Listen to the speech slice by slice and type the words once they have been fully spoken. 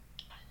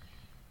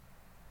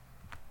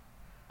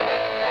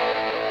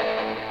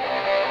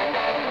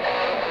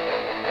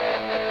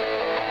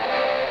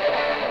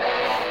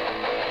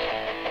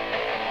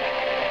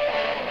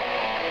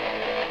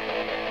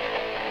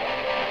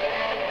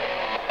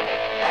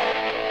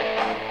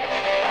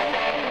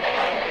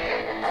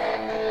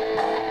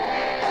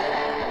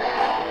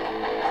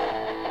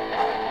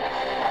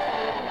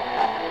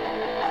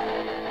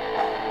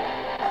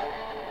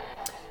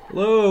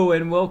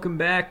and welcome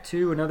back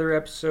to another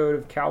episode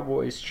of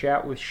Cowboys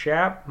Chat with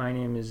Shap. My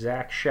name is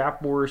Zach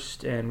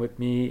Shapworst, and with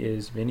me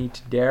is Vinny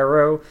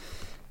Tadaro.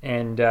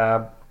 And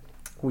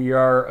we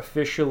are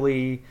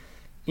officially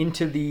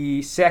into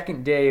the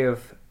second day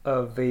of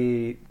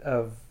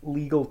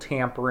legal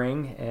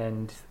tampering.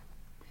 And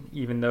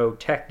even though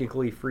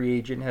technically free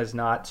agent has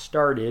not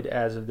started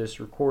as of this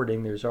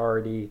recording, there's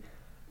already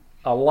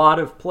a lot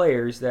of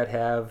players that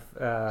have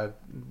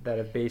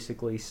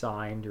basically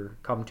signed or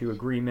come to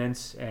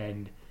agreements,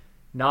 and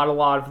not a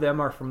lot of them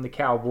are from the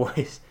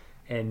Cowboys,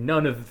 and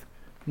none of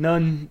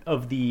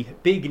the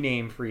big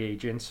name free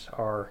agents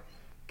are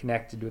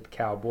connected with the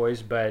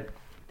Cowboys. But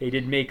they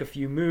did make a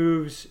few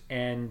moves,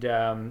 and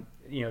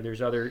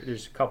there's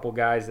a couple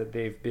guys that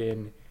they've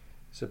been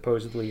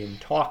supposedly in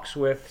talks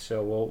with.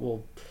 So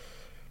we'll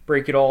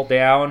break it all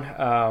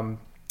down.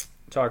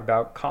 Talk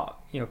about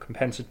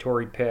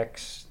compensatory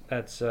picks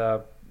that's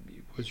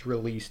was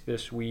released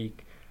this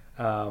week,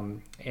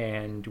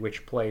 and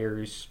which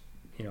players,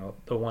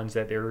 the ones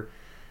that they're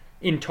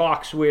in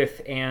talks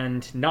with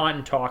and not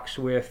in talks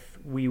with,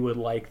 we would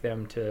like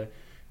them to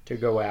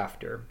go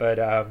after. But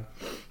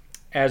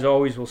as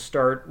always, we'll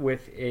start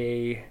with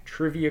a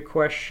trivia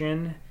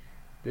question.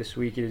 This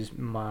week is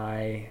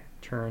my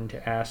turn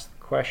to ask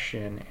the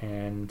question,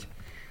 and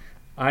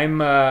I'm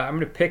going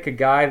to pick a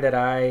guy that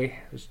I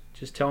was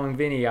just telling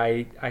Vinny.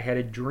 I had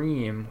a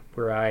dream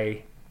where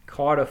I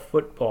caught a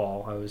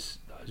football. I was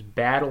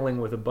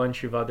battling with a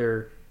bunch of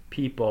other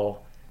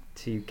people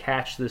to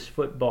catch this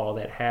football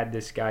that had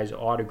this guy's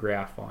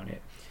autograph on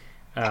it.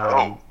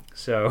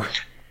 So.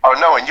 Oh,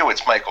 no, and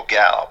it's Michael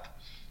Gallup.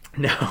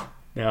 No,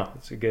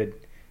 it's a good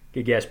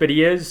guess. But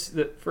he is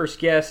the first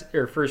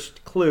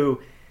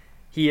clue.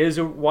 He is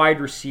a wide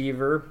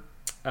receiver.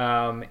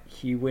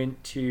 He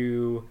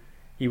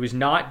was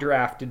not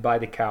drafted by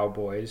the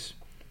Cowboys,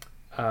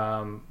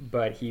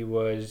 but he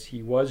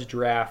was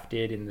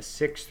drafted in the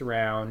 6th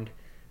round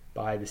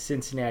by the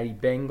Cincinnati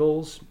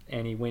Bengals,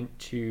 and he went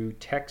to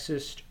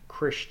Texas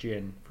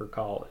Christian for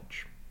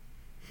college.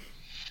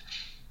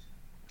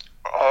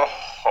 Oh.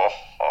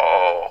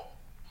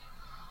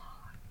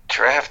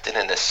 Drafted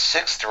in the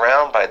 6th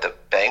round by the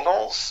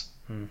Bengals?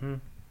 Mm-hmm.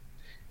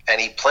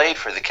 And he played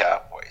for the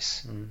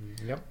Cowboys.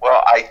 Mm-hmm. Yep.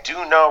 Well, I do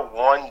know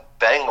one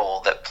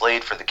Bengal that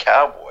played for the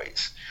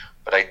Cowboys,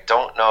 but I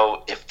don't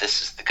know if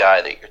this is the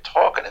guy that you're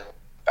talking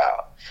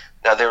about.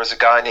 Now, there was a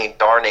guy named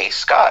Darnay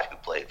Scott who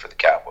played for the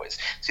Cowboys.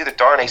 It's either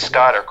Darnay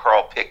Scott or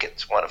Carl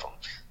Pickens, one of them.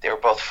 They were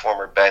both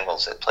former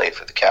Bengals that played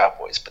for the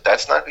Cowboys, but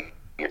that's not who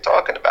you're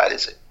talking about,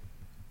 is it?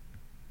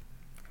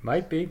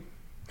 Might be.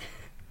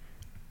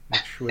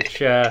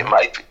 Which it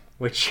might be.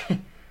 Which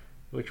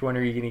one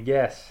are you going to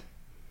guess?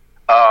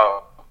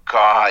 Oh,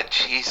 God,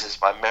 Jesus,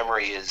 my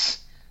memory is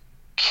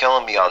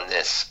killing me on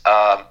this.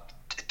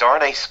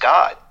 Darnay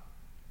Scott.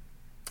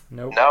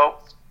 Nope. No?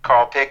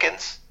 Carl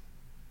Pickens?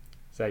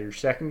 Is that your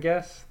second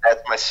guess?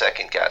 That's my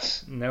second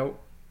guess. Nope.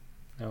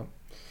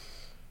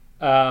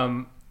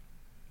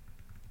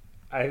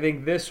 I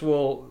think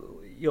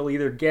you'll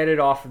either get it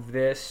off of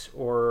this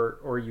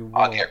or you won't.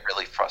 I'll get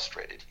really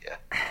frustrated,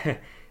 yeah.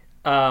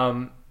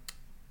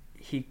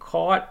 He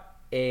caught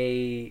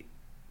a...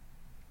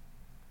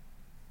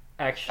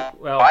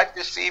 wide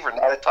receiver,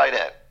 not a tight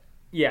end.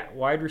 Yeah,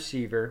 wide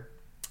receiver.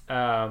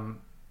 So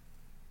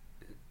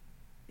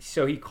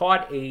he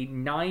caught a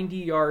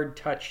 90-yard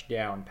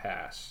touchdown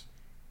pass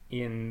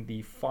in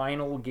the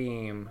final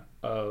game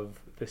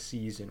of the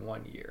season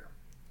one year,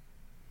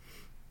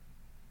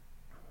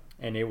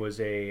 and it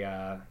was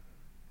a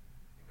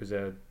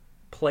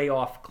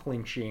playoff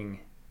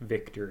clinching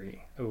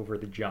victory over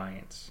the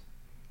Giants.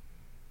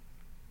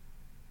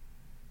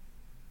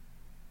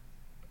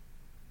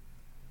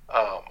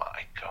 Oh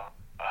my God.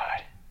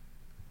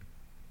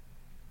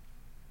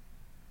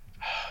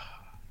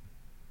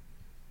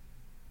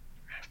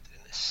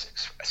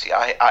 See,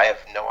 I have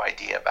no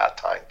idea about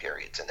time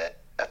periods, and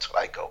that's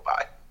what I go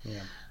by.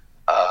 Yeah.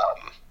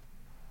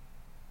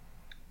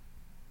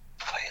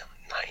 Play a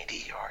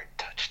 90-yard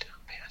touchdown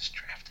pass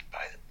drafted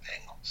by the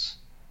Bengals.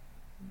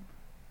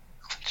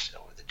 Clinched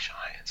over the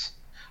Giants.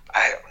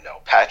 I don't know.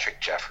 Patrick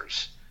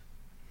Jeffers.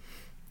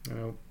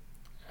 Nope.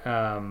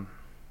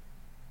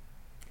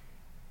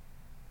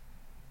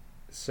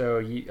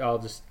 So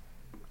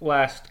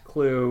last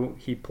clue,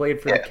 he played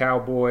for the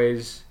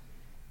Cowboys.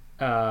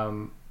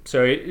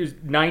 So it was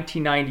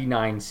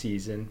 1999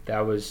 season.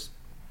 That was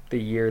the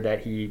year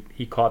that he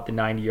caught the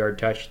 90-yard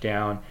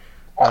touchdown.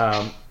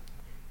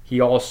 He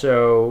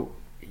also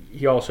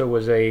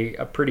was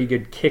a pretty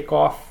good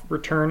kickoff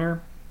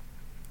returner.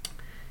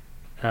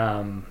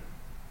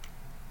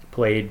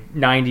 Played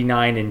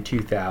 99 and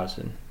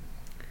 2000.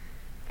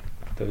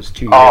 Those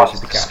 2 years Oh, of the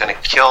Cowboys. this is going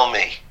to kill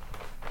me.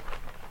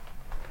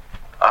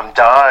 I'm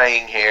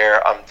dying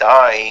here. I'm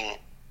dying.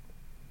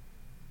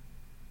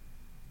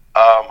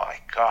 Oh my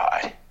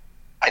God.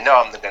 I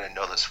know I'm going to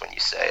know this when you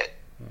say it.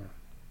 Yeah.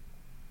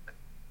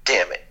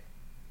 Damn it.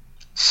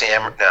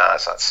 No,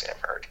 it's not Sam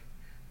Hurd.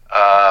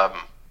 Oh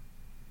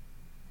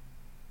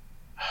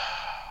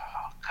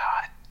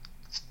God.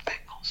 It's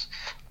Bengals.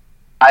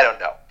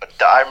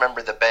 I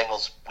remember the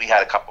Bengals. We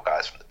had a couple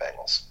guys from the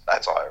Bengals.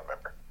 That's all I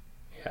remember.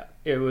 Yeah,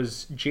 it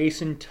was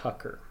Jason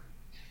Tucker.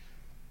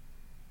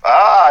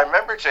 I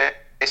remember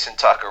Jason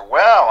Tucker.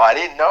 Well, I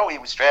didn't know he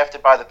was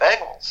drafted by the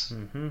Bengals.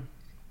 Mm-hmm.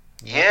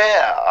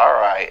 Yeah, all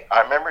right.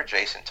 I remember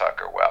Jason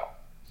Tucker well.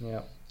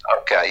 Yeah.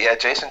 Okay, yeah,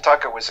 Jason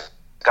Tucker was a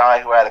guy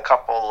who had a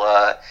couple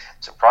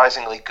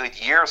surprisingly good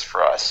years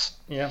for us.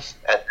 Yeah.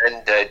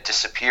 And then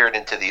disappeared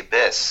into the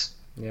abyss.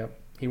 Yeah.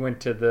 He went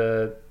to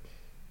the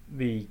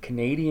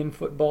Canadian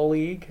Football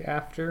League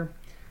after.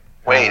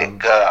 Way to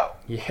go.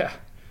 Yeah.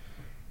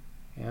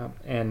 Yeah.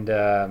 And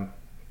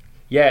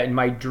in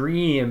my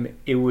dream,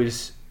 it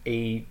was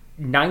a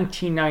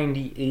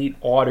 1998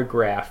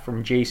 autograph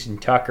from Jason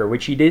Tucker,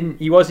 which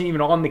he wasn't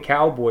even on the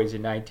Cowboys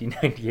in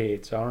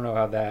 1998, so I don't know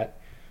how that.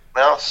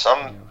 Well,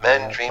 some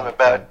men dream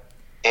about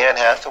Anne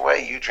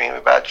Hathaway. You dream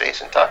about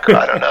Jason Tucker.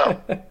 I don't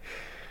know.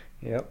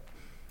 Yep.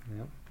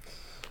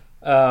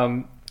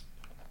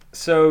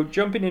 So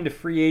jumping into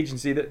free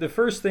agency, the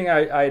first thing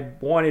I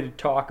wanted to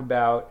talk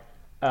about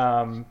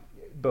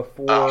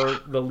before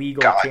the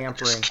legal tampering.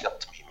 Just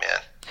killed me,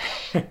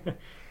 man.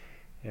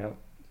 Yep.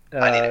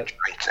 I need a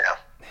drink now.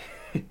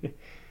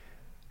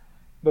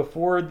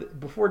 Before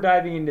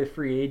diving into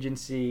free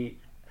agency,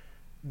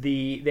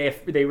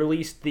 they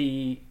released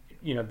the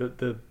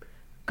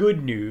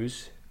good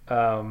news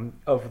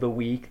of the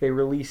week. They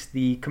released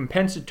the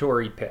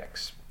compensatory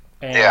picks,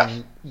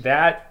 and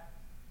that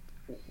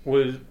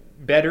was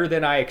better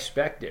than I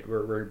expected.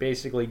 We're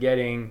basically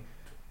getting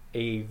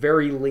a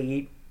very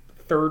late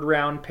third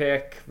round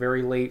pick,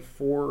 very late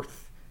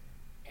fourth,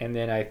 and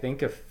then I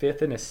think a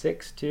fifth and a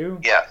sixth too.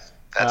 Yeah,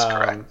 that's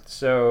correct.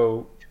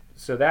 So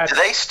that's. Do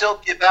they still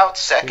give out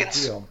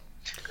seconds?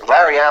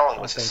 Larry Allen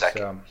was the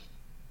second. So.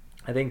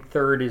 I think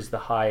third is the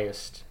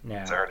highest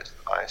now. Third is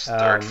the highest.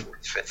 Third,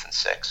 fourth, fifth, and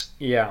sixth.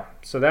 Yeah,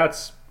 so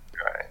that's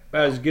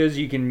as good as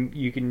you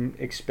can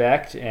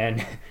expect.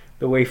 And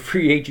the way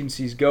free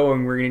agency's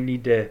going, we're going to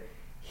need to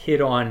hit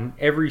on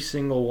every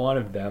single one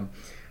of them.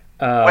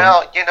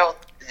 Well,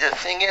 the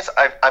thing is,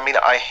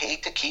 I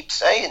hate to keep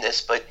saying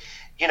this, but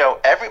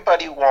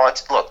everybody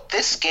wants. Look,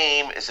 this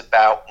game is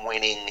about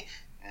winning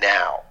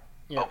now.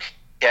 Yeah.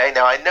 Okay.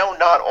 Now I know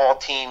not all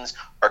teams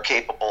are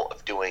capable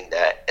of doing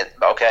that.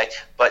 Okay,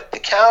 but the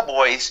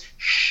Cowboys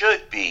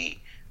should be,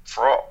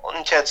 for all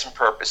intents and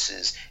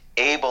purposes,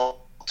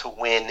 able to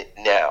win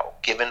now,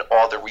 given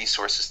all the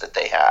resources that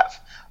they have.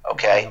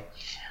 Okay,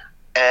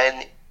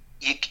 and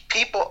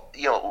people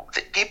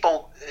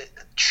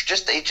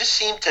just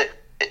seem to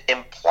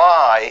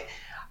imply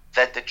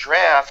that the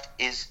draft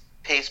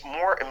pays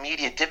more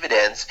immediate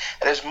dividends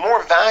and is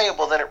more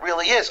valuable than it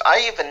really is.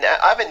 I've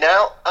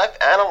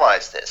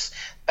analyzed this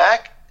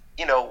back.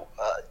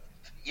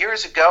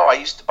 Years ago, I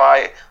used to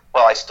buy.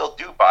 Well, I still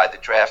do buy the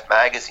draft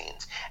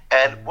magazines.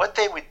 And what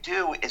they would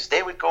do is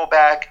they would go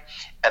back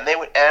and they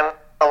would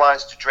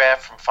analyze the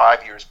draft from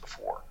 5 years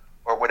before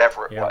or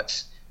whatever it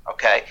was.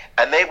 Okay,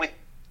 and they would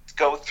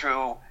go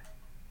through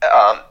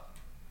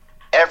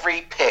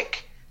every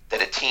pick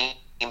that a team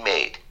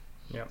made.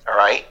 Yeah. All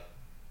right.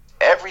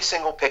 Every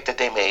single pick that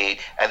they made,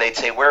 and they'd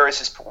say, "Where is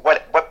this?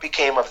 What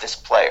became of this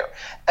player?"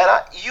 And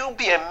you'd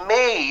be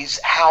amazed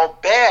how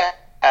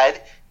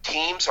bad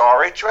teams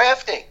are at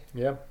drafting.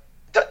 Yeah.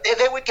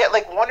 They would get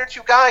like one or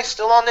two guys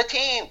still on the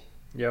team.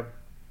 Yep.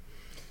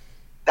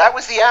 That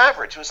was the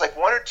average. It was like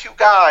one or two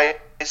guys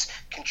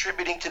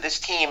contributing to this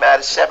team out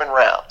of 7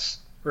 rounds.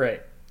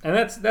 Right. And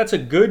that's a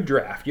good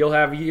draft. You'll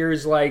have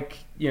years like,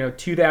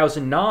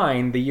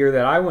 2009, the year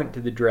that I went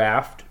to the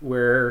draft,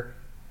 where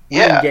we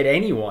didn't get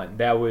anyone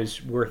that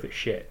was worth a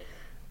shit.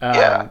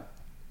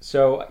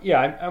 So,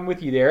 I'm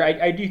with you there.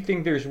 I do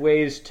think there's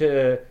ways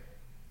to,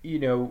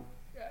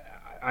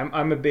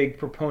 I'm a big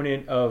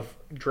proponent of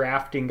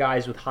drafting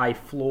guys with high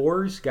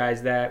floors,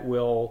 guys that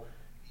will,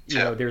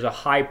 there's a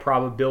high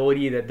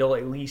probability that they'll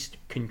at least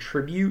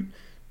contribute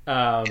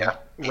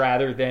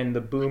rather than the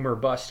boom or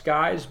bust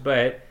guys.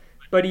 But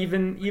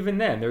even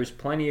then, there's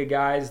plenty of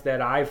guys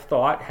that I've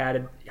thought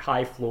had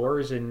high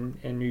floors and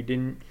who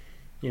didn't,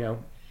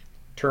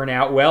 turn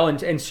out well.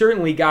 And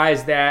certainly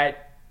guys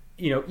that,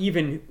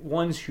 even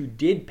ones who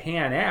did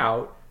pan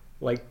out,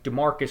 like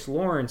DeMarcus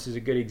Lawrence is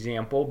a good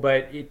example,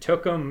 but it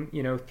took him,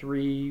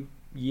 3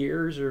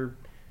 years or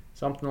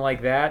something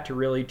like that to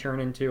really turn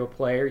into a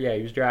player. Yeah,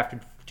 he was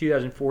drafted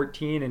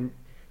 2014 and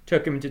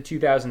took him to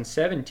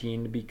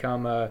 2017 to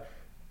become a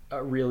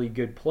really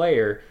good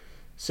player.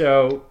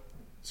 So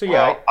yeah.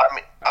 Well,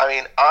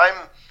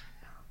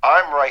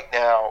 I'm right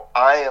now.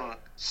 I am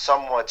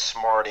somewhat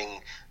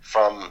smarting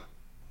from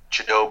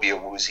Chidobe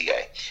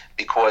Awuzie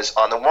because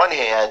on the one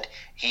hand,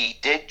 he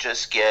did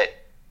just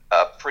get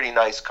a pretty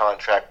nice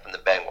contract from the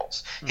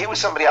Bengals. Mm-hmm. He was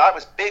somebody I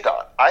was big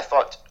on. I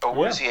thought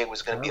Awuzie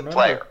was going to be a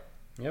player.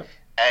 Yep.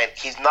 And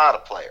he's not a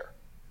player.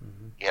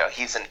 Mm-hmm.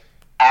 He's an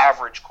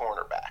average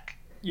cornerback.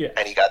 Yeah.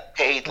 And he got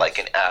paid like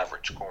an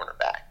average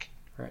cornerback.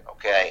 Right.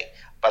 Okay?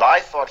 But I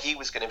thought he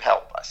was going to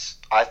help us.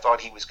 I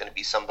thought he was going to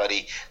be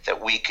somebody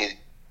that we could,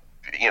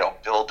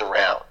 build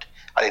around.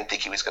 I didn't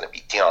think he was going to be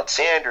Deion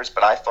Sanders,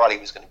 but I thought he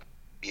was going to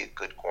be a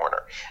good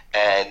corner,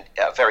 and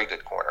a very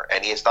good corner,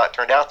 and he has not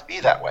turned out to be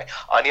that way.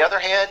 On the other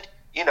hand,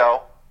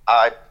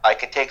 I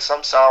can take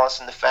some solace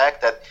in the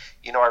fact that,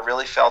 I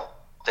really felt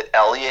that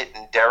Elliott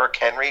and Derrick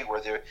Henry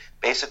were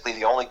basically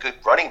the only good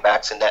running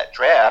backs in that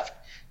draft,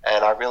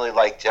 and I really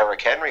like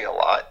Derrick Henry a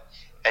lot,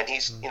 and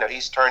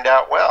he's turned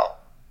out well,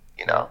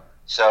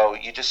 So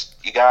you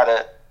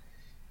gotta,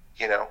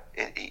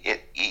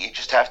 you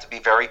just have to be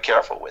very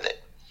careful with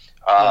it.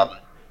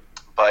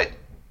 But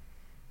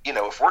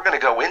if we're going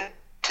to go into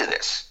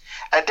this,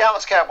 and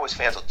Dallas Cowboys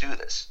fans will do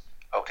this,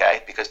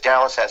 okay, because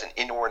Dallas has an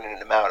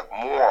inordinate amount of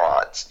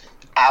morons,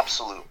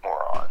 absolute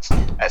morons,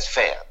 as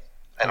fans.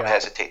 I don't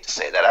hesitate to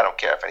say that. I don't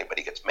care if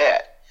anybody gets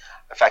mad.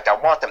 In fact, I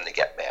want them to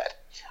get mad.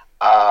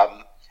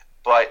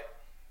 But,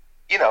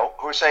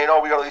 who are saying,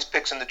 we got all these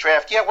picks in the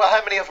draft. Yeah, well,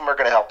 how many of them are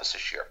going to help us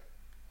this year?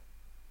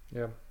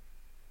 Yeah.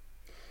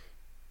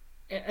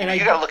 And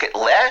you got to look at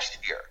last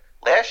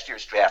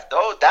year's draft.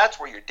 Oh, that's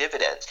where your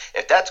dividends.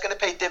 If that's going to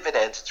pay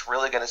dividends, it's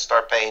really going to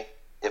start paying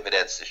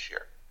dividends this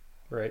year.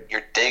 Right.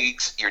 Your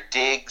Diggs,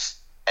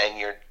 and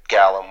your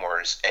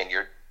Gallimores, and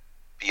your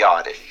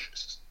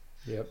Biadishes.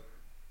 Yep.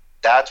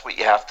 That's what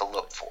you have to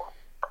look for.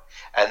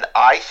 And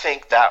I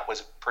think that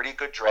was a pretty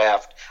good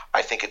draft.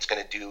 I think it's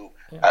going to do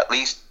at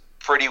least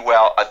pretty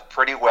well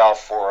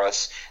for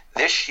us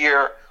this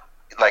year.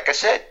 Like I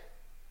said,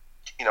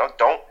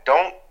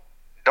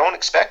 don't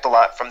expect a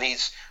lot from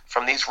these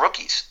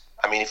rookies.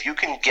 I mean, if you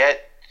can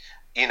get,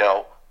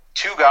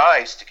 two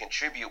guys to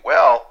contribute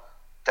well,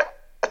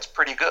 that's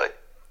pretty good.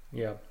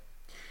 Yeah.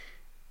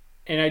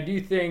 And I do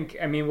think,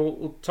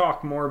 we'll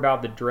talk more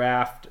about the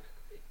draft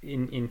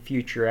in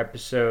future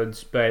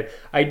episodes, but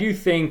I do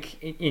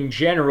think in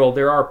general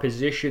there are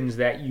positions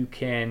that you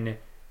can,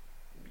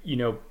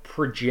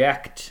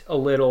 project a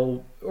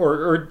little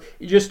or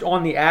just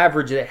on the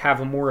average that have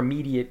a more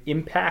immediate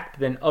impact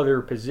than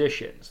other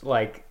positions.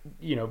 Like,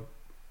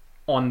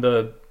 on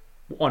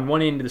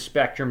one end of the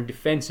spectrum,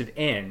 defensive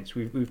ends.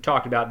 We've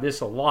talked about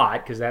this a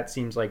lot because that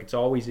seems like it's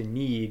always a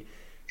need.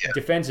 Yeah.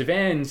 Defensive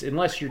ends,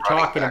 unless you're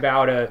talking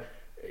about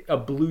a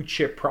blue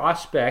chip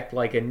prospect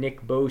like a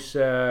Nick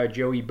Bosa,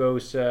 Joey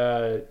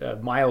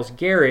Bosa, Myles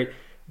Garrett,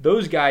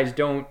 those guys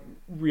don't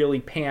really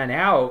pan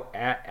out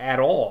at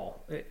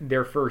all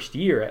their first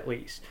year, at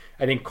least.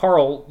 I think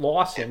Carl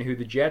Lawson, who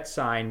the Jets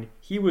signed,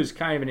 he was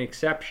kind of an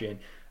exception.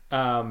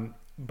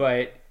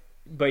 But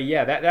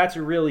yeah, that's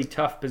a really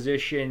tough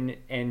position,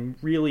 and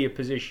really a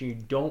position you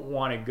don't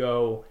want to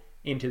go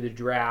into the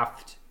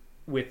draft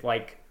with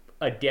like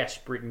a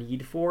desperate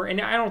need for.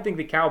 And I don't think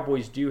the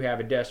Cowboys do have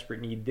a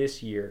desperate need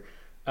this year.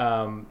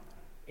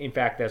 In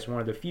fact, that's one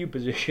of the few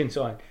positions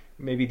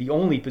maybe the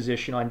only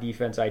position on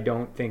defense I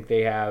don't think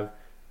they have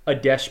a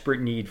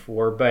desperate need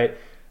for. But,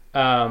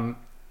 a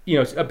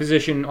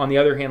position on the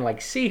other hand,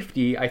 like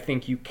safety, I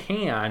think you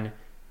can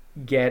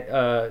get,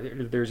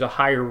 there's a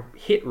higher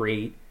hit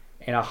rate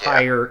and a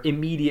higher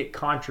immediate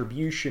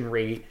contribution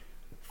rate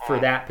for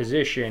that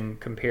position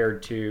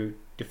compared to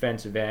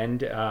defensive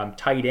end.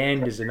 Tight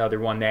end is another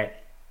one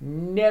that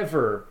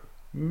never,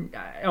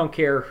 I don't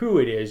care who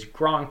it is,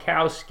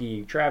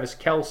 Gronkowski, Travis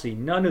Kelce,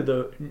 none of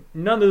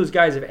those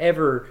guys have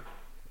ever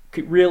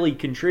really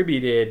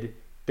contributed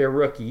their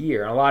rookie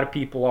year. And a lot of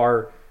people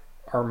are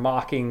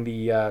mocking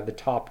the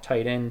top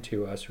tight end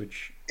to us,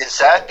 which is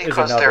that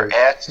because they're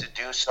asked to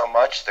do so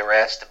much? They're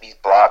asked to be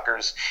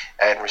blockers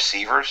and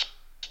receivers.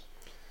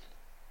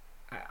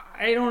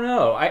 I don't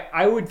know.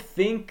 I would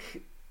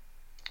think.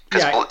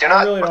 Because they're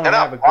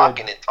not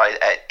blocking in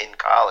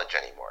college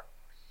anymore.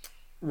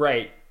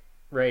 Right.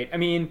 I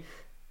mean,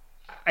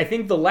 I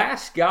think the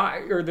last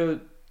guy, or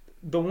the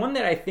one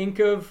that I think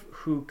of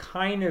who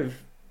kind of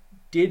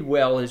did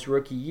well his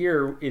rookie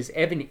year is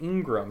Evan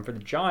Ingram for the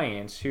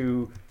Giants,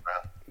 who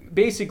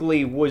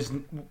basically was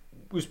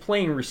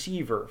playing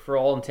receiver for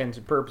all intents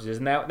and purposes,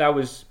 and that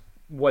was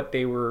what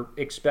they were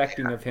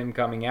expecting of him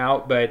coming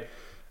out. But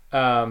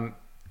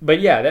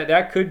yeah,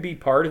 that could be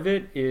part of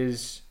it.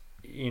 Is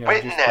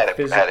Witten had a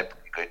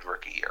pretty good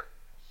rookie year.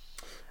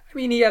 I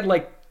mean, he had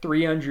like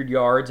 300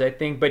 yards, I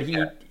think, but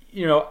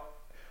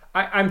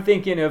I'm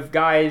thinking of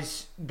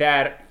guys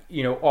that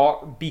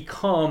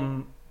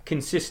become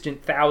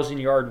consistent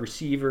 1,000-yard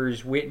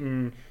receivers: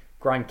 Witten,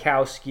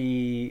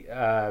 Gronkowski,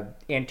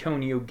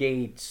 Antonio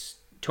Gates,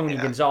 Tony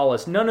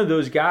Gonzalez. None of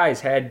those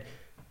guys had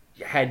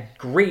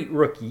great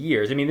rookie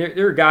years. I mean,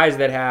 there are guys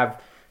that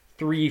have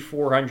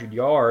 300-400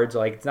 yards.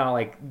 Like, it's not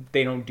like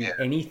they don't do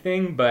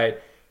anything,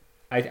 but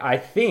I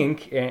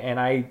think, and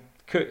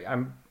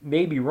I'm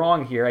maybe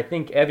wrong here, I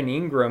think Evan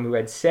Ingram, who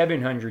had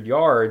 700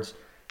 yards,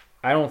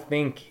 I don't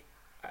think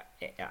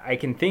I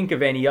can think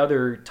of any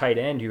other tight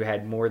end who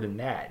had more than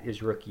that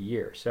his rookie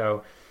year.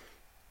 So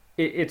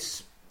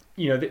it's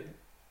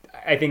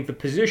I think the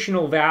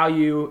positional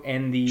value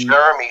and the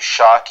Jeremy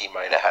Shockey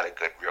might have had a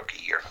good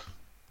rookie year.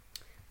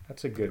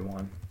 That's a good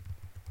one.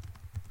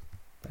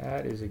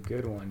 That is a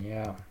good one,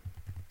 yeah.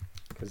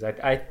 Because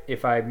I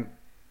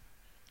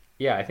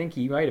think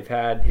he might have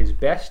had his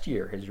best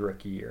year his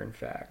rookie year. In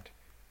fact,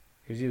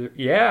 he was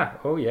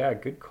either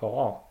good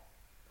call.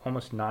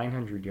 almost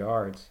 900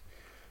 yards.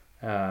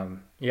 Yeah,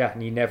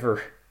 and he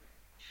never.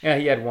 Yeah,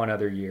 he had one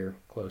other year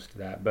close to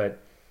that, but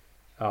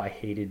I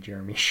hated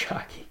Jeremy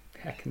Shockey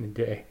back in the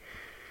day.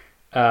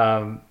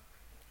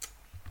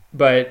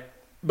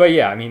 But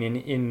yeah, I mean,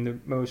 in the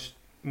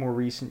more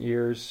recent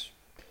years,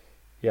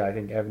 yeah, I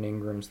think Evan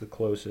Ingram's the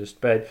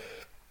closest. But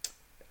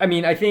I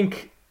mean, I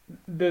think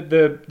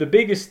the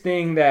biggest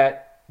thing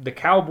that the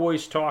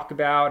Cowboys talk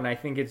about, and I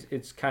think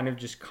it's kind of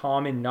just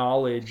common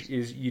knowledge,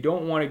 is you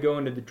don't want to go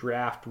into the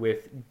draft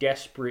with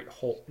desperate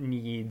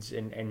needs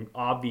and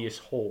obvious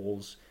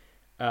holes,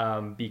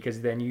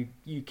 because then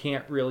you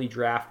can't really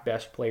draft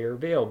best player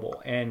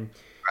available. And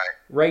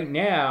right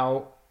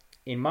now,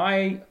 in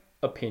my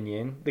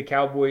opinion, the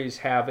Cowboys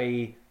have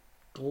a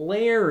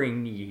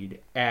glaring need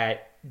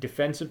at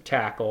defensive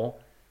tackle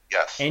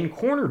and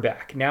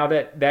cornerback. Now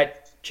that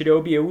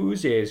Chidobe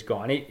Awuzie is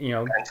gone,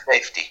 and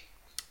safety.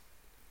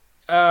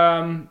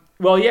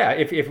 Well, yeah,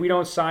 if we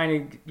don't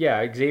sign,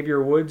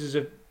 Xavier Woods is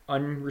an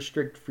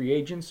unrestricted free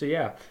agent, so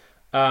yeah.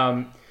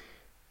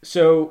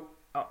 So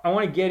I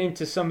want to get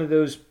into some of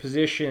those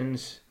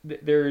positions.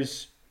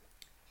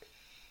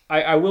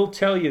 I will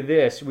tell you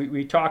this.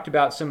 We talked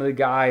about some of the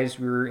guys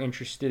we were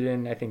interested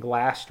in, I think,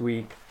 last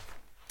week.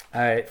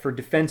 For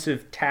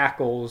defensive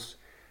tackles,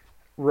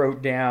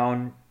 wrote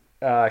down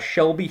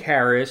Shelby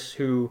Harris,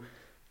 who,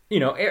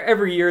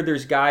 every year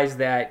there's guys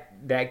that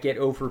get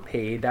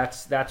overpaid.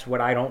 That's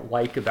what I don't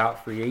like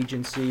about free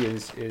agency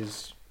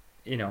is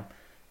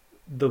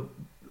the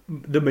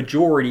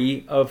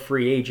majority of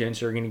free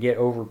agents are going to get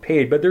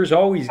overpaid, but there's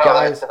always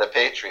guys. That's the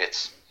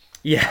Patriots.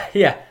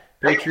 Yeah.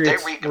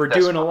 Patriots were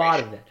doing a lot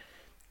of that.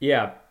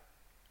 Yeah.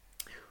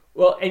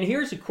 Well, and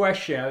here's a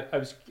question.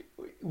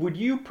 Would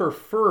you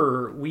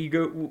prefer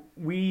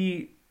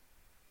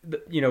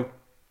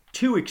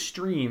two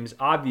extremes,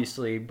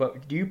 obviously,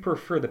 but do you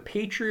prefer the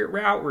Patriot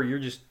route where you're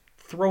just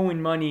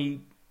throwing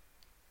money,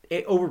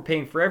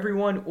 overpaying for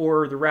everyone,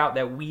 or the route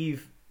that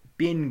we've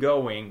been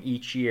going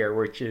each year,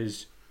 which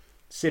is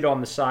sit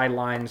on the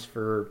sidelines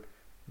for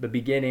the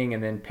beginning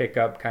and then pick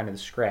up kind of the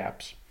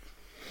scraps?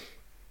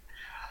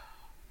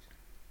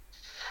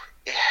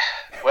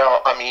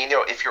 Well, I mean,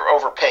 if you're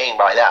overpaying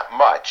by that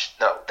much,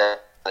 no, then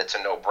it's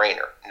a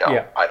no-brainer. No,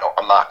 yeah.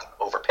 I'm not going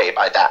to overpay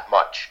by that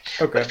much.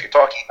 Okay. But if you're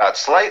talking about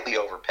slightly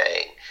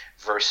overpaying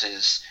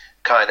versus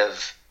kind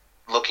of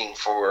looking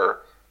for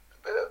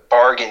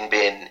bargain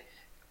bin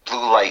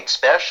blue light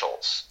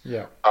specials,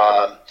 yeah.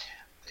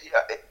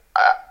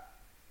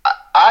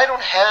 I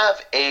don't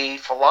have a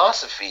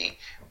philosophy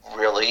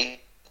really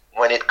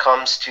when it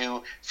comes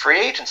to free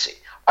agency.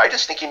 I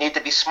just think you need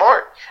to be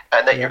smart,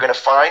 and that you're going to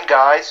find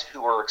guys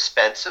who are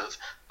expensive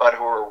but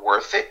who are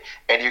worth it,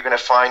 and you're going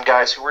to find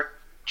guys who are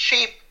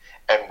cheap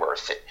and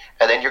worth it,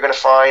 and then you're going to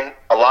find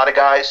a lot of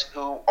guys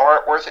who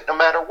aren't worth it no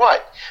matter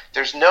what.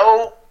 There's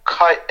no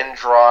cut and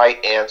dry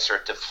answer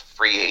to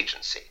free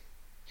agency.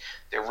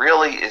 There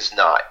really is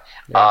not.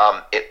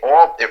 Yeah. It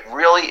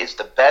really is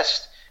the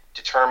best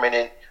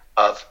determinant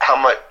of how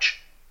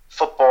much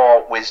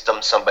football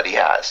wisdom somebody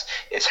has.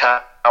 It's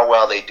how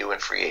well they do in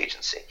free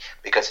agency,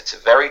 because it's a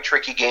very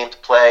tricky game to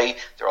play.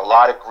 There are a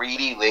lot of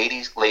greedy,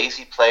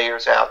 lazy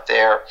players out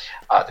there.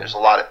 There's a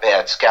lot of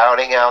bad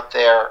scouting out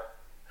there,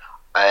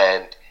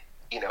 and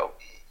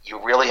you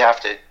really have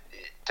to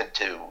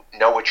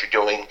know what you're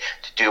doing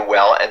to do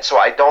well. And so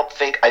I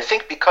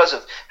think because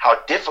of how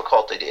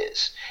difficult it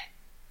is,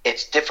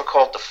 it's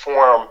difficult to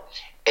form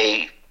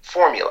a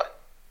formula.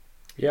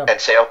 Yeah.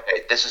 And say,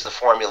 okay, this is the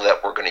formula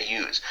that we're going to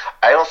use.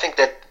 I don't think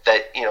that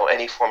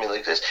any formula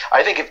exists.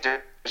 I think if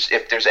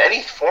there's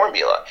any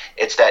formula,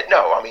 it's that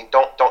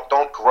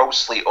don't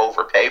grossly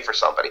overpay for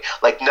somebody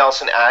like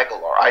Nelson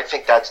Aguilar. I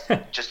think that's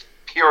just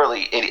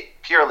purely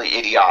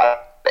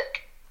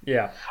idiotic.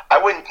 Yeah.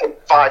 I wouldn't pay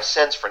 5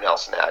 cents for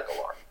Nelson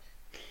Aguilar.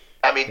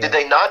 I mean, did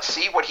they not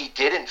see what he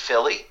did in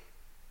Philly?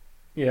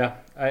 Yeah,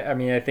 I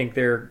mean, I think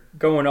they're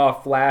going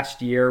off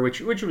last year,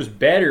 which was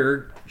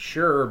better,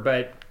 sure,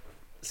 but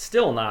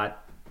still not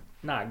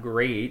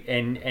great,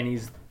 and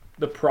he's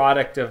the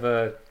product of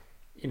a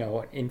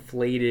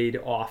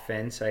inflated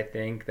offense, I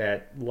think,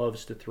 that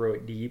loves to throw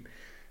it deep.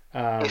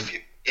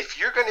 If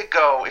you're going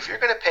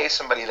to pay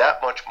somebody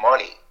that much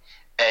money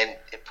and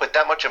put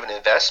that much of an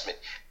investment,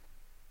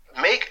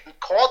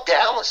 call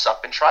Dallas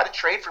up and try to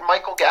trade for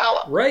Michael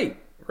Gallup. Right,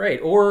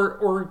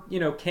 or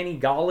Kenny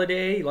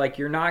Golladay. Like,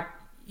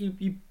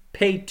 you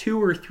pay $2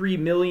 or $3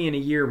 million a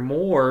year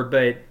more,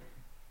 but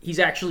he's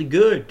actually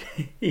good.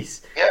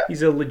 He's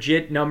a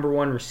legit number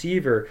one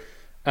receiver.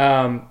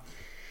 Like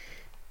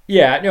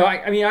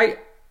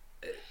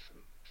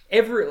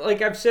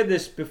I've said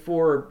this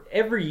before,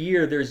 every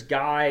year there's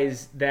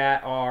guys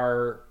that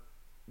are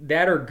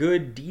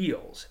good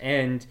deals.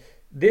 And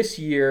this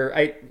year,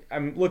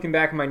 I'm looking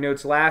back at my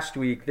notes last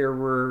week, there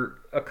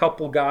were a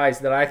couple guys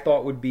that I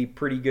thought would be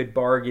pretty good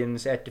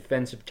bargains at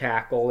defensive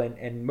tackle,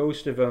 and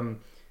most of them,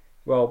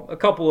 well, a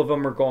couple of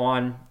them are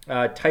gone.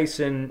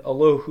 Tyson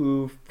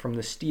Alohu from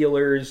the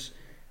Steelers,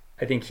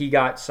 I think he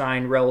got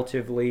signed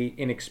relatively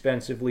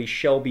inexpensively.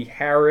 Shelby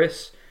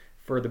Harris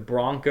for the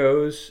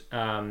Broncos.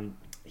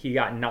 He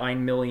got $9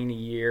 million a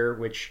year,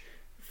 which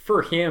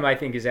for him I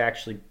think is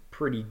actually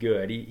pretty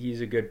good.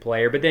 He's a good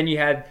player. But then you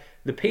had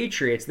the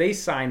Patriots. They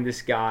signed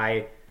this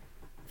guy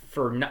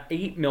for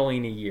 $8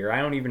 million a year.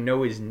 I don't even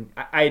know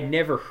I had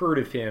never heard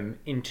of him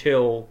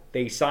until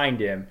they signed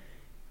him,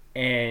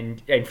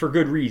 and for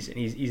good reason.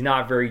 He's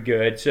not very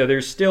good. So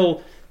there's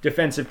still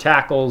defensive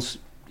tackles,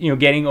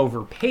 getting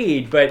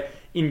overpaid. But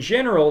in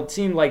general, it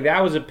seemed like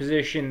that was a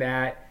position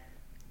that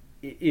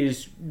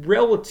is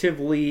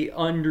relatively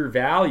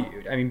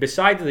undervalued. I mean,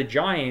 besides the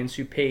Giants,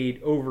 who paid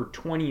over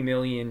 $20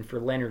 million for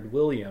Leonard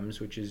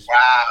Williams, which is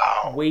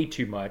way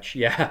too much.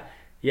 Yeah,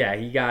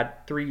 he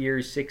got 3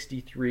 years,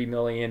 $63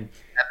 million. And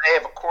they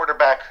have a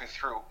quarterback who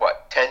threw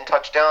 10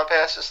 touchdown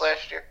passes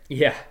last year.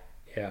 Yeah.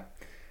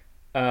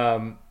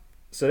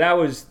 So that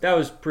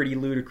was pretty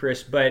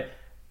ludicrous. But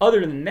other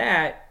than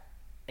that,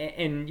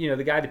 and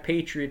the guy the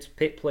Patriots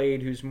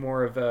played, who's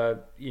more of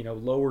a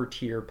lower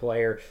tier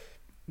player.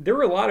 There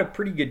were a lot of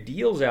pretty good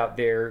deals out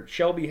there.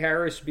 Shelby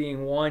Harris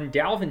being one.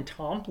 Dalvin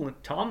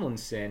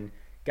Tomlinson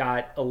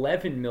got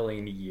 $11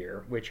 million a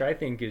year, which I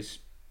think is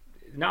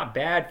not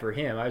bad for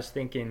him. I was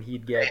thinking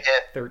he'd get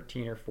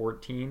 13 or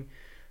 14.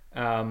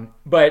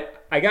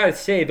 But I gotta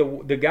say,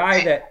 the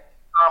guy that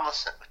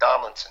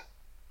Tomlinson.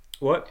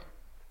 What?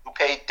 Who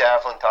paid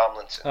Dalvin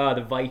Tomlinson?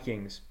 The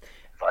Vikings.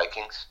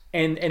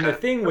 And the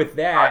thing with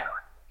that,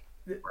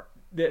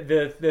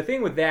 the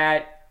thing with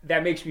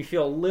that makes me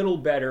feel a little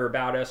better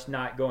about us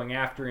not going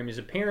after him is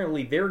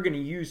apparently they're going to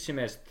use him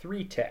as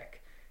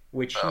 3-tech,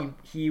 which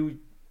he would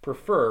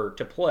prefer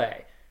to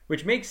play,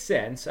 which makes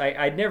sense.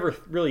 I'd never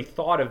really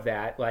thought of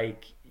that,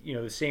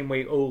 the same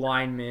way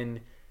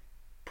O-linemen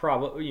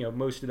probably,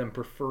 most of them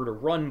prefer to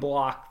run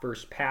block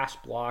versus pass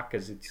block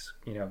because it's,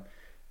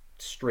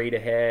 straight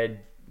ahead,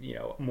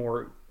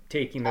 more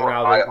taking the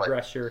route of the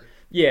aggressor.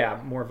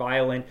 Yeah, more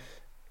violent.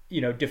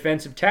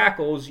 Defensive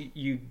tackles,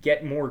 you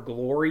get more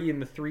glory in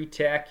the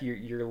 3-tech.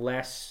 You're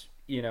less,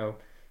 you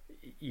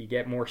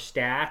get more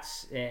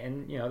stats,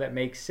 and that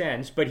makes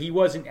sense. But he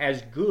wasn't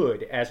as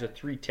good as a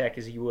 3-tech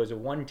as he was a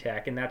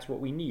 1-tech, and that's what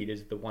we need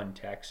is the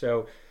 1-tech.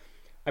 So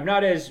I'm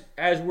not as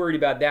worried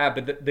about that.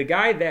 But the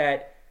guy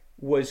that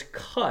was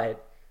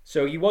cut,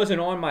 so he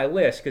wasn't on my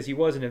list because he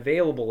wasn't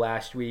available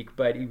last week,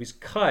 but he was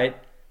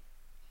cut,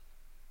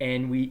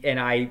 and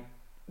I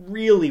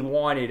really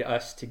wanted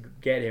us to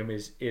get him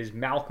is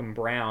Malcolm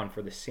Brown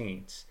for the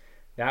Saints.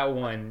 That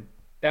one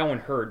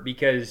hurt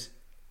because,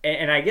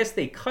 and I guess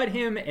they cut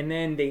him and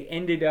then they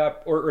ended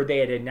up, or they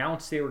had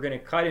announced they were going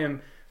to cut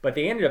him, but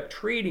they ended up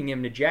trading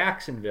him to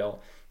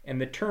Jacksonville,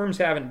 and the terms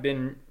haven't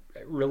been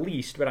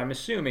released, but I'm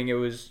assuming it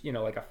was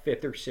like a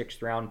 5th or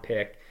 6th round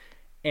pick,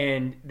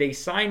 and they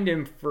signed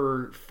him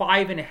for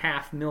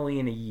 $5.5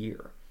 million a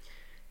year,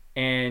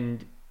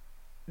 and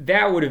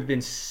that would have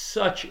been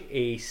such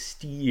a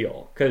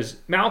steal because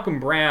Malcolm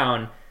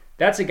Brown,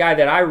 that's a guy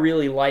that I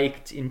really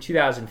liked in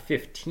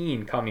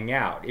 2015 coming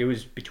out. It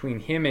was between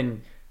him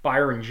and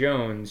Byron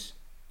Jones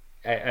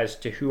as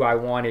to who I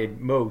wanted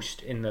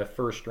most in the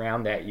first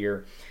round that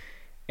year.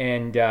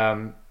 And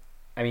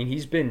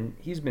he's been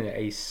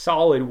a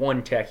solid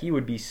 1-tech. He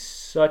would be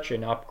such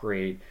an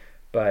upgrade,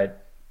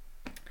 but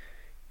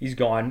he's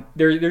gone.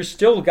 There's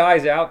still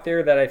guys out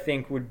there that I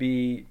think would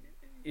be,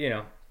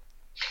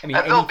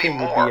 anything would be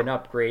an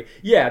upgrade.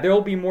 Yeah, there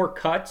will be more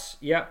cuts.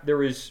 Yeah, there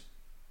was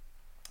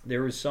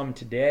some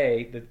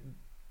today. The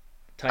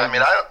Titans,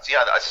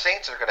 the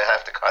Saints are going to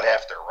have to cut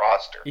half their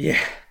roster.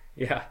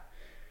 Yeah.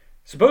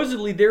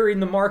 Supposedly they're in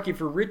the market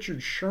for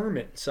Richard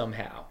Sherman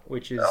somehow,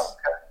 which is... Okay,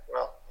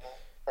 well,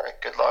 all right,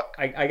 good luck.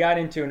 I got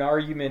into an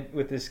argument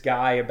with this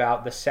guy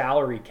about the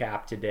salary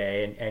cap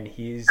today, and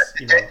he's...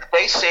 Did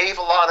they save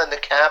a lot on the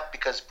cap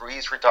because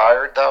Breeze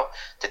retired, though?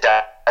 Did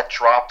that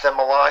drop them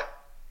a lot?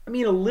 A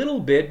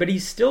little bit, but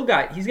he's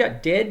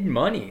got dead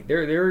money.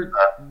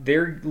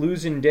 They're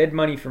losing dead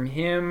money from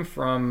him,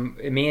 from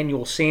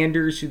Emmanuel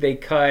Sanders, who they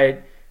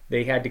cut.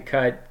 They had to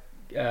cut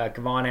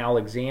Quan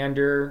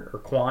Alexander.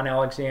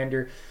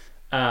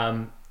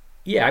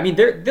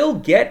 They'll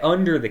get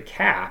under the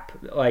cap,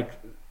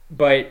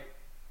 but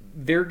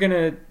they're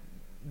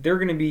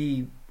gonna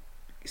be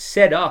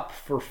set up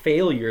for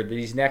failure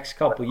these next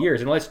couple of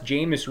years unless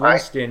Jameis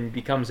Winston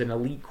becomes an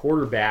elite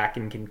quarterback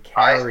and can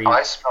carry.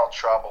 I smell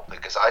trouble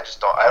because I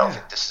don't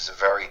think this is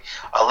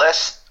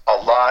unless a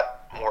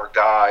lot more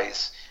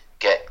guys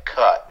get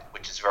cut,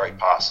 which is very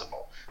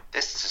possible.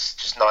 This is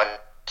just not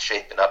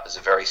shaping up as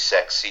a very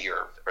sexy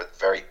or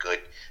very good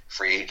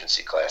free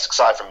agency class,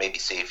 aside from maybe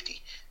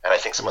safety. And I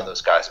think some of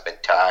those guys have been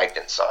tagged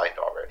and signed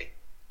already.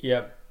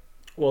 Yep.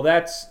 Well,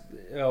 that's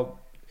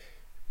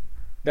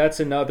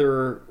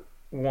another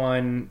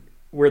one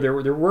where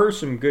there were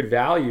some good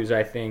values.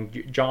 I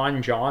think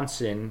John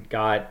Johnson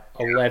got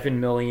 $11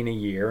 million a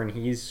year, and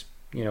he's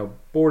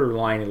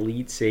borderline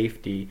elite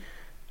safety.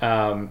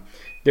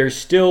 There's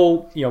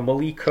still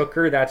Malik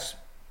Hooker. That's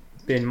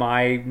been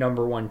my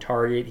number one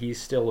target.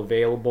 He's still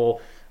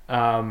available.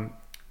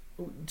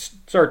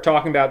 Start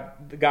talking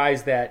about the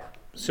guys that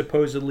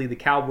supposedly the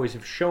Cowboys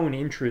have shown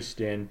interest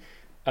in.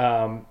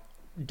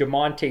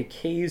 DeMonte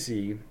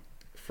Casey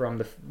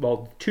from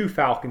two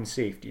Falcon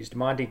safeties,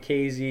 DeMonte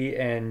Casey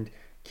and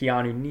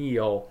Keanu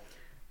Neal,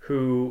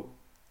 who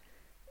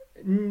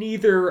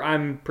neither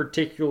I'm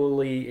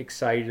particularly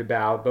excited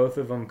about. Both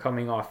of them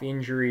coming off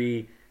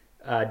injury.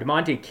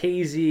 DeMonte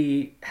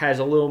Casey has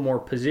a little more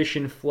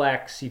position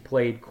flex. He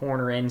played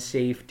corner and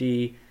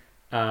safety.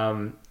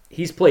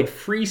 He's played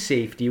free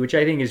safety, which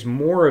I think is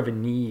more of a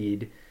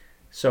need.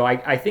 So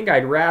I think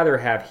I'd rather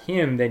have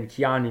him than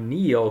Keanu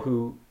Neal,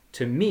 who,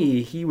 to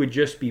me, he would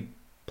just be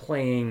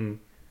playing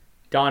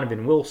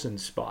Donovan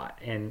Wilson's spot.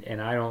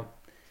 And I don't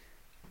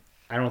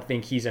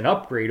think he's an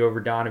upgrade over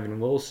Donovan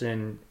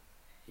Wilson,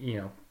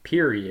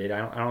 period.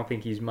 I don't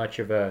think he's much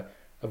of a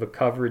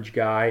coverage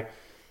guy.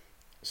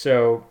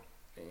 So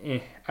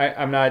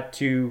I'm not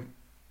too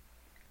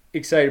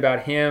excited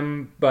about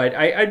him, but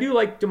I do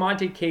like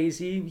DeMonte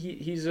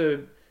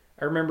Casey.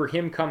 I remember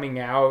him coming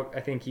out.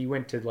 I think he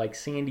went to like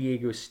San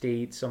Diego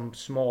State, some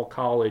small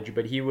college,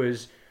 but he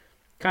was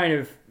kind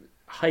of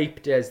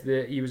hyped as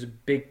he was a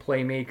big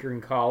playmaker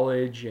in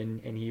college,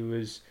 and he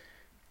was,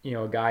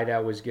 a guy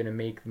that was going to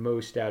make the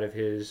most out of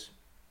his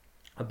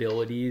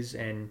abilities,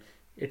 and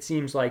it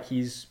seems like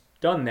he's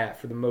done that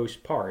for the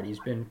most part. He's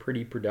been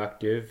pretty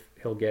productive.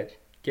 He'll get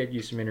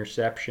you some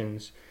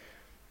interceptions.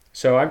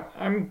 So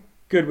I'm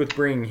good with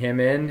bringing him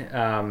in.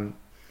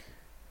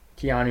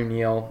 Keanu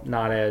Neal,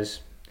 not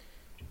as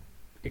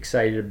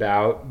excited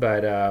about,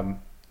 but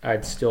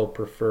I'd still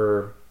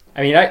prefer.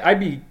 I mean,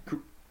 I'd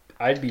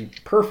be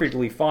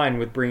perfectly fine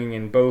with bringing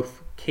in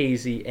both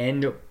Casey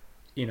and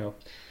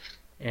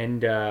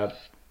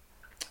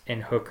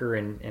and Hooker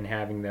and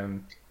having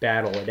them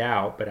battle it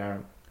out, but I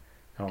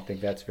don't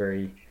think that's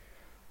very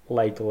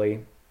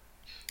likely.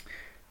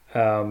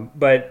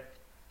 But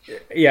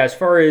yeah, as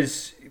far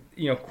as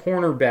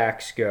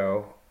cornerbacks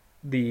go,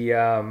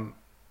 there's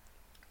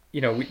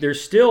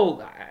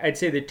still, I'd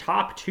say the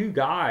top two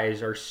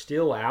guys are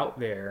still out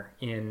there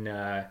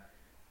in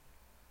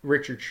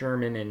Richard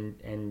Sherman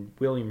and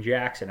William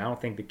Jackson. I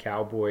don't think the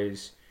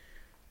Cowboys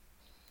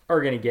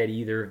are going to get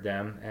either of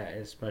them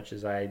as much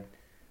as I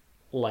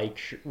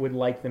would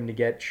like them to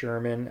get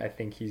Sherman. I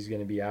think he's going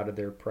to be out of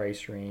their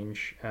price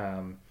range.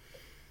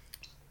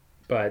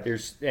 But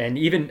and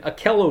even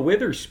Ahkello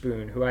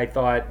Witherspoon, who I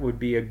thought would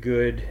be a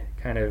good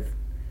kind of,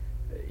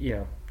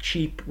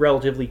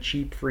 relatively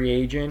cheap free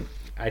agent.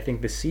 I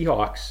think the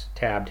Seahawks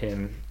tabbed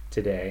him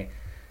today.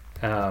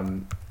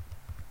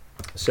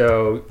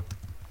 So,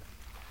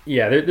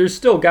 yeah, there's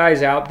still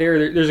guys out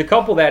there. There's a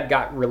couple that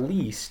got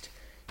released,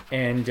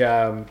 and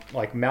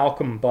like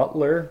Malcolm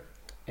Butler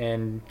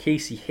and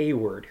Casey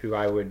Hayward, who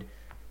I would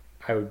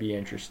be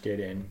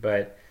interested in.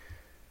 But,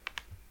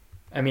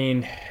 I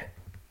mean,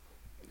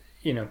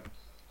 I don't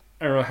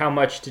know how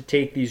much to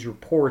take these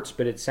reports,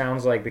 but it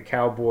sounds like the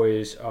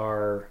Cowboys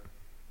are,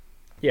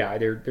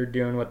 they're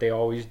doing what they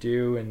always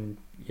do, and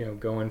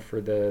going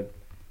for the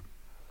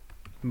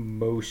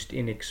most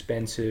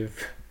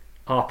inexpensive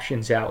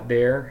options out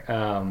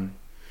there,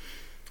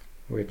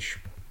 which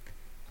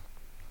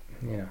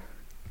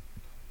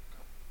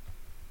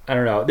I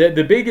don't know.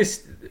 The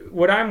biggest,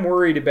 what I'm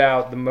worried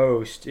about the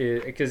most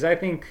is, because I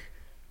think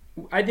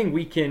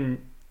we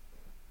can,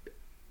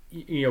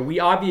 we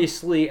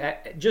obviously,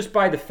 just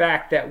by the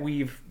fact that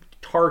we've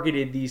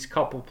targeted these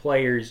couple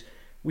players,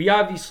 we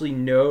obviously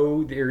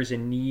know there's a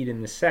need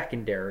in the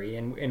secondary,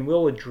 and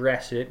we'll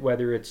address it,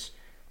 whether it's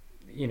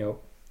an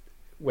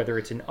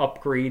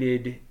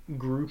upgraded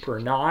group or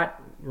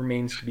not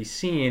remains to be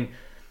seen.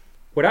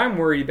 What I'm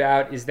worried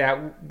about is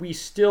that we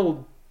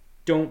still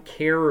don't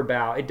care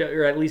about,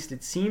 or at least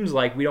it seems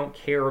like we don't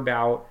care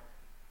about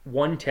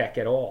one tech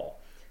at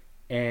all,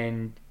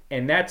 and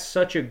that's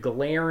such a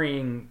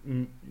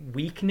glaring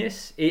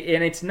weakness.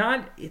 And it's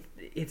not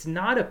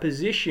a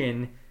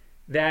position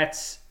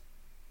that's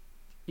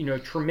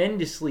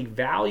tremendously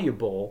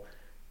valuable,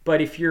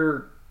 but if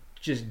you're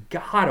just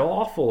god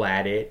awful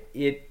at it,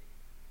 it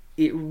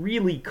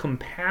really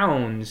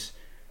compounds.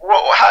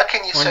 Well, how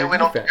can you say we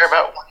don't care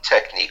about one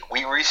technique?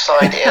 We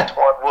re-signed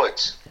Antoine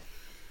Woods.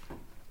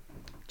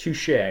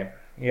 Touche.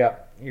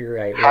 Yep, you're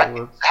right. How can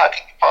you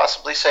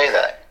possibly say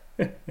that?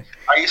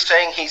 Are you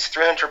saying he's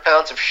 300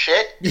 pounds of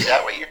shit? Is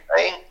that what you're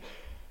saying?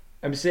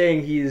 I'm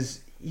saying he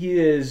is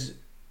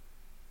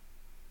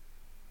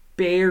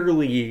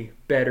barely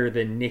better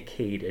than Nick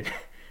Hayden.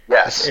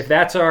 Yes. If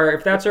that's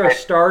our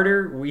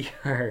starter, we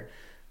are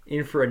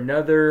in for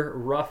another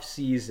rough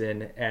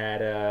season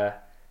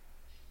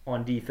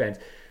on defense.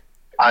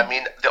 I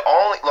mean,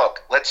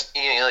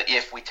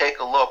 if we take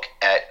a look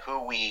at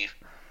who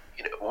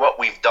what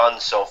we've done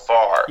so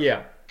far,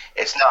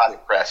 it's not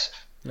impressive.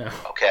 No.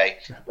 Okay,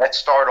 let's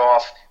start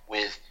off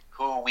with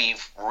who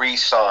we've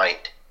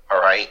re-signed.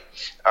 All right.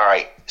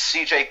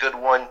 CJ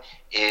Goodwin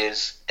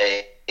is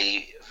a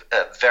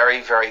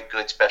very, very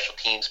good special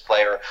teams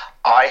player.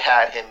 I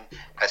had him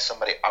as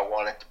somebody I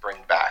wanted to bring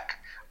back.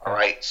 All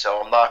right,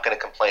 so I'm not going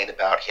to complain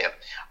about him.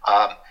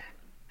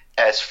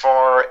 As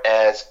far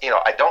as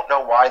I don't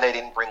know why they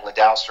didn't bring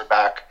Ladouceur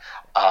back.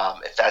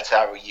 if that's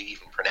how you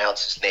even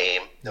pronounce his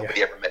name.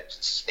 Nobody ever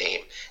mentions his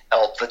name.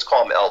 Let's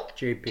call him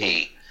LP.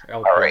 LP.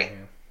 All right.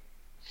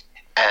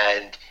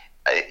 Yeah. And,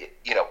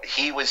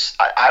 he was,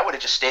 I would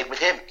have just stayed with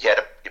him. He had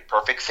a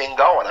perfect thing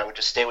going. I would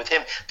just stay with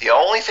him. The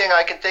only thing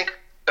I can think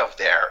of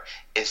there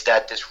is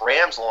that this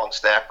Rams long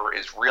snapper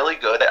is really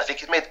good. I think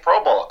he's made the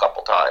Pro Bowl a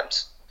couple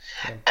times.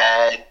 Yeah.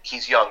 And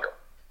he's younger.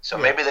 So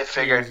maybe they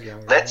figured,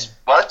 let's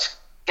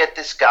get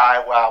this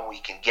guy while we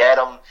can get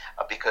him,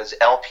 because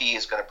LP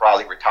is going to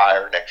probably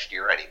retire next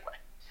year anyway.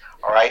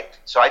 All right?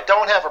 So I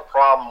don't have a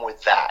problem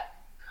with that.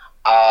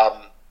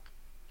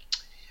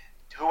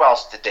 Who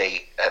else did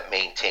they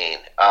maintain?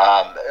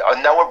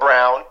 Noah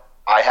Brown.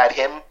 I had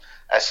him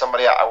as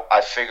somebody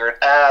I figured,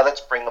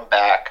 let's bring him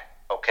back.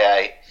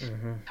 Okay.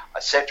 Mm-hmm.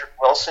 Cedric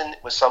Wilson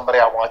was somebody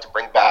I wanted to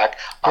bring back.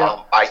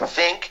 Yeah. I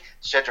think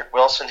Cedric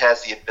Wilson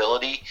has the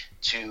ability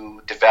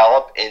to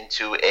develop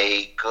into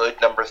a good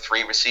number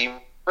 3 receiver.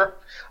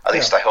 At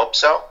least I hope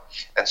so.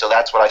 And so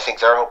that's what I think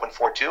they're hoping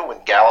for too.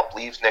 When Gallup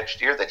leaves next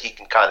year, that he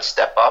can kind of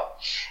step up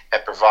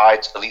and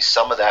provide at least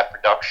some of that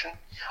production.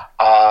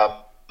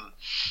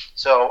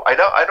 So I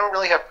don't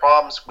really have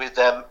problems with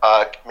them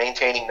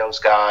maintaining those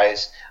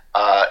guys.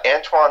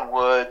 Antoine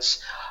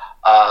Woods,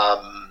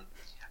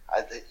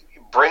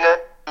 bring him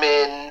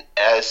in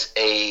as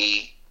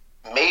a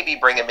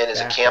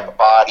camp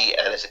body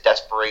and as a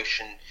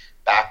desperation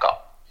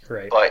backup.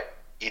 Right. But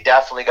you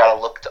definitely got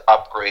to look to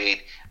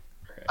upgrade.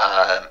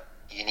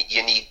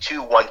 You need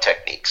 2-1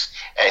 techniques,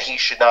 and he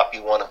should not be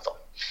one of them.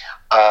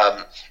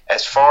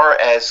 As far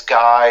as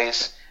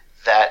guys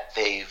that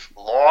they've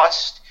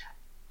lost,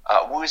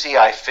 Woozy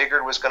I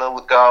figured was going to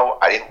go.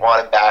 I didn't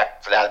want him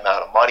back for that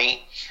amount of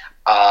money.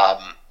 Now,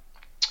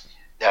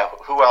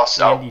 who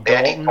else? Andy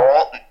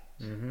Dalton.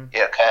 Mm-hmm.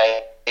 Yeah,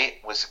 okay. It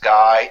was a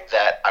guy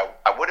that I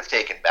would have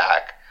taken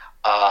back.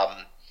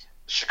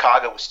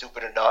 Chicago was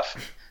stupid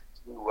enough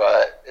to,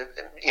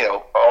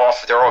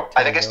 off their own.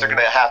 I guess they're going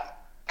to have to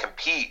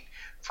compete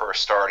for a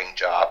starting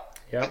job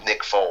with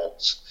Nick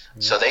Foles.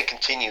 Yep. So they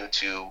continue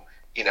to,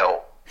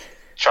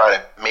 try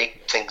to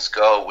make things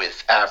go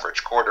with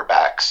average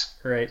quarterbacks.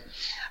 Right.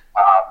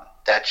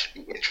 That should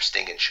be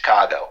interesting in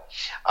Chicago.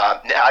 Now,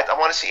 I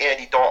want to see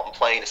Andy Dalton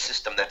play in a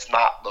system that's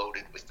not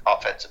loaded with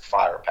offensive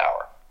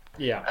firepower.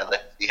 Yeah. And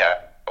let's see how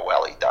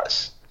well he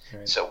does.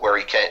 Right. So where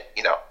he can,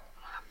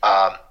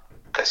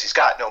 because he's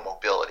got no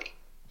mobility.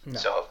 No.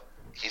 So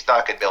he's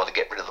not going to be able to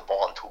get rid of the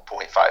ball in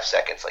 2.5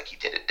 seconds like he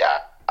did at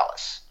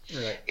Dallas.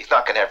 Right. He's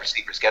not going to have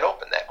receivers get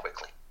open that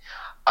quickly.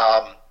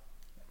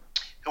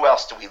 Who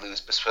else do we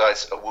lose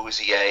besides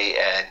Awuzie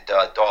and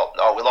Dalton?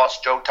 Oh, we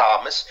lost Joe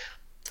Thomas,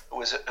 who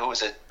was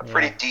a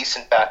pretty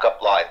decent backup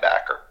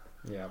linebacker.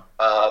 Yeah.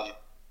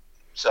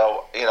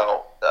 So he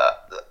was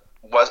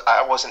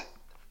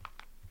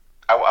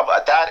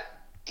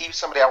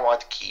somebody I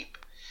wanted to keep.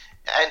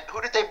 And who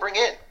did they bring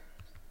in?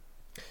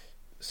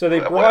 So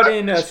they brought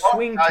in a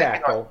swing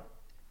tackle.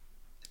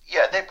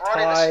 Yeah, they brought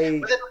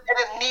in. But they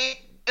didn't need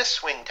a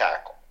swing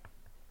tackle.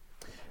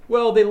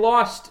 Well, they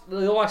lost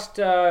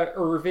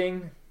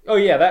Irving. Oh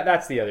yeah,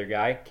 that's the other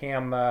guy,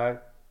 Cam. Cam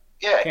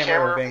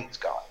Irving's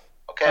gone.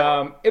 Okay.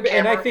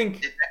 And I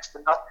think did next to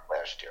nothing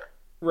last year.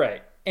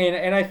 Right,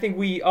 and I think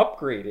we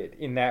upgraded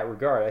in that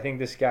regard. I think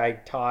this guy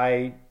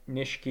Ty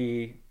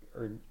Nishke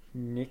or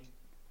Nicky,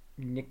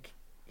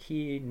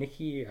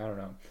 I don't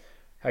know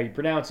how you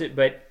pronounce it,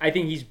 but I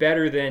think he's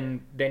better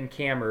than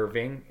Cam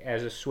Irving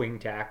as a swing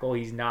tackle.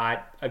 He's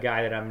not a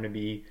guy that I'm going to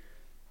be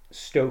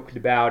stoked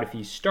about if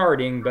he's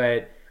starting,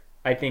 but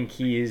I think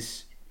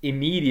he's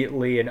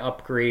immediately an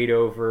upgrade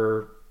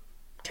over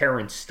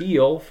Terrence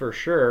Steele for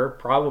sure,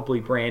 probably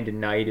Brandon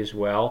Knight as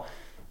well.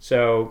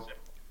 So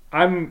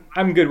I'm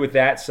good with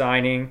that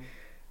signing.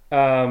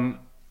 I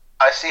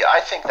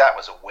think that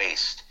was a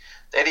waste.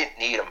 They didn't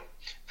need him.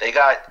 They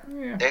got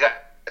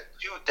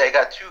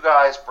two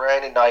guys,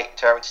 Brandon Knight and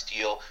Terrence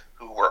Steele,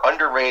 who were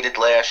underrated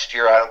last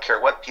year. I don't care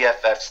what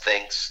PFF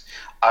thinks.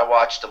 I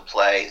watched them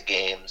play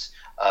games.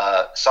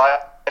 Aside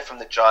from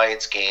the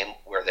Giants game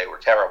where they were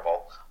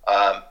terrible,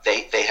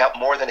 they have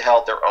more than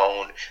held their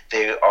own.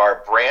 They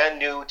are brand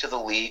new to the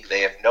league.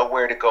 They have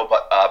nowhere to go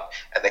but up.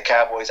 And the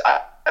Cowboys,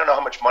 I don't know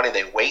how much money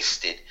they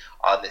wasted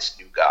on this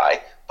new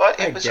guy, but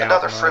it was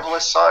another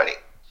frivolous signing.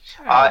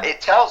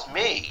 It tells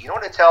me, you know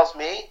what it tells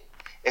me?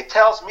 It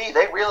tells me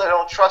they really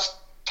don't trust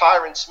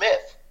Tyron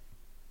Smith.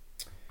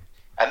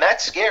 And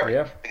that's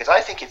scary because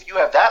I think if you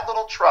have that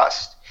little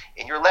trust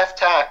in your left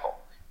tackle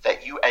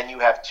that you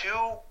have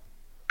two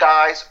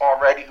guys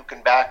already who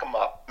can back him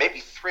up, maybe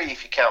three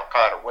if you count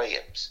Connor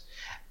Williams,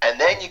 and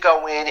then you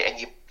go in and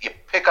you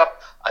pick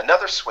up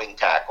another swing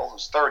tackle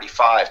who's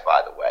 35,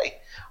 by the way,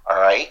 all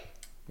right?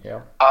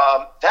 Yeah.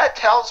 That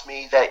tells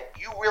me that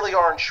you really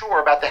aren't sure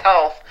about the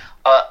health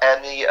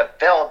and the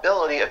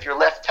availability of your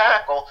left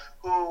tackle,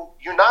 who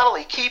you're not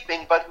only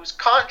keeping, but whose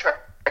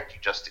contract you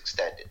just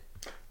extended.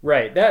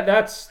 Right.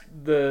 That's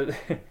the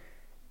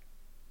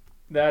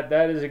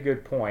that is a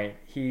good point.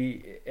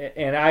 We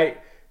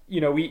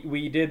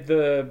did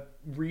the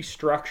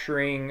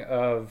restructuring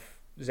of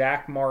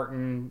Zach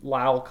Martin,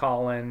 Lyle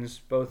Collins,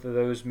 both of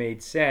those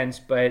made sense.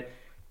 But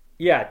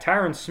yeah,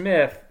 Tyron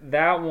Smith,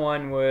 that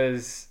one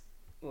was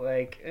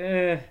like,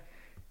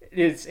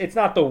 it's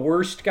not the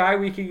worst guy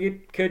we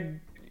could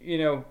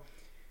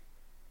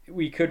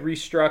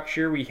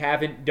restructure. We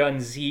haven't done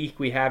Zeke.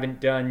 We haven't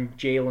done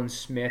Jalen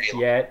Smith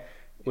yet,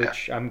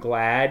 which I'm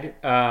glad.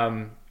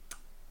 But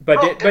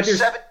there's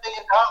there's $7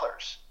 million.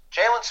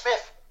 Jalen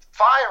Smith,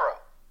 fire him.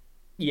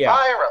 Yeah,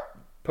 fire him.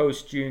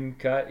 Post June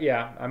cut.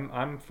 Yeah,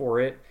 I'm for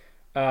it.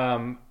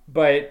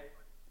 But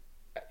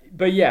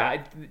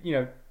yeah,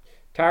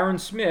 Tyron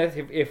Smith.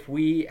 If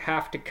we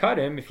have to cut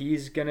him, if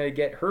he's gonna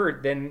get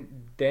hurt,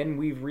 then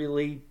we've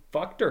really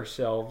fucked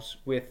ourselves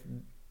with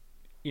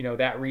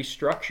that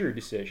restructure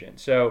decision.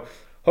 So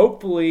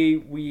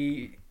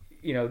hopefully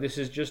this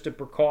is just a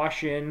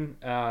precaution,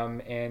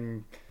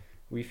 and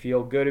we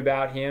feel good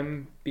about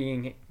him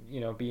being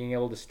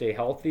able to stay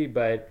healthy.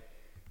 But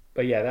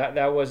yeah,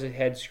 that was a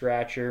head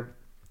scratcher.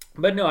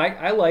 But no,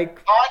 I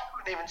like. Todd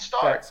couldn't even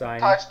start. That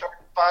signing. Todd started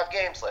 5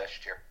 games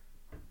last year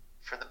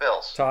for the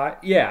Bills. Todd,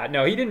 yeah,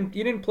 no, he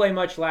didn't play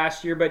much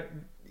last year, but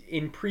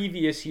in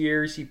previous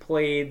years he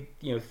played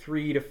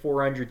 300 to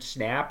 400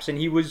 snaps, and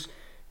he was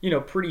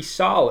pretty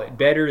solid,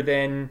 better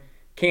than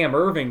Cam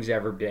Irving's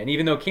ever been.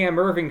 Even though Cam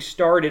Irving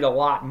started a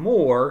lot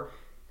more,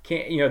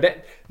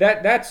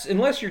 that's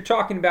unless you're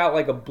talking about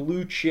like a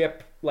blue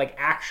chip, like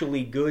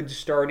actually good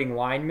starting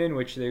lineman,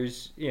 which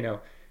there's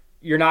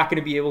you're not going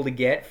to be able to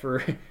get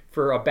for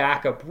a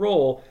backup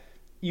role.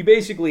 You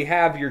basically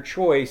have your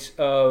choice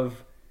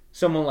of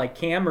someone like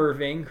Cam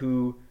Irving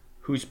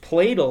who's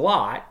played a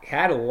lot,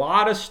 had a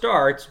lot of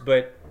starts,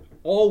 but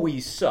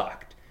always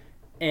sucked,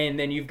 and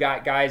then you've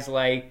got guys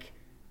like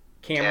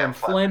Cameron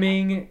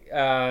Fleming,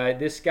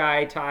 this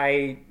guy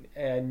Ty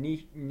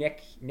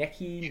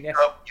Necki.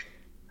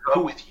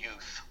 Go with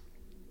youth.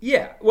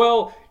 Yeah,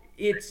 well,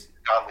 it's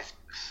gone with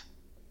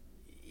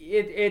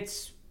youth.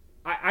 It's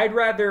I'd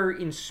rather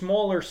in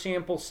smaller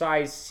sample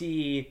size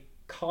see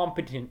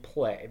competent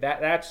play.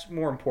 That's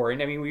more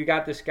important. I mean, we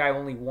got this guy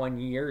only 1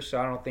 year, so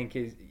I don't think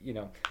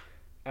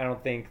I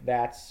don't think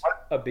that's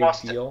a big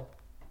deal.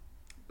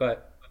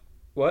 But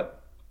what?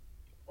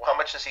 How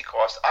much does he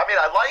cost? I mean,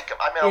 I like him.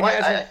 I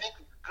think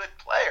he's a good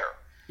player.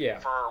 Yeah.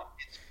 For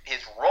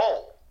his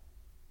role.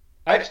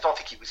 I just don't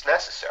think he was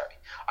necessary.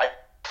 I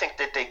think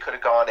that they could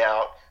have gone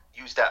out,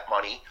 used that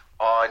money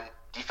on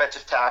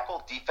defensive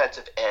tackle,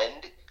 defensive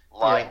end,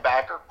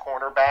 linebacker,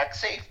 cornerback,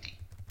 safety.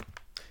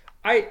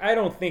 I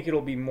don't think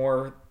it'll be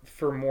more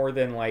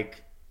than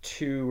like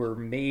 $2 or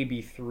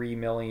maybe $3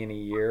 million a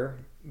year,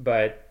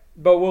 but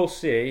we'll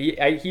see.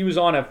 He was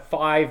on a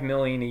 $5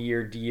 million a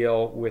year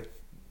deal with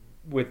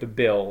the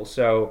Bills,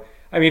 so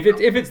I mean,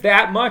 if it's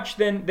that much,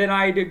 then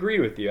I'd agree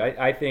with you.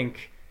 I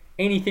think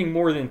anything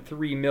more than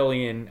 $3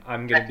 million,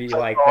 I'm going to be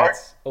like,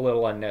 that's a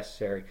little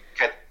unnecessary.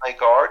 Can he play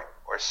guard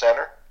or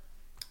center?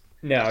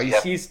 No,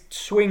 he's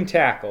swing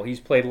tackle. He's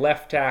played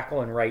left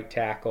tackle and right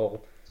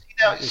tackle.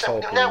 Now we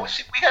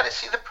got to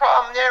see the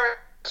problem there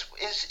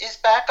is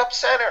backup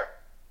center.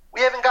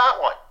 We haven't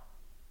got one.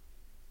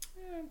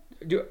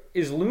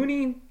 Is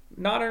Looney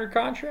not under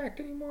contract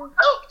anymore?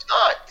 No, he's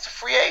not. He's a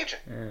free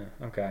agent.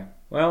 Yeah, okay.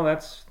 Well,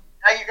 that's...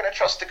 Now you're going to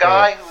trust a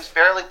guy who's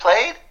barely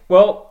played?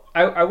 Well,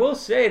 I will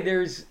say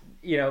there's,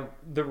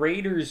 the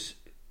Raiders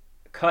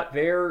cut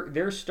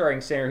their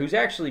starting center, who's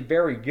actually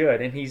very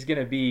good, and he's going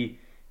to be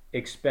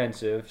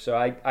expensive, so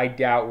I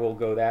doubt we'll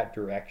go that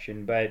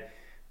direction. But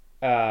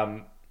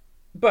I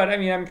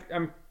mean,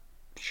 I'm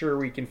sure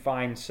we can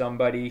find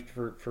somebody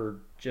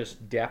for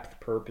just depth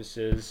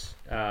purposes.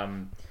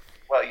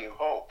 Well, you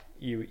hope.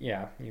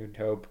 You'd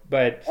hope.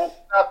 But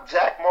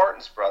Zach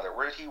Martin's brother,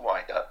 where did he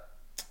wind up?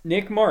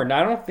 Nick Martin, I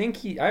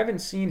haven't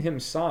seen him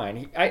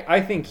sign.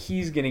 I think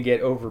he's going to get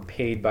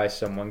overpaid by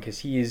someone because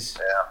he's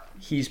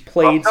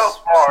played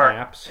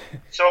snaps.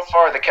 So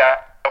far, the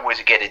Cowboys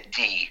get a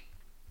D.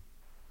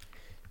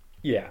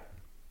 Yeah.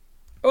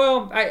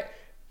 Well,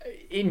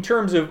 in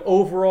terms of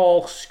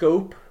overall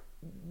scope,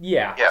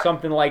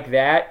 something like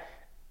that.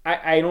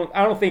 I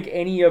don't think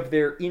any of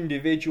their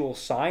individual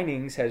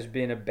signings has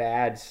been a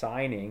bad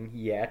signing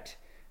yet.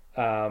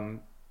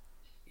 But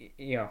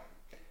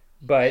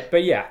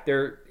yeah,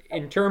 they're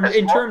in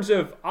terms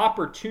of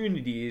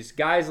opportunities,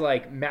 guys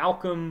like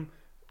Malcolm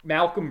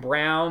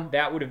Brown,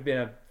 that would have been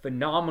a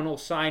phenomenal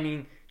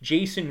signing.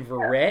 Jason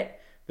Verrett,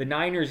 the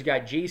Niners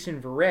got Jason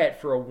Verrett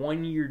for a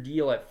 1-year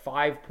deal at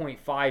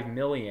 $5.5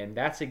 million.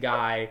 That's a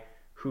guy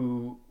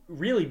who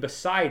really,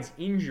 besides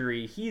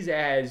injury, he's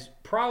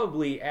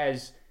probably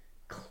as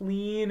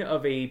clean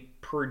of a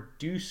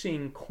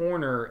producing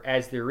corner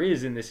as there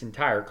is in this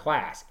entire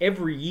class.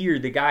 Every year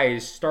the guy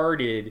has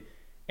started,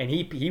 and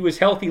he was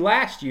healthy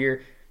last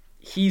year.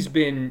 He's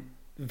been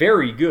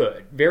very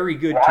good to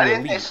elite. Why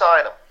didn't they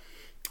sign him?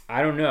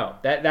 I don't know.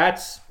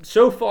 That's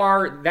so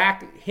far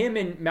that him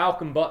and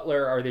Malcolm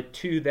Butler are the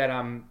two that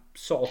I'm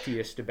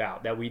saltiest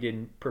about that we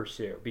didn't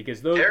pursue,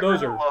 because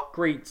those are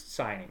great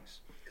signings.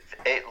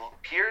 It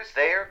appears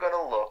they are going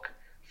to look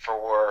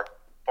for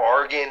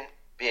bargain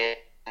bin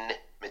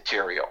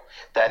material.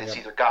 That is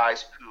either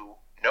guys who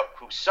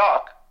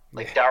suck,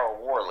 like Darryl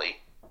Worley.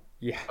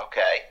 Yeah.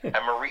 Okay,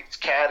 and Maurice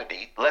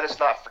Kennedy. Let us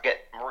not forget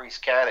Maurice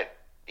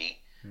Kennedy.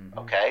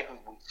 Okay, who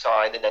we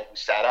signed and then who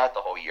sat out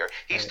the whole year.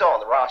 He's still on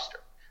the roster,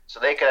 so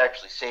they could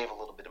actually save a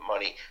little bit of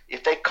money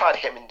if they cut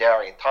him and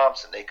Darian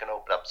Thompson. They can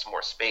open up some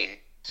more space.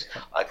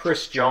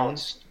 Chris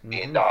Jones,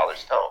 $1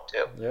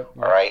 too. Yep.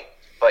 All right,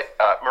 but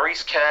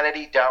Maurice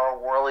Kennedy,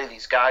 Darryl Worley,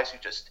 these guys who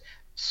just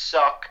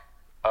suck.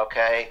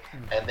 Okay,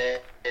 and then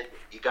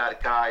you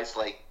got guys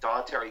like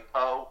Dontari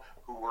Poe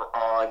who were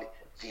on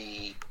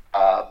the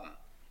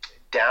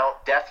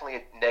definitely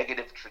a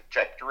negative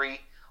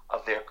trajectory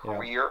of their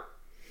career.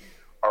 Yeah.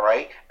 All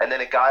right, and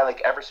then a guy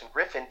like Everson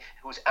Griffin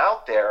who's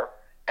out there,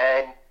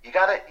 and you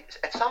gotta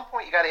at some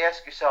point you gotta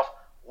ask yourself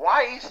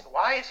why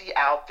is he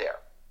out there?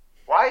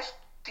 Why is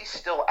he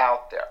still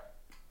out there?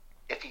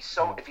 If he's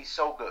so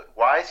good,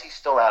 why is he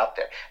still out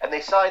there? And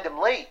they signed him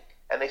late,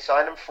 and they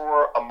signed him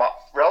for a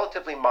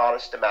relatively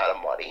modest amount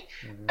of money,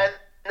 and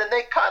then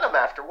they cut him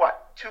after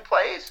what? 2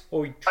 plays? Oh,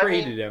 we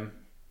traded him.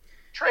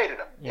 Traded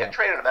him. Yeah,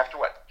 traded him after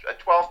what?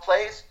 12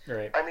 plays?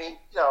 Right. I mean,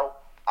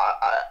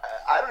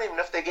 I don't even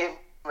know if they gave him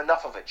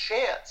enough of a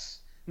chance.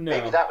 No.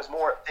 Maybe that was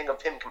more a thing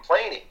of him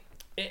complaining.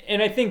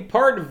 And I think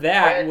part of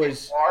that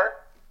was...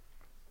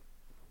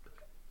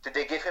 Did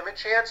they give him a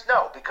chance?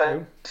 No,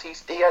 because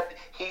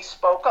he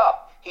spoke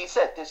up. He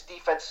said, this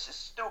defense is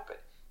stupid.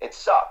 It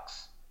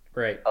sucks.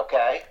 Right.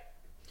 Okay?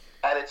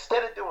 And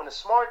instead of doing the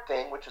smart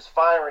thing, which was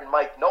firing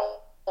Mike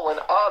Nolan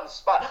on the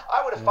spot,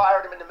 I would have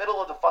fired him in the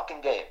middle of the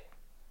fucking game.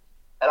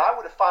 And I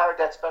would have fired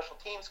that special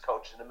teams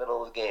coach in the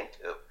middle of the game,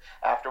 too,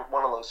 after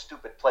one of those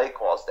stupid play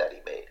calls that he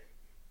made.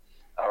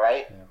 All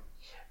right? Yeah.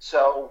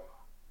 So,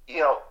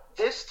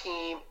 this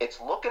team,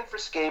 it's looking for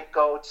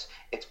scapegoats.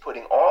 It's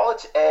putting all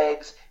its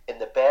eggs in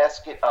the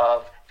basket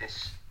of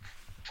this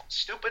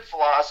stupid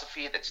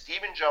philosophy that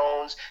Stephen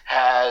Jones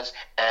has,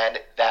 and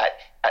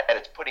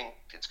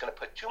it's going to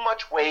put too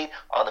much weight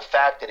on the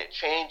fact that it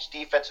changed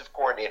defensive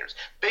coordinators.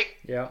 Big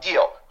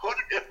deal.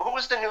 Who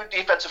is the new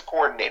defensive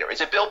coordinator?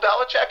 Is it Bill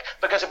Belichick?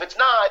 Because if it's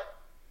not,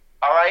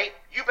 all right,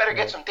 you better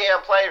get some new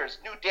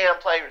damn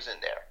players in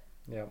there.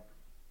 Yeah.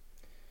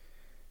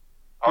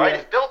 All right,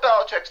 if Bill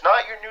Belichick's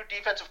not your new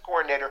defensive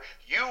coordinator,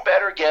 you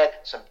better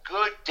get some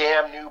good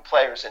damn new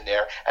players in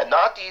there, and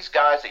not these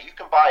guys that you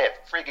can buy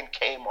at friggin'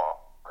 Kmart.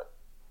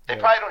 They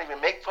probably don't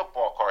even make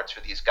football cards for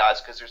these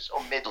guys because they're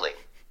so middling.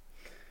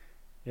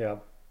 Yeah.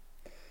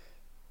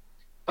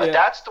 But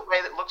that's the way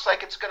it looks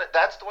like it's gonna.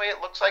 That's the way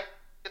it looks like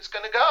it's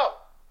gonna go.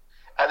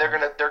 And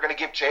they're gonna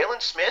give Jalen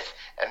Smith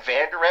and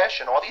Van Der Esch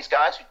and all these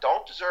guys who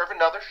don't deserve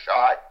another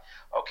shot.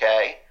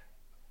 Okay,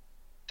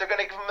 they're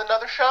gonna give them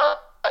another shot.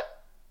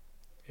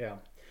 Yeah.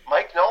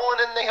 Mike Nolan,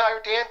 and they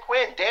hired Dan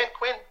Quinn.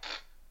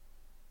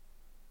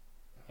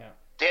 Yeah.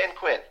 Dan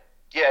Quinn.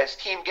 Yeah, his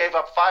team gave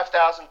up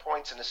 5,000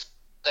 points in the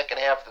second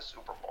half of the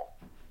Super Bowl.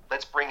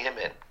 Let's bring him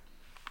in.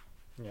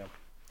 Yeah.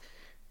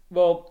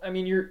 Well, I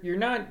mean, you're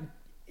not,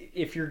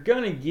 if you're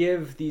gonna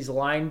give these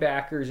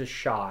linebackers a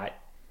shot,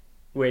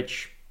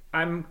 which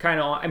I'm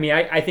kind of, I mean,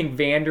 I think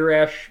Van Der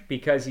Esch,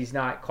 because he's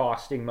not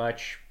costing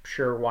much,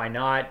 sure, why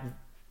not?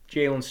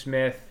 Jalen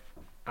Smith,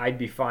 I'd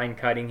be fine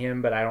cutting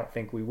him, but I don't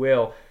think we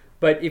will.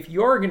 But if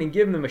you're going to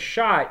give them a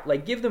shot,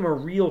 like, give them a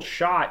real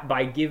shot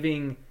by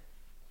giving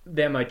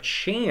them a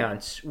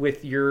chance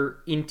with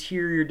your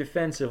interior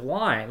defensive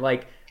line.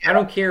 Like, I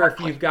don't care if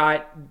you've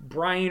got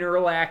Brian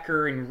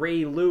Urlacher and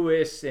Ray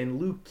Lewis and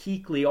Luke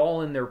Kuechly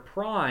all in their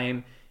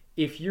prime.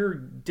 If your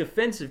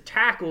defensive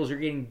tackles are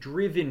getting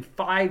driven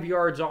 5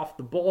 yards off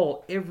the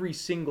ball every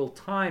single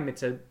time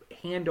it's a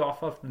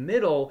handoff off the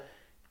middle,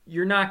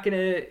 you're not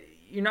gonna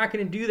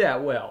do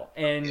that well.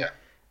 And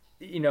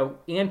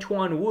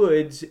Antoine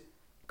Woods,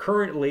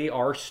 currently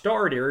our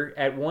starter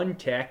at one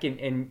tech,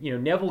 and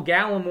Neville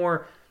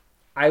Gallimore,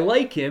 I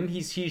like him.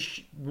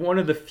 He's one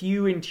of the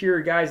few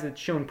interior guys that's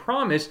shown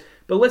promise.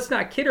 But let's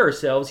not kid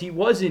ourselves. He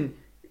wasn't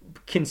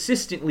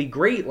consistently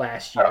great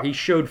last year. He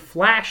showed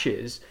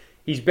flashes.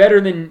 He's better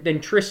than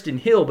Tristan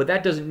Hill, but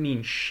that doesn't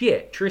mean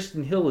shit.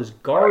 Tristan Hill is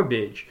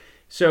garbage.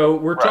 So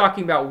we're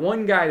talking about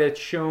one guy that's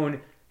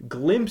shown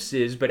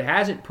glimpses but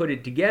hasn't put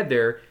it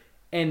together,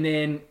 and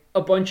then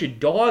a bunch of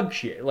dog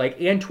shit. Like,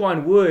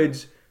 Antoine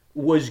Woods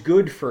was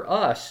good for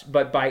us,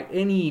 but by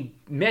any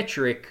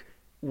metric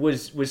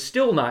was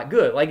still not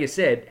good. Like I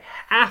said,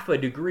 half a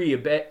degree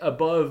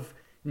above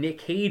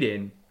Nick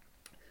Hayden.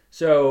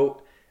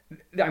 So,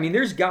 I mean,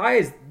 there's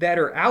guys that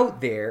are out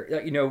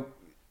there,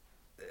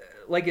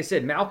 like I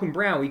said, Malcolm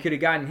Brown, we could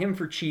have gotten him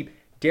for cheap.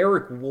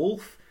 Derek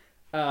Wolfe,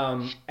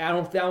 I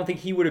don't think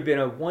he would have been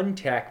a one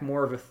tech,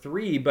 more of a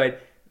 3,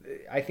 but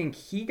I think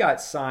he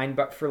got signed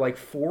but for like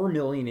 $4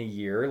 million a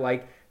year.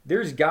 Like,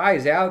 there's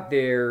guys out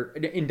there.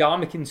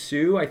 Ndamukong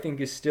Suh, I think,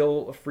 is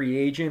still a free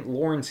agent.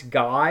 Lawrence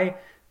Guy,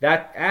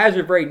 that, as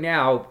of right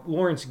now,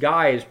 Lawrence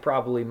Guy is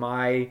probably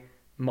my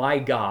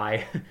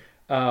guy.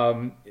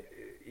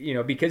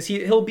 Because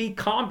he'll be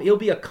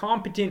a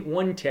competent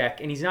one tech,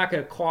 and he's not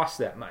going to cost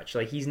that much.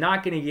 Like, he's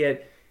not going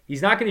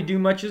to do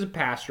much as a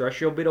pass rush.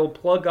 He'll be able to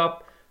plug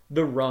up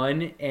the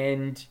run,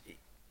 and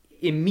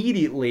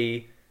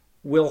immediately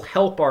will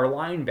help our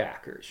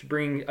linebackers.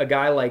 Bring a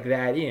guy like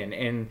that in,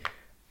 and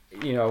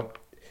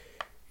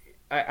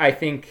I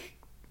think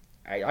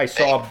I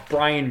saw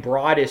Brian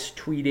Broaddus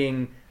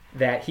tweeting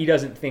that he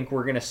doesn't think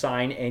we're going to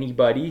sign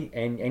anybody,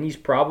 and he's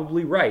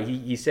probably right.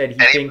 He said he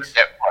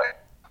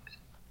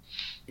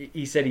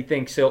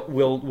thinks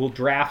we'll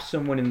draft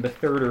someone in the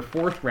 3rd or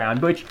 4th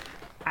round, which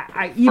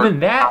even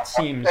that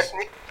seems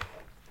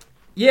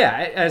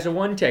as a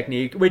one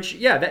technique, which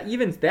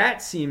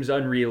that seems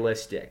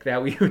unrealistic,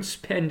 that we would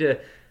spend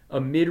a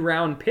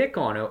mid-round pick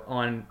on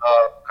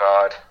oh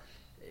God.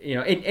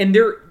 And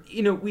there,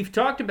 we've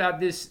talked about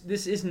this.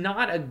 This is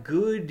not a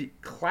good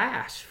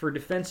class for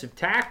defensive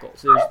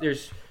tackles.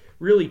 There's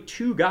really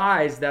 2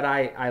 guys that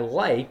I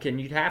like, and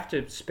you'd have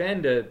to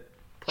spend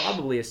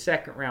probably a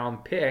 2nd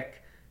round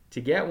pick to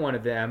get one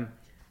of them,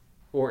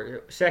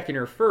 or 2nd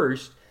or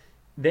 1st.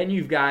 Then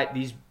you've got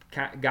these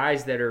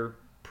guys that are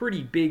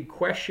pretty big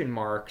question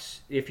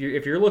marks. If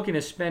you're looking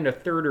to spend a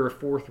 3rd or a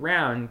 4th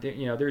round,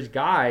 there's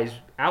guys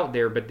out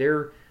there, but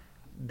they're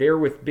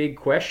with big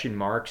question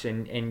marks,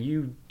 and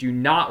you do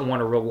not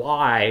want to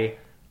rely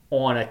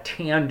on a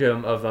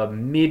tandem of a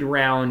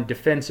mid-round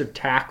defensive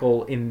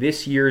tackle in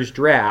this year's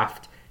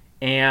draft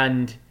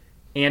and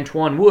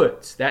Antoine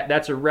Woods.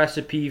 That's a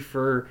recipe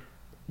for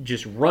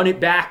just run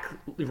it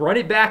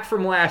back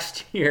from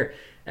last year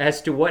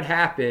as to what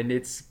happened.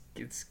 It's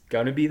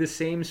gonna be the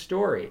same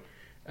story.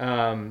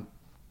 So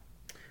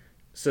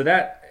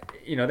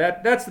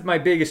that's my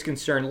biggest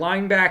concern.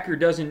 Linebacker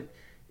doesn't,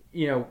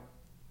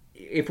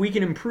 if we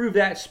can improve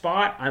that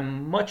spot,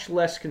 I'm much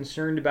less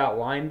concerned about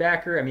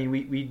linebacker. I mean,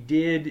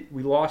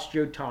 we lost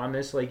Joe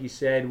Thomas, like you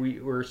said. We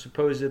were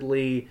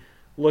supposedly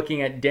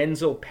looking at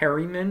Denzel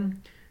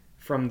Perryman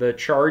from the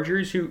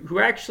Chargers, who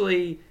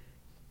actually,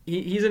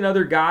 he's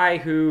another guy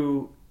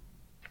who,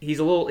 he's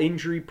a little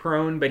injury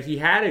prone, but he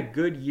had a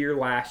good year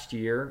last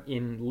year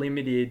in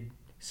limited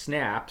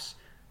snaps.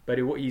 But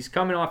he's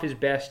coming off his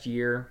best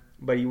year,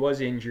 but he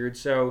was injured.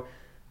 So,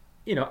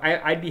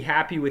 I'd be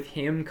happy with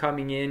him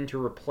coming in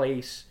to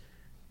replace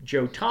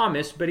Joe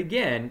Thomas. But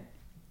again,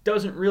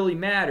 doesn't really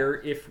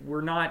matter if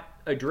we're not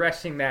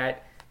addressing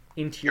that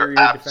interior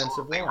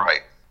defensive line.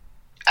 Right.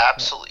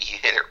 Absolutely. You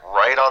hit it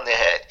right on the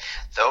head.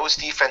 Those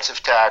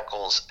defensive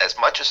tackles, as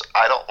much as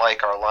I don't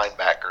like our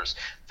linebackers,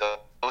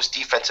 those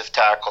defensive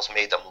tackles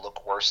made them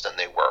look worse than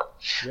they were.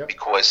 Yep.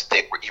 Because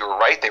you were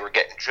right, they were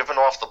getting driven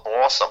off the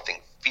ball, something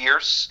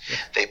fierce. Yep.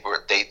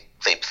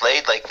 They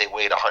played like they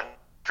weighed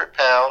 100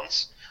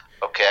 pounds.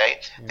 Okay,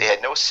 they had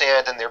no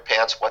sand in their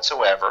pants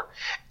whatsoever,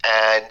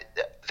 and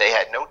they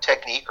had no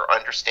technique or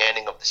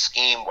understanding of the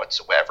scheme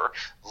whatsoever.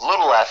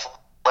 Little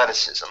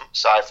athleticism,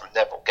 aside from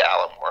Neville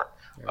Gallimore.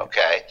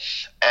 Okay,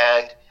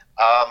 and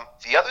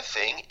the other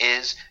thing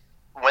is,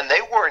 when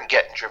they weren't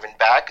getting driven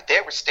back, they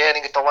were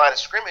standing at the line of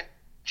scrimmage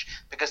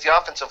because the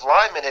offensive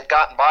linemen had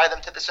gotten by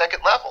them to the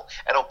 2nd level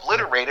and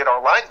obliterated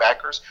our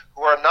linebackers,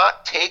 who are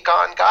not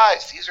take-on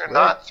guys. These are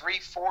not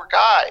 3-4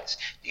 guys.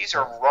 These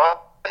are run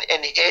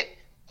and hit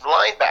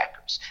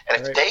linebackers,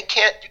 and if they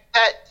can't do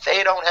that,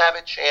 they don't have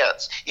a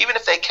chance. Even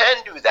if they can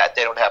do that,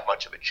 they don't have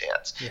much of a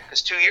chance,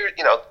 because 2 years,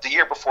 the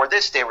year before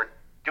this, they were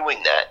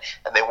doing that,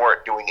 and they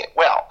weren't doing it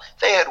well.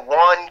 They had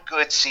one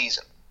good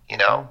season,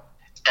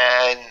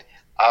 and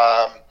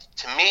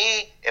to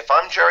me, if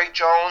I'm Jerry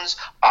Jones,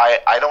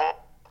 I don't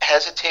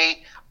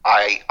hesitate.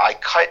 I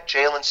cut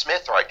Jalen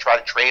Smith, or I try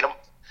to trade him,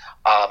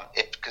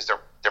 because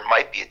there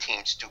might be a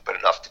team stupid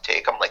enough to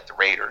take him, like the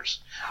Raiders.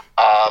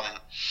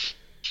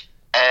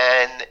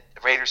 And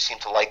the Raiders seem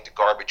to like the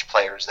garbage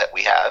players that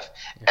we have.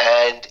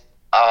 And,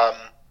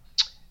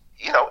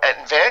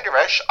 and Van Der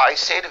Esch, I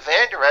say to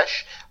Van Der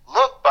Esch,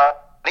 look,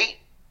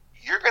 buddy,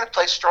 you're going to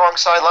play strong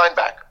side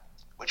linebacker,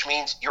 which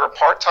means you're a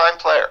part-time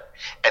player.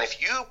 And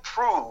if you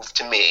prove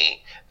to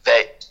me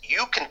that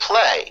you can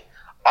play,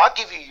 I'll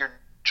give you your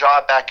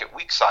job back at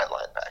weak side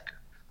linebacker.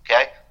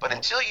 Okay? But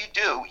until you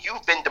do,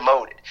 you've been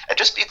demoted. And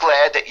just be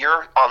glad that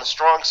you're on the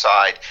strong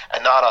side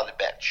and not on the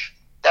bench.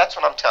 That's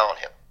what I'm telling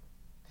him.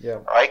 Yeah.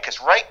 All right,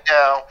 because right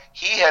now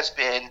he has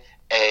been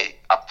a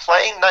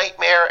playing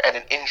nightmare and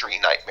an injury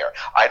nightmare.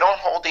 I don't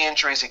hold the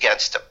injuries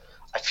against him.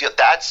 I feel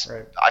I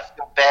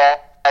feel bad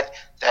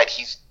that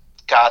he's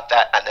got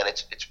that, and then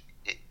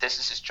this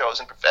is his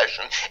chosen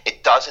profession.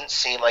 It doesn't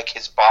seem like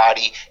his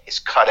body is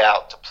cut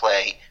out to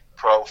play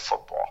pro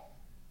football.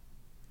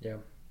 Yeah.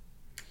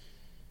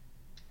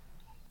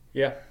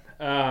 Yeah.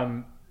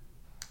 And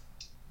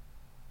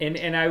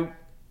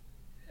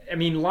I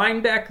mean,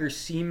 linebacker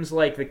seems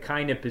like the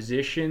kind of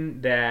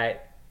position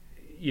that,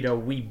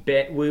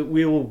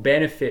 we will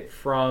benefit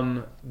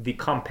from the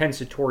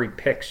compensatory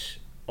picks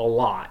a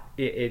lot.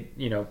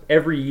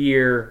 Every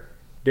year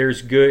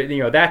there's good,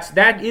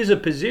 that is a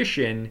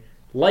position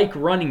like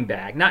running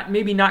back,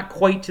 maybe not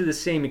quite to the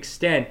same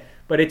extent,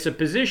 but it's a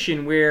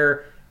position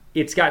where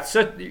it's got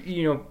such,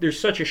 there's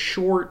such a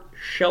short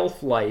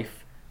shelf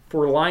life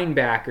for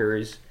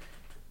linebackers,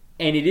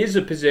 and it is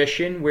a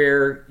position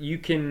where you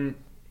can,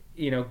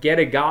 get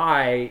a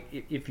guy,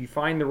 if you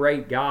find the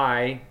right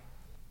guy,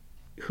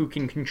 who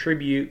can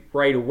contribute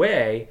right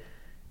away,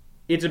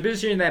 it's a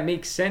position that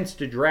makes sense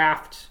to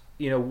draft,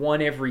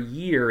 one every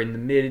year in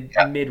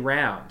the mid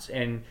rounds.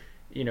 And,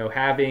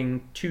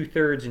 having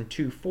 2/3 and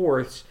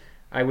 2/4,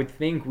 I would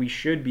think we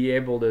should be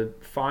able to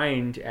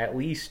find at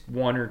least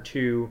one or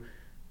two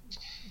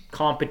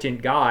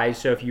competent guys.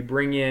 So if you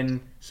bring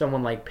in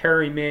someone like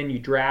Perryman, you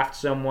draft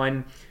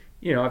someone,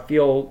 I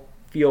feel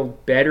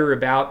better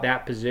about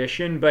that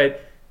position.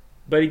 But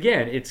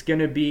again, it's going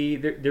to be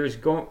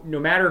no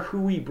matter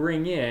who we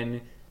bring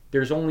in,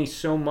 there's only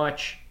so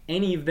much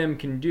any of them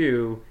can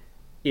do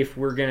if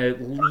we're going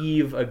to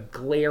leave a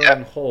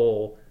glaring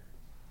hole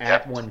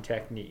at one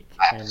technique.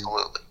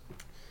 Absolutely.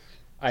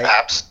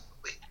 Absolutely.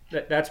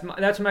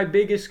 That's my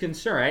biggest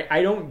concern.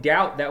 I don't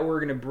doubt that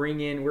we're going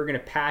to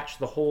patch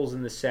the holes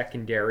in the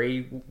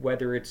secondary,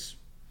 whether it's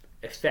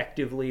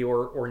effectively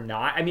or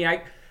not. I mean,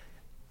 I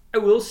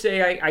will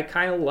say I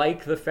kind of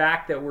like the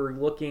fact that we're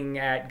looking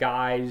at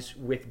guys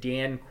with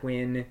Dan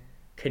Quinn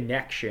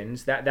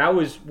connections. That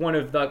was one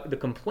of the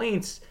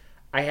complaints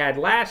I had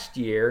last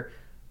year,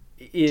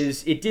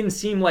 is it didn't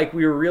seem like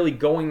we were really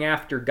going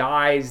after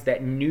guys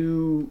that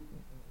knew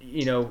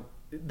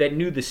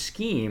the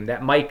scheme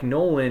that Mike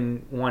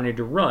Nolan wanted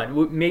to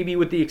run. Maybe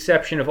with the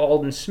exception of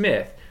Aldon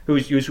Smith,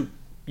 who's the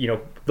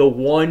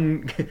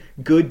one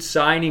good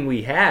signing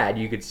we had,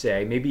 you could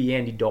say. Maybe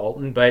Andy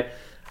Dalton, but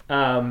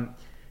Mike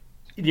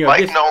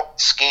Nolan's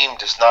scheme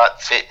does not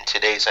fit in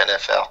today's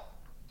NFL,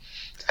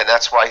 and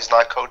that's why he's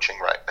not coaching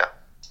right now.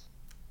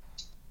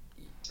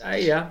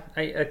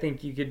 I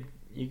think you could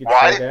say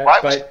that.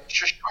 Why was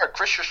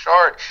Chris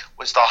Richard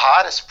was the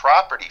hottest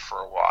property for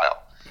a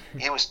while.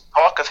 He was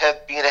talk of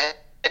being a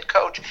head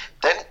coach.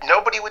 Then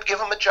nobody would give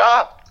him a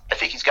job. I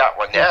think he's got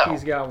one now.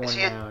 He's got one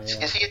now.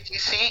 Is he at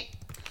DC?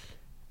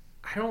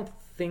 I don't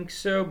think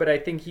so, but I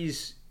think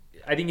he's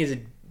a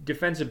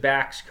defensive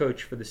backs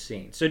coach for the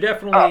Saints. So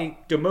definitely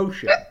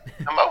demotion.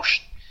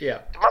 Demotion. Yeah.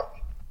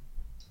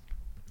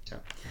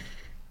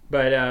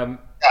 But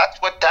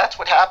that's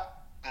what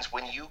happens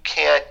when you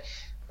can't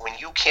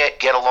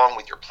get along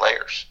with your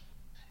players,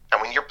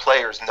 and when your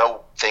players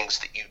know things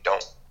that you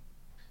don't.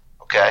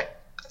 Okay?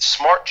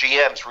 Smart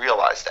GMs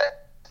realize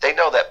that. They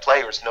know that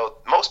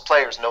most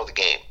players know the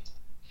game.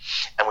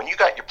 And when you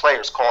got your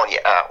players calling you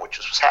out, which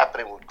was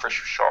happening with Chris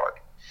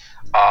Richard,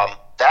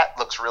 that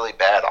looks really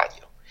bad on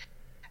you.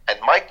 And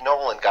Mike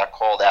Nolan got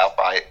called out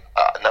by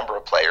a number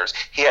of players.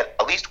 He had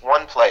at least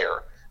one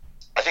player,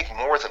 I think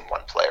more than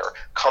one player,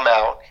 come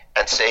out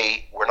and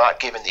say, we're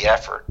not giving the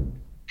effort.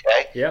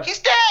 Okay? Yeah. He's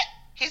dead.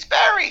 He's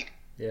buried.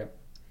 Yeah.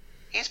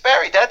 He's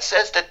buried. That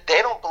says that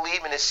they don't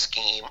believe in his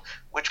scheme,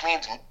 which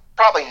means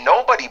probably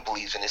nobody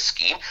believes in his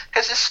scheme,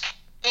 because his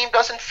scheme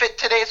doesn't fit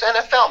today's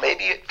NFL.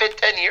 Maybe it fit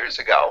 10 years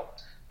ago,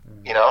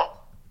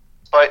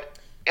 but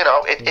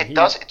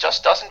it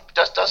just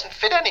doesn't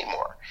fit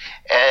anymore.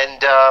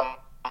 And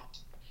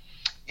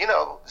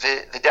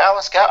the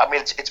Dallas Cowboys. I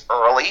mean, it's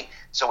early,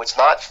 so it's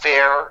not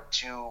fair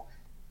to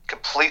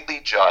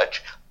completely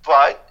judge,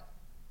 but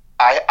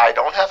I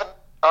don't have an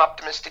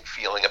optimistic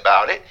feeling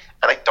about it,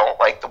 and I don't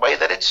like the way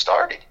that it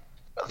started.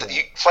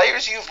 The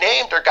players you've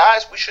named are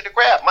guys we should have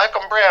grabbed.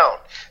 Michael Brown,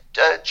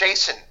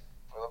 Jason,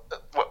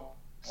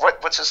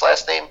 what's his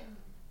last name?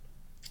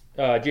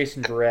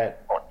 Jason Verrett.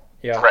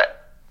 Yeah. Verrett.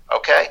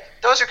 Okay,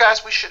 those are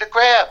guys we should have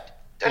grabbed.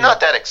 They're not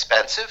that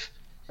expensive.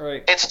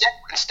 Right.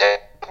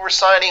 Instead, we're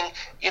signing,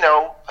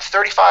 a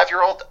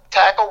 35-year-old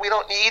tackle we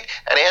don't need,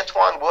 and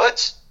Antoine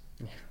Woods.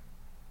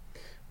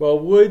 Well,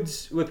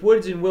 with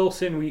Woods and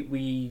Wilson,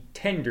 we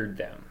tendered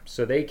them,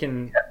 so they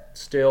can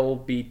still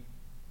be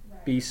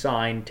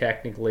signed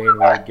technically, and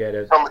we would get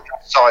a. Somebody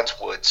signs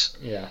Woods.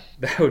 Yeah,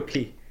 that would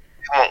be.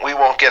 We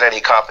won't get any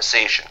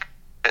compensation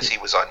because he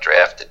was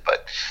undrafted,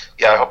 but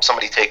I hope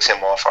somebody takes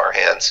him off our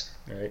hands.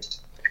 Right.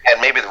 And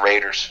maybe the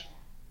Raiders.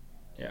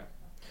 Yeah.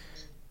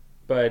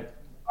 But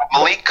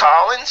Malik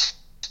Collins.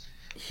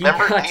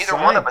 Remember, neither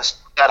one of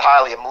us got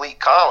highly of Malik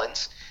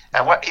Collins.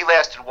 And he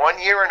lasted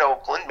 1 year in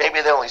Oakland.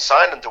 Maybe they only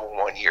signed him to a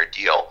 1-year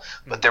deal,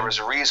 but there was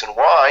a reason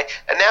why.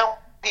 And now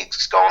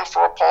he's going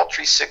for a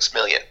paltry $6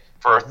 million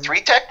for a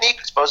 3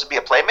 technique. Supposed to be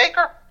a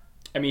playmaker.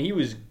 I mean, he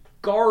was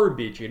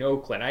garbage in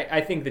Oakland.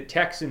 I think the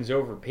Texans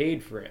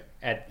overpaid for him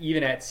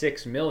even at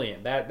 $6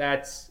 million.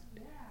 That's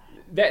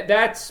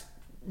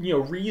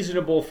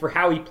reasonable for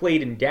how he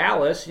played in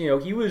Dallas.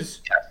 He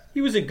was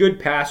a good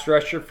pass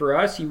rusher for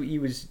us. He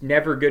was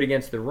never good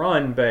against the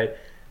run, but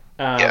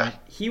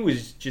he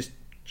was just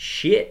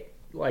shit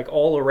like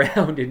all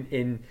around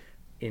in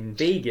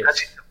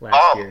Vegas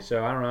last year.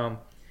 So I don't know.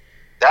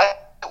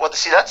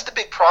 That's the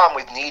big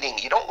problem with needing.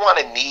 You don't want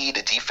to need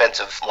a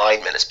defensive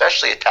lineman,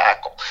 especially a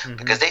tackle,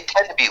 because they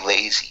tend to be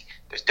lazy.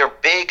 They're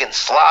big and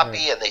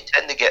sloppy, and they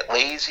tend to get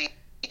lazy.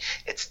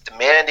 It's a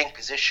demanding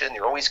position.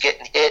 You're always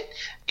getting hit.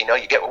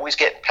 Always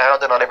getting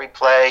pounded on every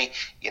play.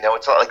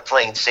 It's not like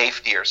playing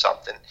safety or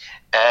something.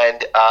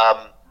 And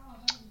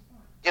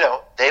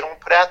they don't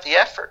put out the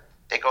effort.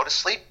 They go to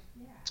sleep,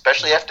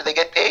 especially after they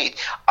get paid.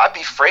 I'd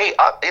be afraid.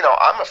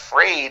 I'm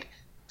afraid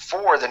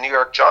for the New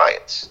York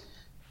Giants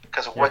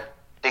because of what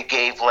they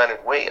gave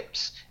Leonard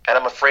Williams. And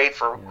I'm afraid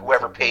for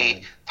whoever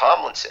paid bad.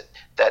 Tomlinson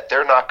that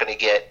they're not going to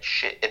get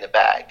shit in the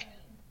bag.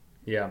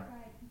 Yeah.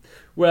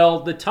 Well,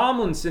 the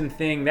Tomlinson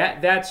thing,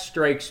 that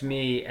strikes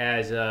me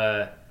as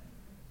a...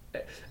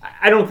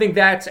 I don't think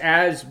that's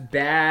as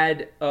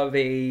bad of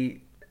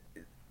a...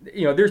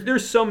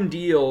 there's some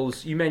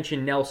deals. You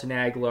mentioned Nelson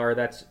Aguilar.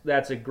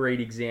 That's a great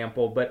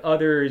example. But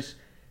others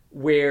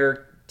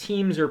where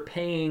teams are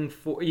paying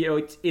for...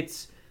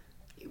 it's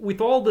with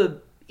all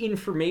the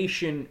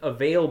information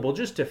available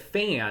just to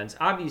fans.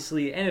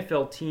 Obviously,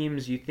 NFL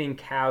teams you think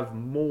have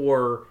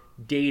more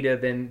data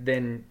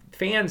than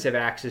fans have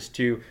access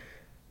to.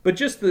 But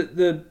just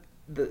the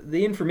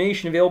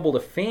information available to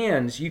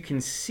fans, you can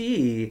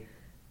see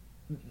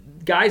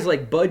guys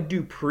like Bud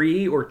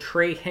Dupree or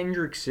Trey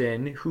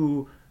Hendrickson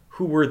who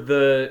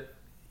were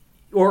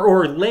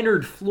or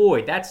Leonard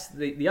Floyd. That's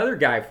the other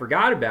guy I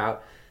forgot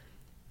about.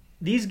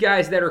 These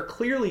guys that are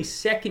clearly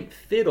second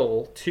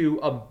fiddle to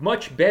a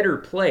much better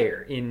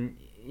player. In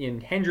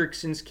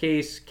Hendrickson's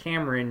case,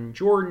 Cameron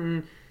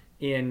Jordan.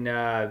 In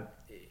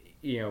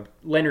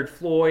Leonard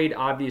Floyd,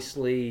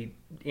 obviously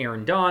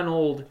Aaron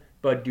Donald,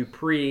 Bud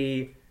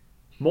Dupree,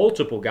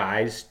 multiple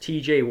guys,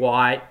 T.J.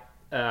 Watt,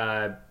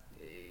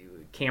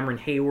 Cameron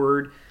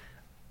Hayward.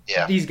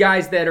 Yeah. These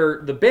guys that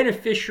are the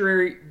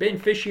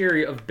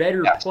beneficiary of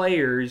better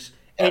players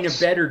and a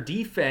better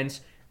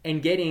defense,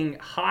 and getting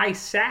high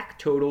sack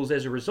totals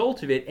as a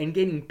result of it, and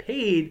getting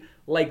paid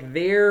like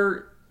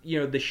they're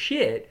the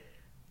shit.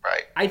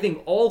 Right. I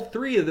think all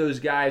three of those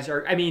guys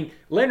are... I mean,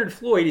 Leonard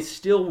Floyd is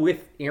still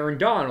with Aaron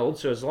Donald,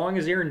 so as long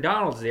as Aaron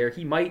Donald's there,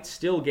 he might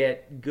still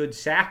get good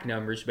sack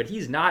numbers, but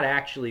he's not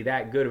actually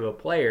that good of a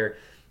player.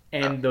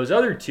 And those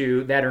other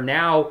two that are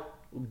now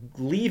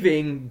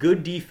leaving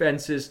good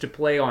defenses to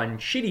play on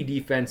shitty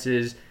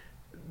defenses,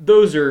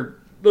 those are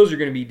going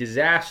to be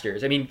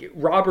disasters. I mean,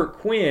 Robert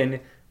Quinn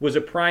was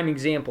a prime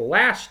example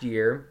last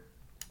year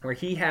where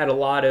he had a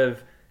lot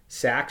of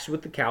sacks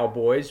with the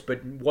Cowboys,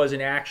 but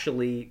wasn't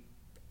actually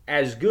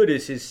as good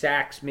as his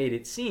sacks made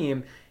it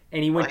seem,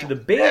 and he went to the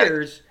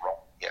Bears,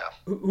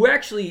 who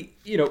actually,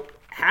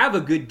 have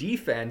a good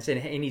defense,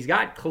 and he's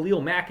got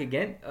Khalil Mack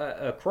again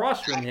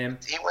across from him,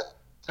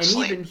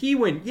 even he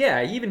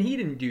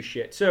didn't do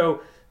shit.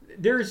 So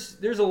there's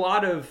a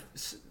lot of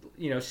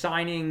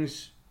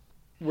signings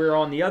where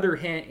on the other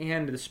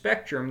hand of the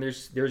spectrum,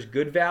 there's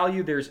good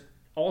value. There's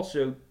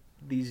also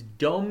these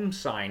dumb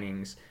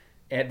signings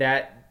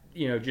that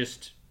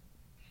just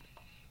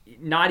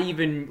not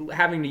even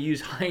having to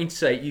use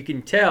hindsight, you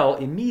can tell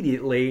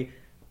immediately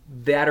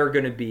that are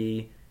going to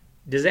be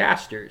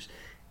disasters.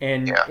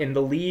 And in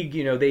the league,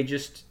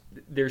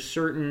 there's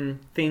certain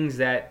things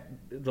that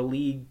the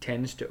league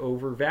tends to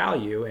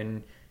overvalue,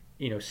 and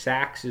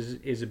sacks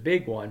is a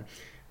big one.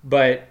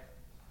 But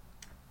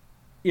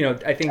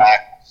I think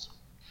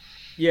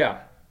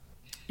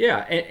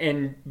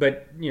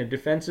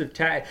defensive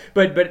tack.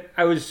 But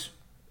I was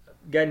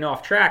getting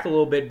off track a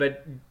little bit,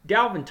 but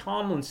Dalvin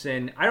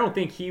Tomlinson, I don't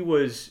think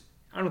he's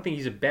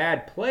a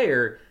bad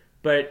player,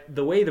 but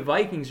the way the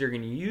Vikings are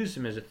going to use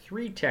him as a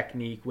 3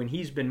 technique when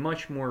he's been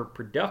much more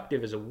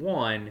productive as a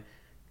 1,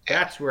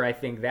 that's where I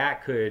think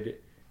that could,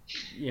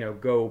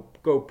 go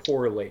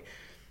poorly.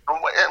 And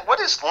what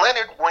is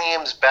Leonard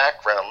Williams'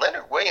 background?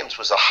 Leonard Williams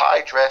was a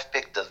high draft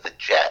pick of the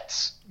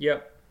Jets.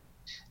 Yep.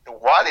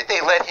 Why did they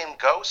let him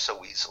go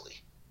so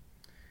easily?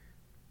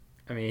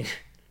 I mean,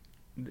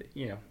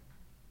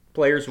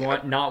 players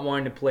not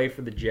wanting to play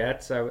for the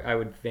Jets, I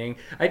would think.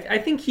 I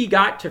think he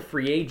got to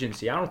free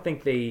agency. I don't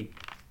think they...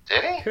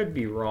 Did he? Could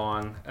be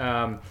wrong.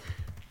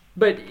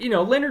 But,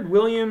 Leonard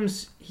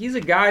Williams, he's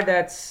a guy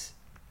that's...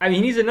 I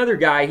mean, he's another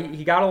guy.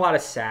 He got a lot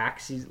of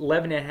sacks. He's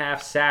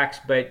 11.5 sacks,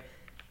 but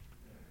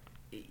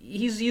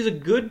he's a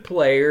good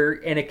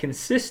player and a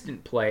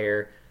consistent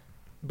player,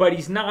 but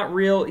he's not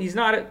real...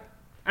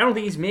 I don't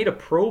think he's made a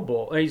Pro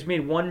Bowl. He's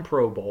made 1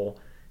 Pro Bowl,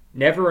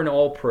 never an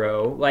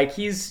All-Pro. Like,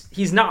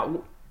 he's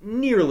not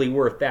nearly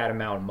worth that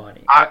amount of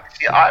money.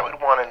 I would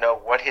want to know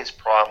what his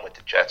problem with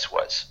the Jets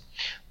was,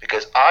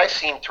 because I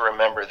seem to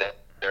remember that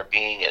there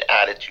being an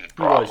attitude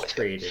problem with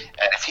him. And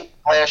if he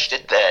flashed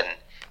it then,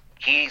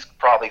 he's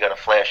probably going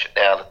to flash it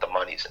now that the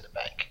money's in the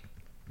bank.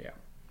 Yeah.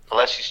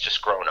 Unless he's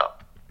just grown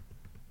up.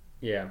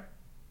 Yeah.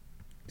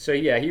 So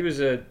he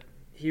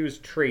was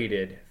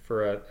traded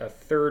for a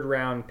 3rd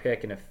round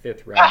pick and a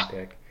 5th round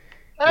pick.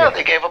 No,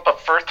 they gave up a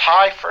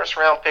high first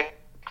round pick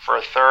for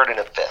a 3rd and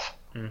a 5th.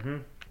 Mm-hmm.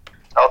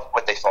 That's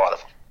what they thought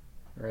of him.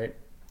 Right.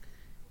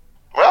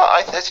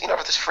 Well, for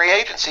this free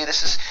agency,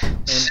 this is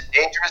a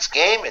dangerous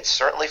game. It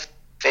certainly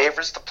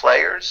favors the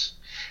players.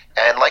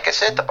 And like I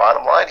said, the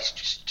bottom line is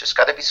just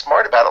got to be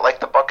smart about it, like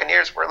the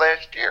Buccaneers were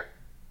last year.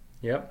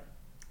 Yep.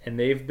 And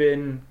they've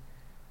been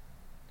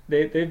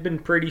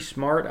pretty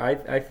smart,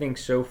 I think,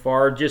 so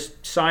far,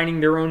 just signing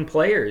their own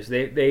players.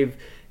 The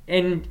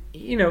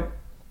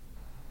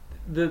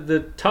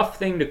tough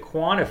thing to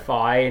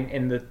quantify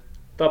and the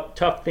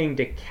tough thing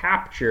to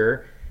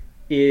capture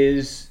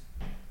is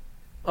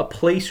a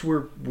place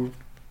where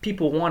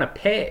people want to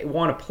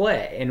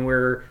play, and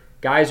where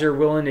guys are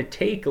willing to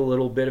take a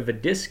little bit of a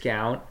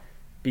discount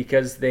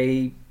because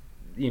they,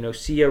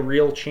 see a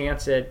real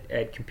chance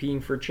at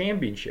competing for a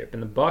championship.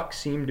 And the Bucks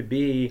seem to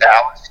be.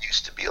 Dallas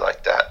used to be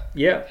like that.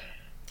 Yeah.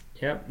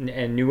 Yeah,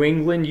 and New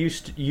England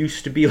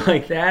used to be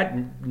like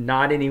that,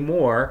 not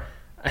anymore,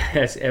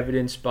 as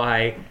evidenced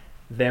by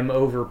them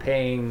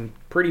overpaying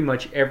pretty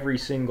much every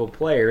single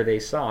player they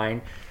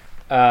sign.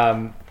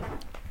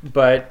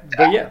 But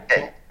yeah.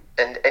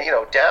 And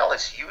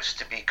Dallas used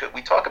to be good.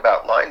 We talk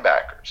about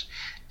linebackers.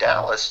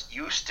 Dallas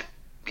used to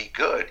be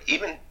good,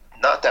 even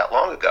not that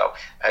long ago,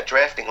 at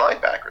drafting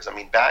linebackers. I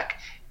mean,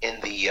 back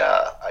in the,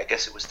 I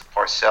guess it was the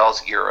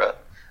Parcells era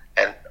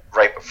and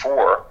right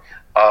before,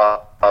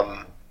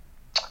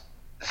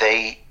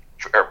 they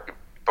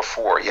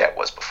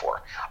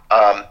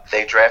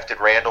drafted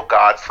Randall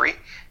Godfrey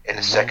in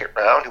the second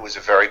round, who was a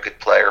very good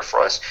player for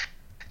us.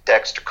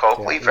 Dexter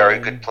Coakley, very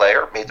good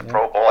player, made the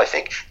Pro Bowl, I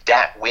think.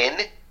 Dat Wynn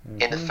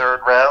in the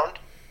third round.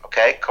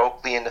 Okay,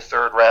 Coakley in the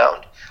third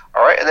round.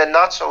 All right, and then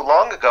not so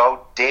long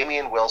ago,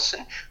 Damian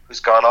Wilson,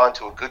 who's gone on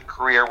to a good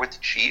career with the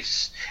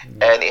Chiefs,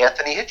 and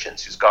Anthony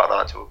Hitchens, who's gone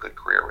on to a good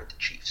career with the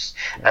Chiefs.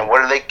 And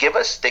what do they give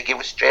us? They give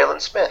us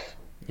Jalen Smith.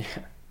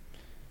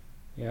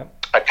 Yeah.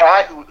 A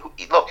guy who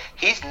look,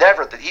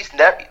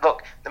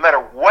 look, no matter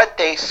what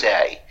they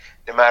say,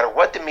 no matter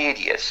what the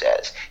media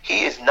says,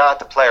 he is not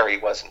the player he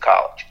was in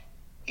college.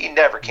 He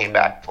never came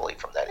back fully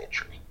from that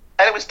injury.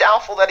 And it was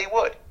doubtful that he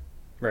would.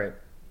 Right.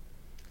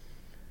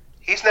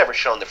 He's never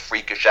shown the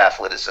freakish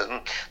athleticism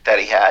that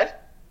he had.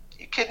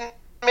 You kidding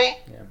me?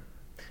 Yeah.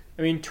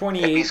 I mean,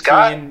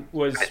 2018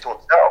 was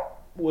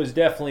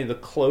definitely the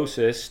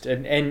closest,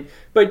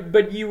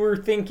 but you were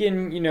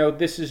thinking,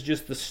 this is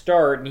just the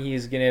start, and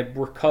he's going to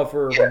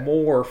recover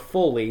more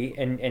fully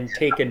and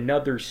take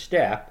another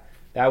step.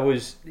 That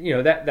was,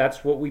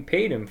 that's what we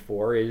paid him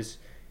for, is,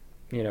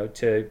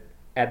 to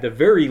at the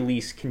very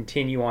least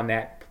continue on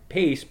that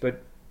pace,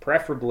 but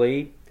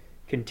preferably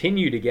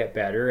continue to get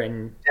better.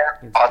 And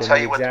I'll tell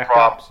you what the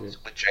problem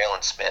is with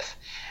Jalen Smith.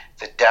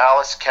 The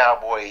Dallas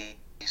Cowboys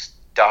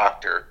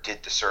doctor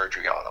did the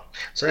surgery on him.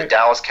 So the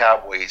Dallas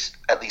Cowboys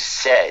at least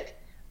said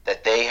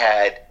that they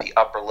had the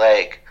upper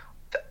leg,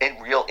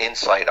 real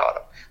insight on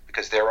him,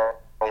 because their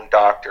own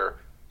doctor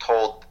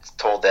told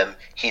them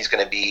he's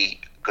going to be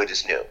good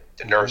as new.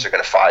 The nerves are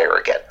going to fire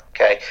again.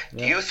 Okay?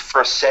 Do you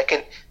for a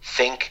second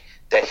think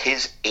that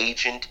his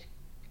agent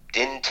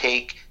didn't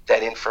take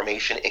that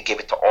information and give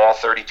it to all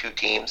 32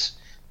 teams?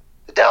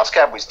 The Dallas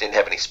Cowboys didn't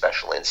have any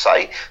special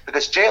insight,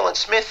 because Jalen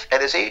Smith and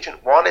his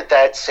agent wanted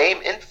that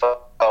same info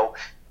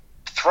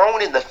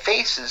thrown in the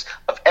faces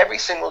of every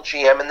single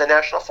GM in the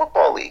National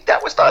Football League.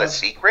 That was not a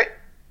secret.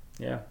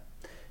 Yeah.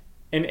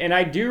 And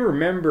I do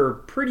remember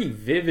pretty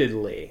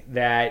vividly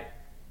that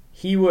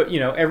he would,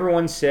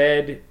 everyone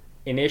said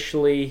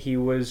initially he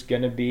was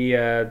going to be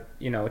a,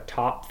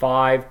 top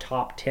 5,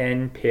 top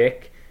 10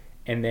 pick.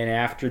 And then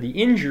after the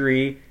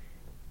injury,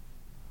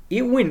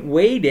 it went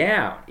way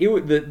down.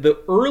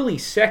 The early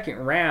second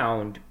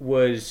round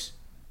was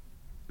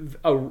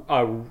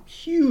a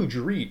huge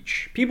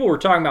reach. People were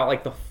talking about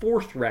like the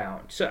fourth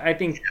round. So I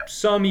think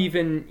some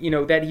even,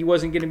 that he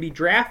wasn't going to be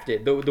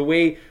drafted.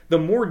 The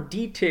more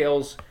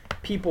details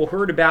people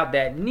heard about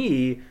that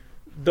knee,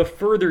 the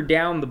further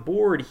down the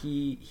board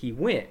he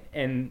went.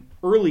 And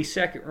early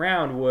second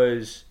round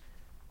was,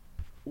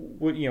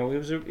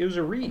 it was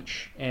a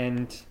reach.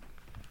 And,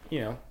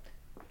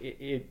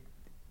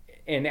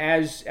 and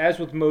as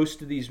with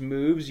most of these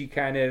moves, you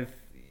kind of,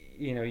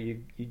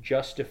 you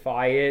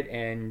justify it,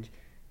 and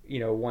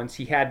once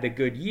he had the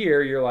good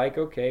year, you're like,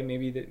 okay,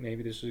 maybe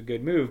this was a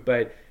good move.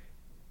 But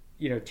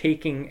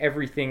taking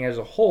everything as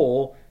a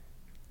whole,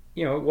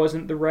 it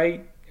wasn't the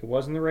right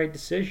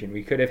decision.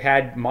 We could have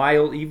had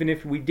Miles, even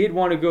if we did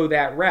want to go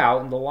that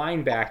route, and the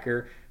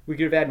linebacker, we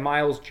could have had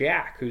Miles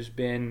Jack, who's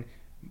been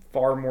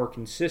far more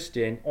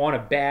consistent on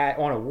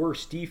a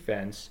worse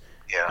defense.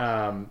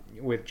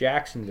 With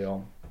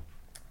Jacksonville.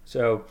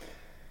 So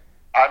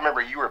I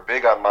remember you were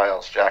big on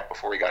Miles Jack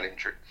before he got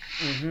injured.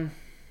 Mm-hmm.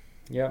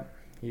 Yeah,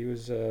 he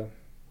was a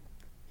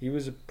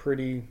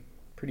pretty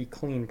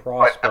clean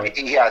prospect. But, I mean,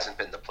 he hasn't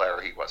been the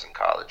player he was in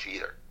college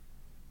either.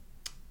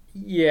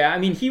 Yeah, I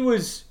mean, he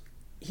was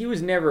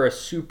never a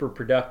super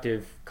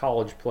productive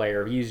college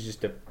player. He's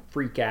just a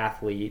freak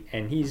athlete,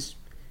 and he's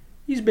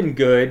been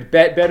good,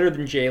 better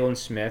than Jalen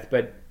Smith,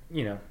 but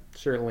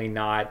certainly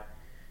not.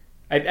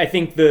 I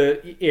think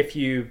if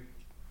you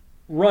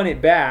run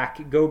it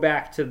back, go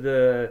back to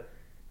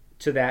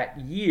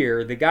that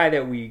year, the guy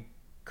that we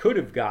could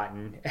have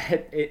gotten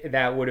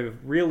that would have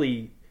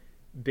really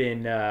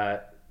been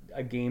a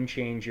game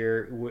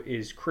changer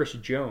is Chris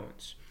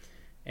Jones.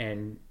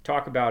 And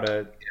talk about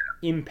a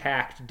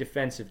impact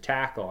defensive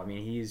tackle. I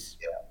mean, he's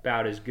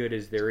about as good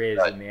as there is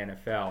in the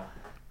NFL.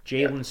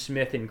 Jalen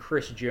Smith and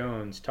Chris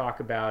Jones, talk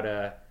about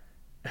a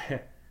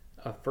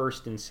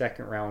first and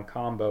second round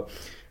combo.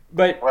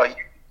 But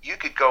you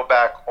could go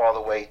back all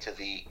the way to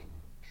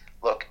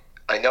look.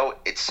 I know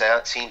it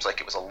seems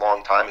like it was a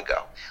long time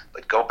ago,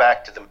 but go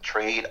back to the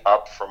trade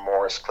up for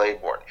Morris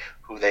Claiborne,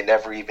 who they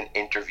never even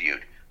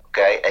interviewed.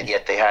 Okay, and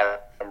yet they had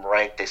him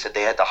ranked. They said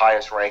they had the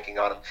highest ranking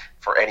on him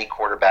for any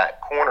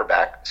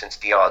cornerback since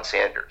Deion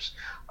Sanders.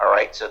 All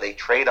right, so they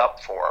trade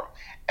up for him,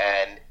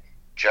 and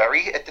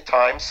Jerry at the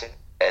time said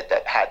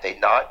that had they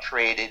not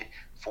traded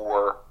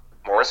for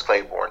Morris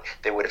Claiborne,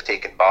 they would have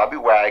taken Bobby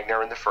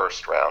Wagner in the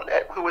first round,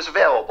 who was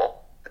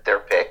available at their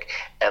pick,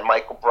 and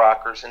Michael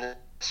Brockers in the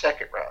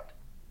second round.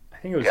 I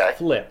think it was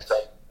flipped. So,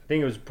 I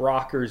think it was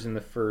Brockers in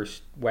the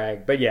first,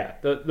 but yeah,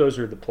 those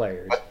are the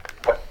players.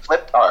 What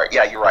flipped? All right,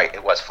 yeah, you're right.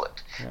 It was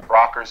flipped. Yeah.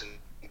 Brockers and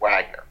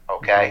Wagner.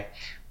 Okay,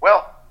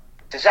 well,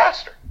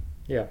 disaster.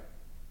 Yeah.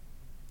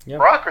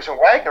 Brockers and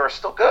Wagner are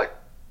still good.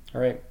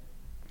 All right.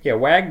 Yeah,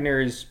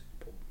 Wagner's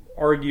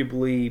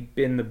arguably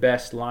been the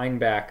best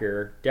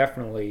linebacker,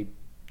 definitely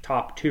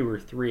top 2 or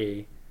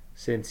 3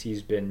 since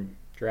he's been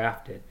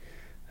drafted.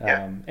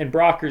 And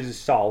Brockers is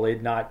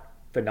solid, not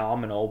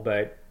phenomenal,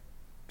 but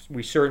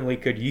we certainly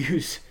could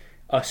use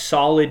a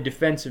solid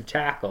defensive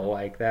tackle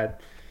like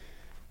that.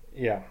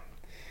 Yeah.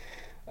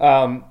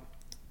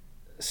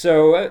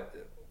 So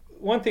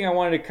one thing I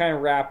wanted to kind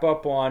of wrap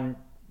up on,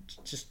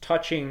 just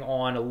touching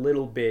on a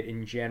little bit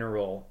in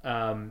general,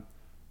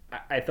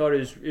 I thought it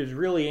was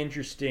really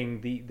interesting.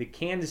 The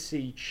Kansas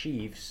City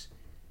Chiefs,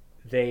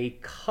 they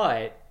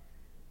cut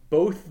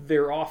both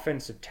their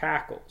offensive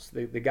tackles,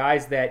 the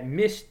guys that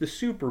missed the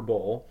Super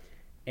Bowl,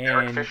 and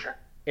Eric Fisher.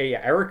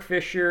 Eric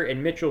Fisher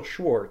and Mitchell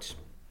Schwartz.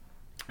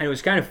 And it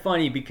was kind of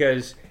funny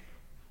because,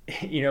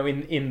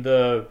 in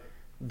the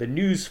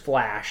news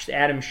flash,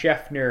 Adam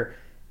Schefter,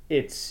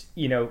 it's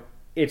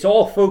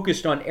all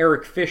focused on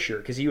Eric Fisher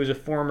because he was a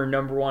former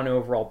number 1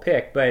 overall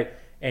pick,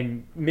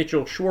 and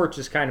Mitchell Schwartz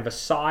is kind of a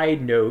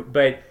side note,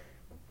 but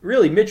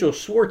really Mitchell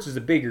Schwartz is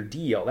a bigger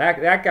deal.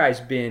 That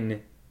guy's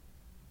been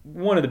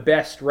one of the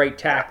best right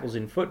tackles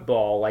in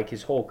football like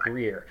his whole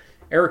career.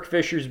 Eric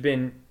Fisher's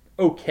been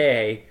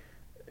okay,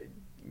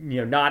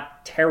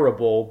 not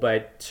terrible,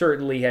 but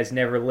certainly has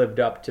never lived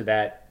up to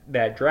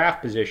that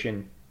draft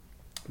position.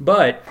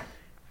 But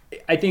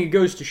I think it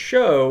goes to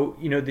show,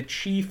 the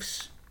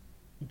Chiefs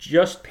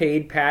just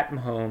paid Pat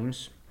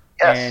Mahomes,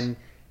 and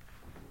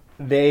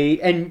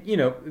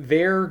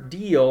their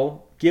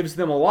deal gives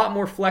them a lot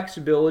more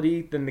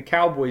flexibility than the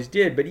Cowboys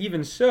did, but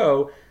even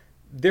so,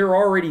 they're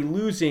already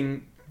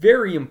losing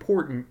very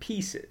important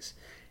pieces.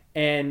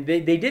 And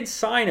they did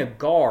sign a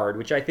guard,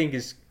 which I think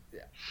is,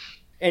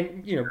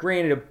 and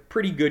granted, a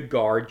pretty good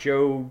guard,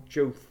 Joe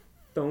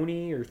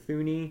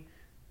Thuney,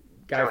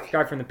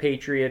 guy from the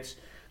Patriots.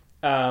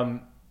 The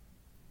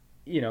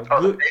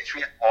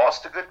Patriots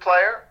lost a good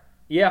player?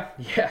 Yeah.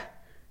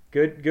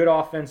 Good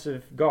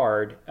offensive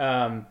guard.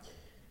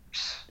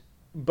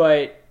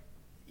 But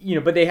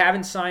they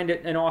haven't signed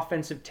an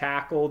offensive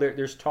tackle.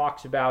 There's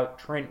talks about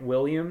Trent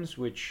Williams,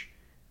 which,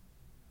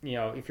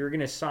 if you're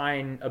going to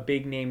sign a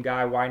big name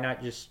guy, why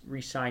not just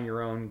re-sign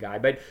your own guy?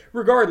 But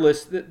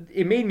regardless,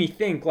 it made me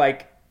think,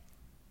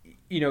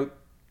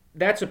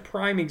 that's a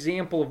prime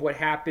example of what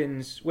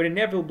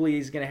inevitably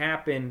is going to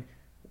happen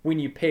when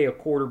you pay a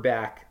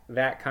quarterback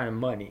that kind of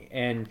money.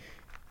 And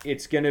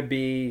it's going to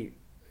be,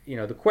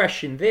 the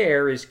question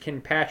there is, can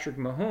Patrick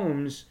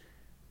Mahomes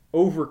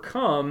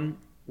overcome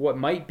what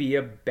might be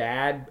a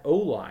bad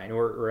O-line,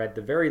 or at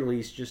the very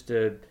least just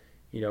a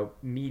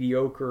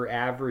mediocre,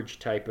 average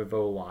type of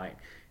O-line?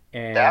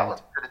 And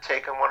Dallas could have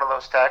taken one of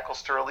those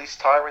tackles to release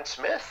Tyron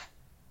Smith.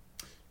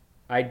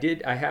 I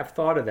have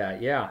thought of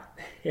that. Yeah.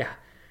 If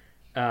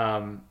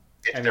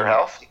they're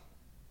healthy.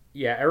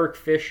 Yeah, Eric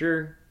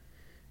Fisher.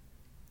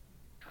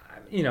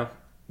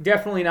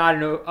 Definitely not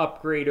an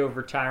upgrade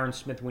over Tyron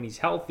Smith when he's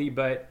healthy,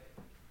 but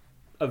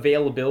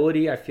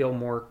availability, I feel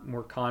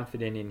more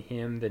confident in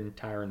him than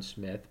Tyron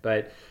Smith.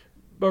 But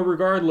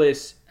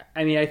regardless,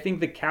 I think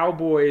the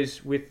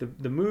Cowboys, with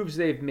the moves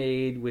they've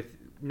made, with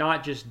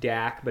not just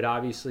Dak, but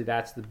obviously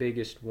that's the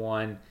biggest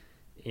one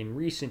in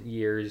recent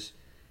years,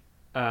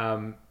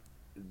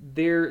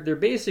 they're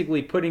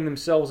basically putting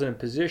themselves in a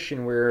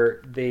position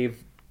where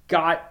they've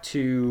got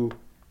to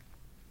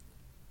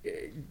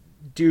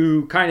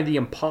do kind of the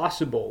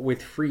impossible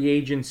with free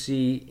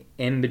agency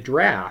and the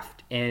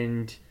draft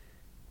and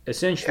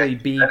essentially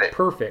be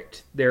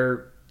perfect.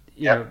 They're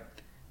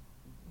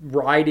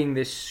riding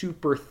this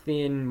super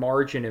thin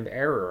margin of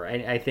error.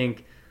 I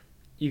think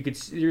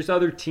there's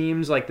other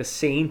teams like the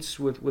Saints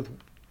with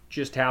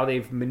just how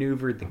they've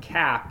maneuvered the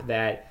cap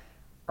that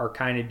are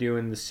kind of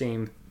doing the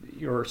same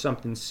or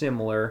something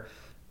similar,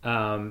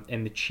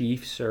 and the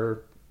Chiefs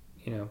are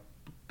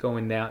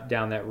going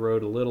down that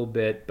road a little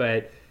bit,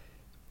 but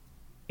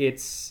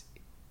it's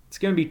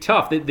going to be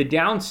tough. The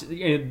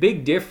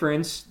big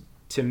difference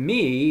to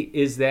me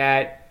is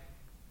that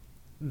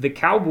the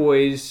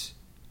Cowboys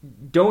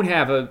don't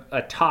have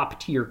a top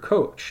tier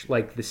coach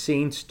like the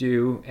Saints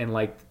do and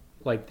like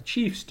the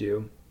Chiefs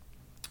do,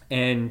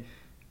 and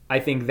I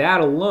think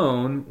that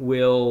alone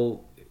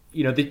will,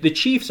 the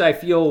Chiefs I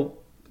feel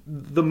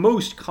the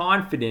most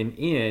confident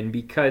in,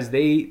 because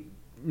they,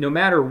 no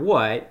matter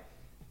what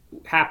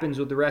happens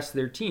with the rest of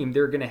their team,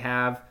 they're going to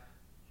have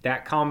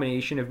that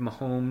combination of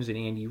Mahomes and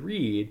Andy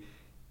Reid.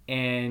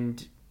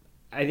 And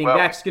I think Well,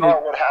 that's we going saw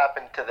to what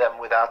happened to them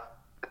without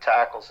the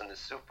tackles in the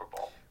Super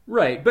Bowl.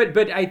 right, but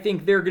I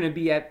think they're going to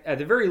be at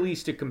the very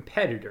least a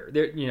competitor.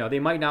 They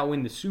might not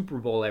win the Super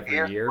Bowl every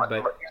year,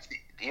 but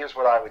Here's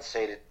what I would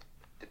say to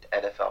the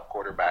NFL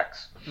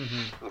quarterbacks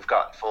who've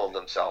gotten full of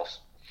themselves.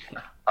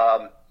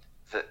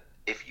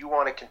 If you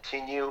want to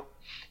continue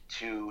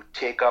to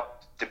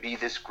be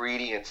this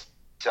greedy and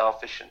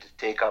selfish and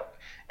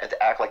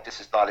to act like this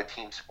is not a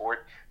team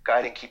sport, go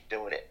ahead and keep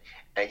doing it.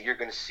 And you're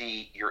going to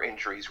see your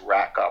injuries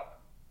rack up.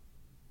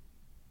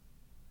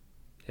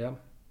 yeah.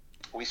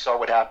 We saw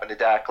what happened to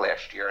Dak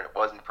last year, and it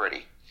wasn't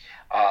pretty.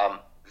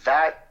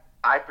 That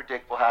I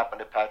predict will happen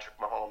to Patrick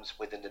Mahomes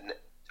within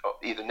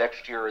either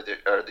next year or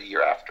the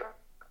year after.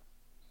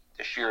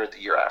 This year or the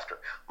year after.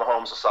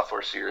 Mahomes will suffer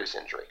a serious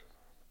injury.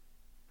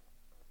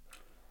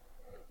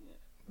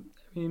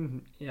 I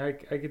mean, yeah,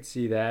 I could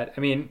see that.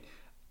 I mean,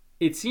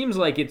 it seems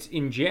like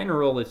in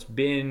general, it's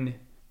been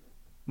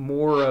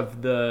more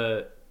of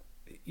the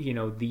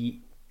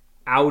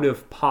out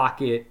of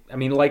pocket. I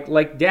mean,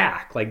 like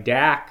Dak. Like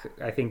Dak,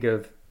 I think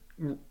of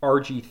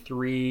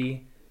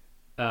RG3.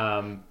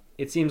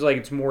 It seems like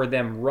it's more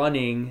them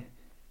running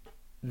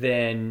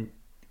than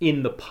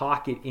in the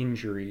pocket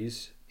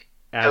injuries.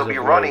 He'll be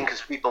running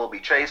because people will be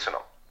chasing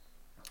him.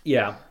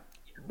 Yeah.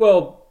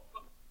 Well,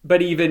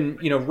 but even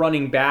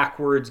running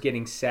backwards,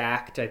 getting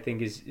sacked, I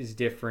think is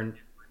different.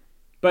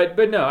 But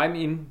no, I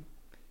mean,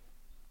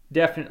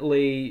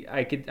 definitely,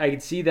 I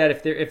could see that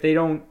if they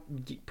don't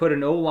put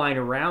an O-line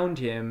around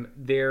him,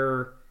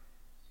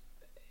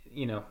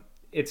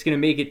 it's going to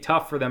make it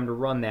tough for them to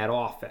run that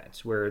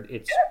offense where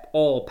it's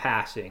all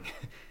passing.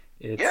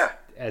 It's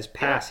as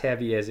pass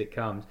heavy as it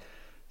comes.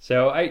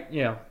 So I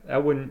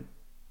wouldn't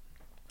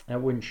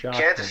shock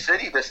Kansas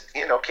City,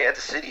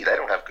 Kansas City, they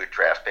don't have good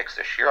draft picks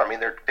this year. I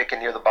mean, they're picking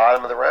near the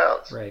bottom of the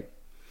rounds. Right.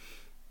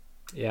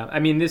 Yeah, I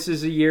mean, this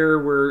is a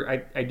year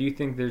where I do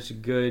think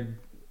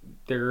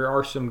there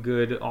are some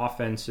good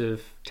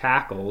offensive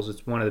tackles.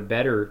 It's one of the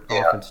better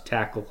offensive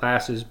tackle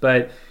classes,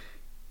 but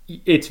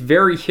it's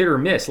very hit or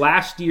miss.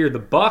 Last year, the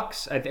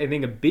Bucs, I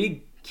think a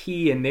big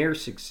key in their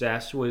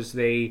success was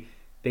they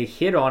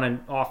hit on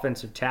an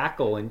offensive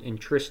tackle in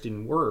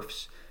Tristan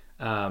Wirfs,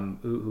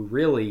 who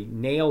really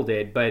nailed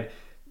it. But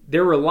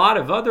there were a lot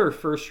of other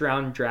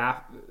first-round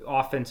draft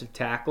offensive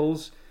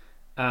tackles.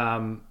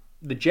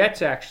 The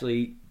Jets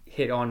actually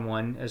hit on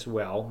one as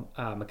well,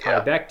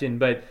 Mekhi Becton.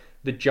 But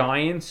the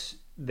Giants,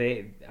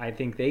 I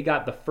think they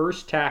got the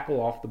first tackle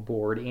off the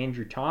board,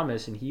 Andrew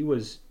Thomas, and he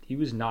was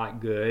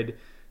not good.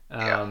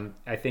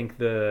 I think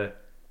the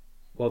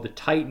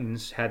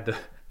Titans had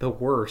the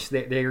worst.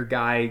 Their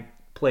guy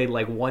played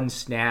like one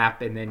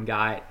snap and then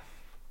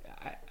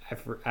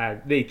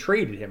they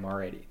traded him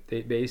already.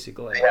 They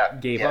basically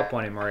gave up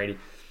on him already.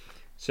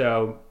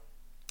 So,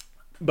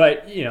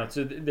 but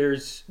so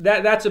there's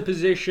that's a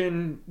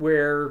position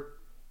where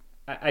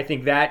I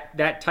think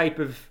that type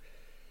of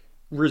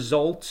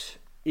result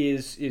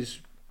is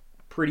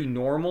pretty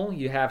normal.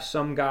 You have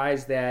some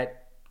guys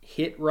that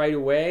hit right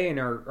away and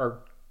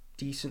are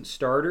decent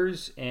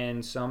starters,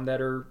 and some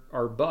that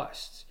are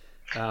busts.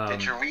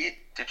 Did you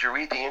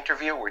read the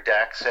interview where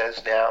Dak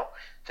says now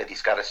that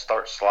he's got to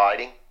start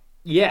sliding?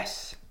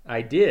 Yes,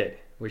 I did,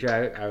 which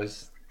I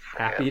was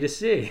happy to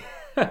see.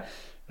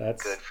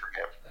 That's good for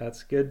him.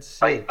 That's good to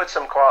see. He put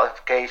some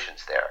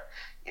qualifications there,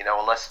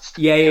 unless it's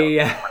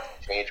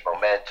change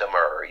momentum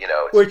or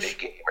it's a big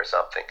game or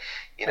something.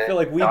 I feel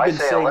like we've been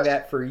saying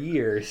that for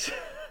years.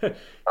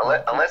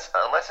 unless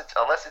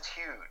it's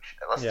huge,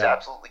 unless it's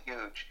absolutely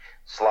huge,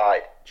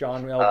 slide.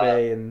 John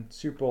Elway in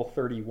Super Bowl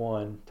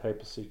 31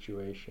 type of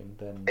situation.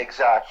 Then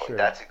exactly, sure.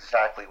 That's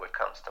exactly what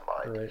comes to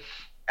mind. Right.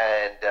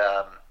 And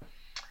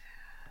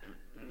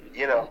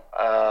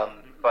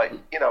but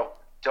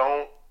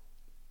don't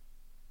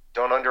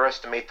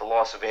underestimate the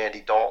loss of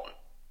Andy Dalton,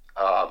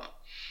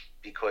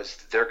 because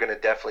they're going to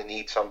definitely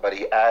need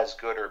somebody as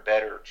good or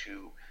better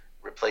to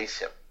replace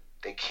him.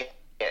 They can't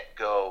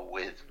go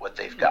with what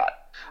they've got.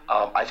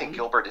 I think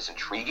Gilbert is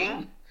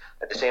intriguing.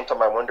 At the same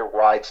time, I wonder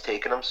why it's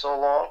taken him so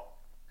long.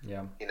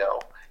 Yeah.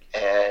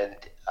 And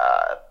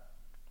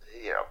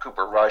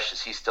Cooper Rush,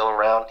 is he still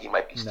around? He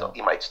might be still.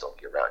 He might still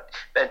be around.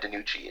 Ben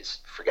DiNucci is,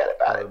 forget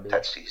about it.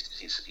 That's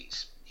he's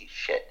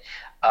shit.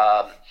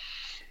 I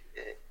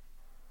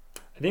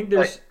think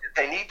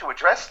they need to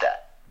address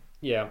that.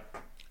 Yeah,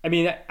 I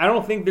mean, I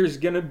don't think there's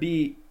gonna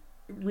be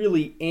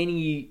really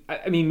any.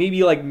 I mean,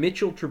 maybe like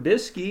Mitchell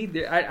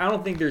Trubisky. I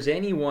don't think there's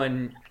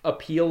anyone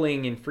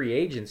appealing in free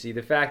agency.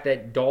 The fact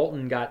that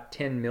Dalton got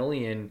 $10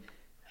 million,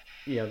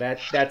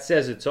 that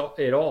says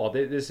it all.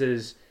 This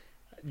is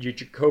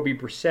Jacoby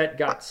Brissett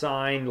got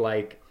signed.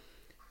 Like,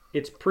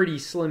 it's pretty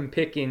slim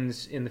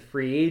pickings in the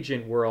free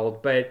agent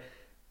world. But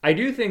I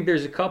do think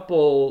there's a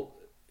couple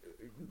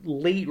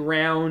late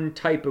round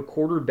type of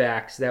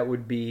quarterbacks that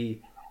would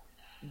be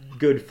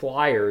good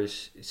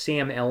flyers.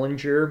 Sam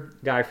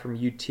Ehlinger, guy from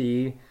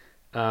UT.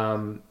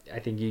 I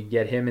think you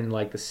get him in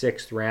like the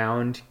 6th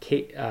round.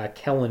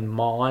 Kellen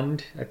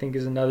Mond, I think,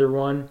 is another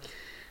one.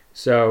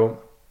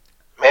 So,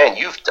 man,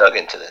 you've dug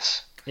into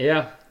this.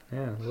 Yeah,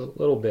 Yeah, a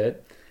little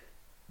bit.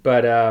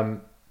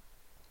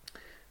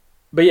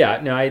 But yeah,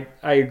 no,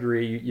 I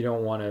agree. You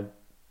don't want to,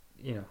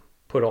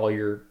 put all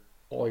your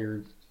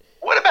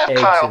What about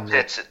eggs Kyle in the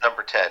Pitts at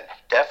number 10?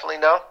 Definitely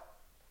no.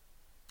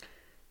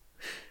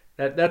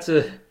 that's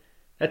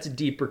a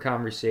deeper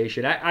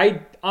conversation.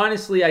 I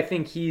honestly I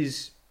think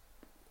he's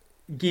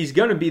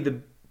gonna be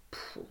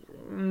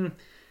mm,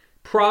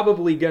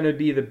 probably gonna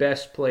be the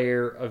best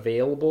player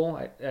available.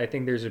 I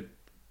think there's a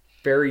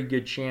very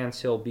good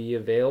chance he'll be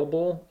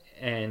available,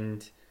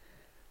 and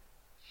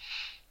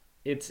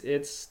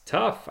it's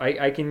tough.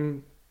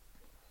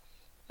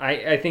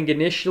 I think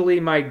initially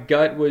my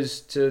gut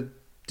was to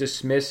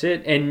dismiss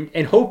it, and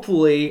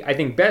hopefully I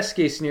think best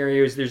case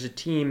scenario is there's a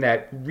team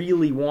that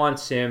really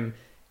wants him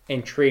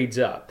and trades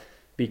up,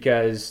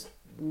 because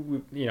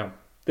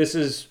this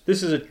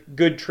is a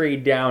good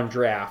trade down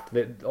draft,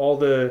 that all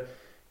the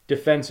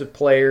defensive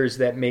players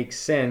that make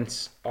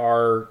sense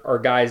are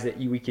guys that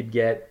we could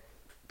get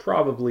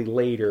probably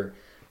later.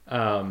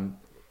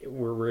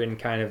 We're in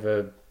kind of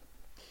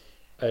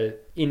a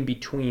in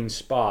between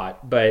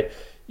spot, but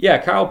yeah,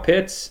 Kyle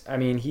Pitts. I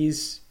mean,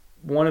 he's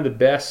one of the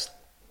best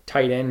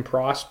tight end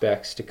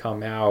prospects to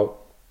come out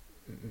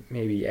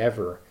maybe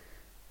ever.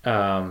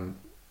 Um,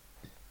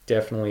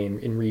 Definitely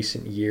in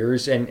recent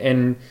years,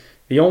 and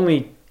the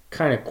only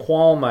kind of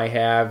qualm I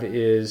have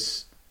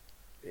is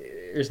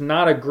there's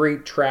not a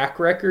great track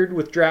record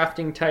with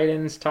drafting tight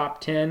ends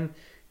top 10.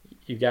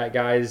 You got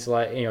guys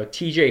like,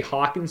 TJ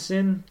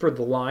Hawkinson for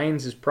the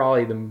Lions is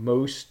probably the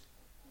most,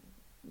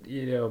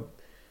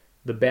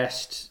 the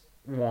best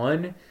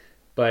one.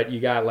 But you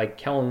got like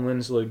Kellen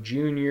Winslow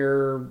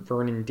Jr.,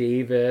 Vernon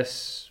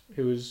Davis,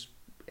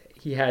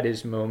 he had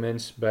his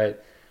moments,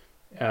 but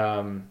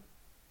um,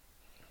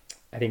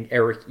 I think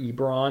Eric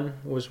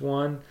Ebron was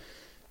one.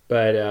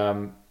 But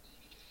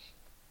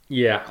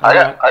yeah, I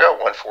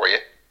got one for you.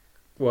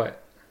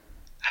 What?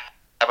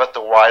 How about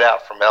the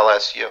wideout from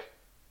LSU?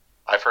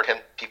 I've heard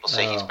people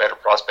say he's a Oh, better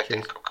prospect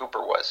than Chase.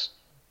 Cooper was.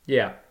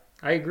 Yeah,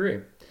 I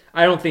agree.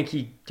 I don't think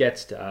he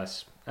gets to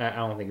us. I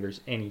don't think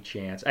there's any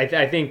chance. I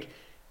think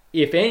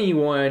if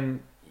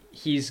anyone,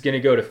 he's going to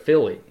go to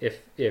Philly.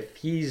 If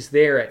he's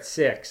there at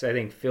 6, I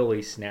think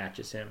Philly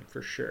snatches him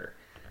for sure.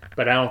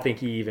 But I don't think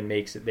he even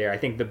makes it there. I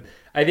think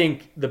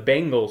the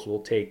Bengals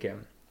will take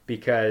him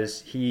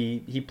because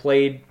he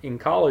played in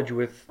college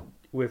with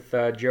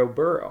Joe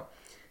Burrow,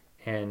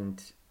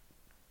 and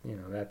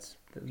that's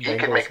the He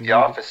can Bengals make need.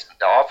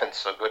 the offense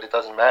so good it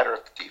doesn't matter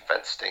if the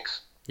defense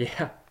stinks.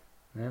 Yeah,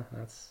 yeah,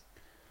 that's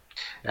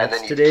And that's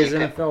then you today's keep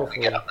him, NFL for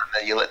you you. know, and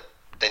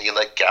then you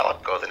let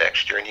Gallup go the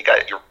next year, and you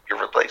got your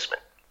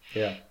replacement.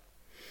 Yeah,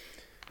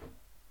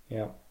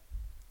 yeah.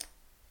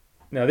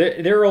 No,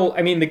 they're all.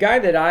 I mean,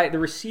 the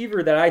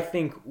receiver that I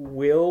think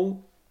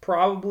will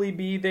probably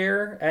be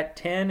there at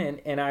 10,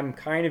 and I'm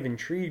kind of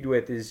intrigued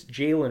with, is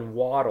Jalen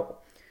Waddle.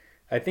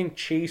 I think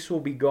Chase will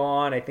be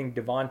gone. I think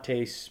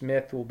Devontae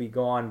Smith will be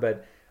gone,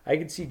 but I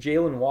could see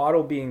Jalen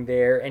Waddle being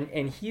there,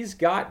 and he's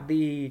got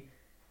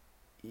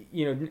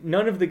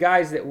none of the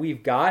guys that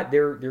we've got.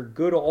 They're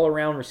good all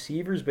around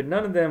receivers, but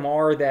none of them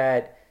are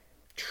that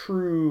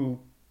true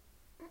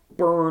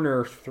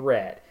burner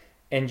threat.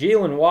 And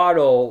Jalen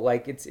Waddle,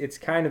 like it's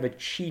kind of a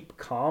cheap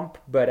comp,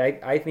 but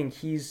I think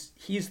he's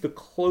the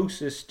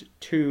closest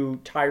to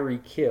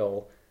Tyreek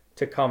Hill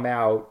to come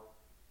out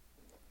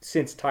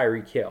since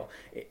Tyreek Hill,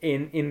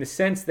 in the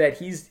sense that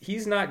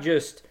he's not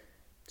just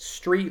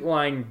straight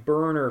line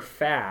burner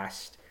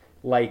fast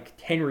like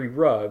Henry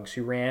Ruggs,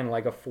 who ran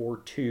like a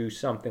 4.2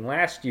 something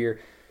last year,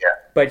 Yeah,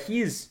 but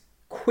he's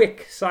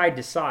quick side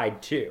to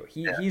side too.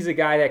 yeah. He's a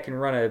guy that can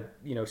run a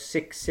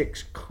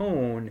 6.6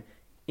 cone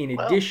in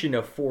Well, addition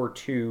of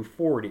 4.2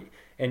 40,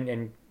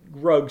 and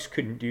Ruggs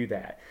couldn't do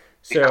that.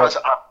 because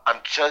So I'm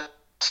just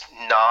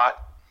not,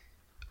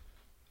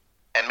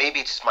 and maybe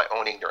it's just my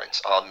own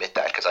ignorance. I'll admit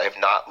that because I have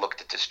not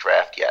looked at this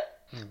draft yet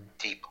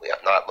deeply.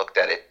 I've not looked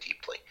at it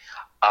deeply.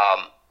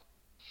 Um,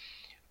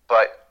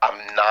 but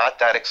I'm not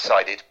that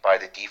excited by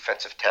the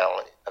defensive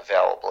talent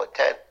available at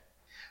 10.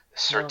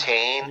 no,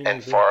 Surtain me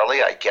and neither.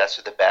 Farley, I guess,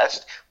 are the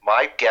best.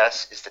 My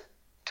guess is that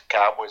the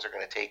Cowboys are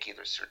going to take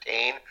either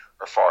Surtain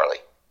or Farley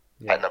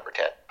Yeah, at number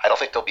 10. I don't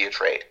think there'll be a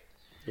trade.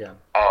 yeah,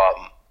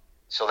 Um,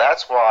 so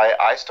that's why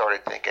I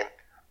started thinking,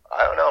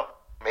 I don't know,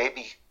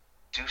 maybe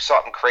do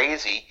something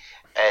crazy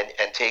and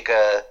take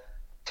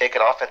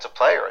an offensive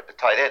player at the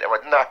tight end. And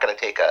we're not going to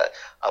take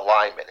a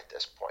lineman at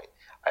this point,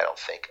 I don't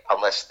think,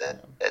 unless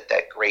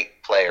that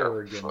great player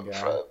Oregon guy.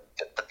 for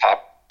the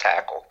top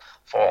tackle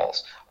Yeah,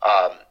 falls.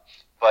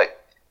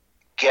 But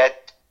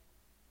get,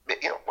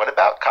 what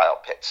about Kyle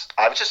Pitts?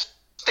 I was just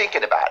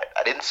thinking about it.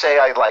 I didn't say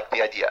I like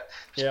the idea.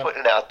 Just yeah,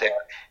 putting it out there.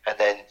 And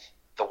then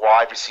the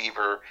wide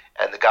receiver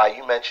and the guy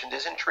you mentioned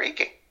is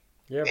intriguing.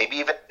 yeah, Maybe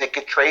even they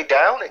could trade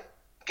down and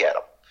get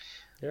him.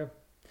 yeah.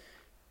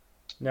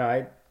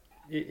 No,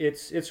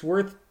 it's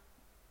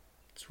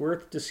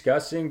worth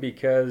discussing,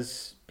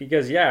 because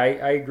yeah,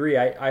 I agree.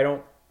 I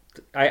don't.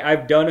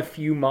 I've done a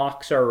few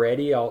mocks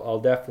already. I'll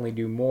definitely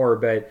do more,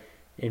 but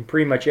in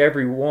pretty much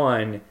every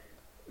one,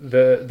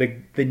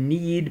 the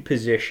need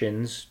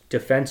positions,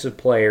 defensive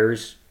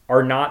players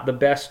are not the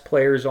best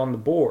players on the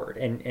board,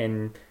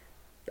 and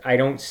I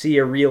don't see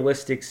a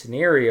realistic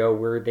scenario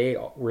where they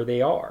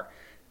are.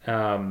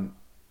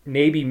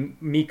 Maybe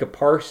Micah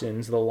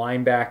Parsons, the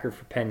linebacker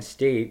for Penn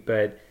State,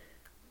 but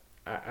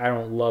I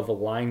don't love a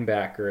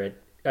linebacker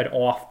an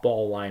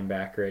off-ball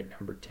linebacker at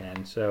number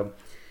 10. So,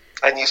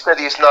 and you said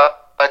he's not.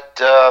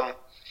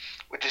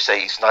 Would you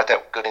say he's not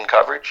that good in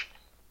coverage?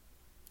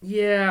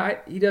 Yeah,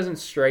 he doesn't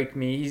strike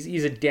me.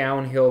 He's a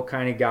downhill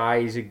kind of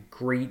guy. He's a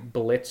great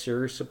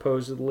blitzer,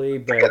 supposedly,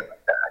 but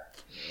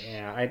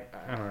yeah,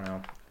 I don't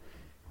know.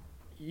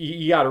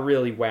 You got to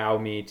really wow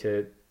me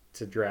to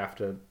draft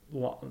a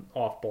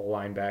off-ball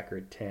linebacker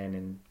at 10,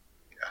 and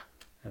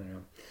I don't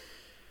know.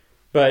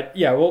 But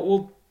yeah,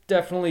 we'll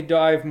definitely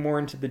dive more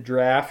into the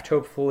draft.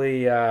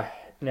 Hopefully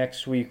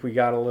next week we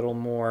got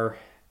a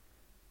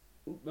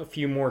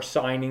few more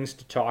signings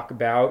to talk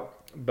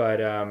about. But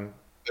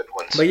good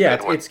ones. But yeah,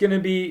 it's going to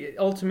be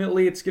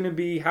ultimately it's going to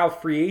be how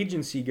free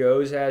agency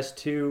goes as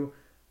to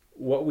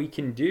what we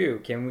can do.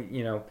 Can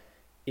we,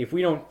 if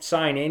we don't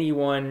sign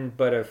anyone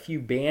but a few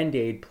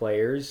Band-Aid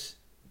players,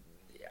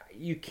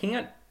 you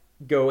can't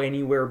go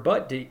anywhere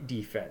but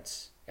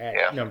defense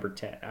at number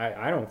 10.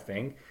 I don't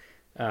think.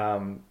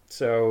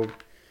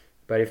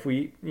 But if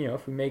we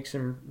make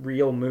some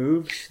real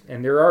moves,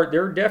 and there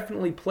are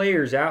definitely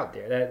players out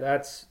there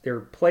there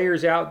are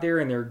players out there,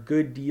 and there are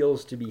good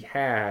deals to be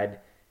had.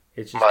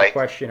 It's just a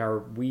question: are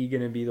we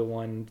going to be the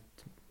one,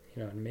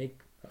 to make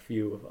a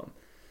few of them?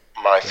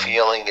 My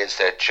feeling is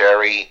that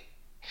Jerry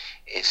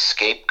is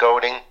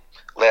scapegoating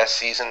last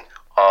season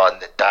on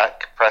the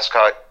Dak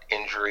Prescott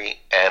injury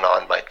and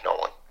on Mike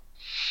Nolan.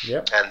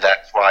 Yep. And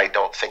that's why I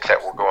don't think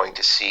that we're going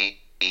to see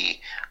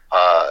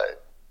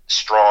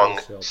strong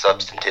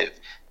substantive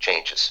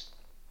changes.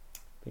 I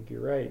think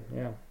you're right.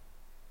 Yeah.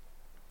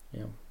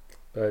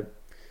 But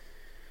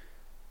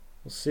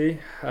we'll see.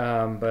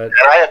 And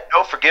I have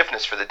no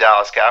forgiveness for the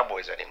Dallas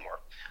Cowboys anymore.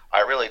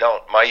 I really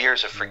don't. My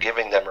years of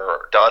forgiving them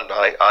are done.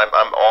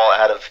 I'm all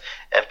out of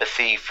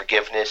empathy,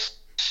 forgiveness.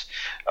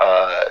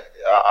 I'm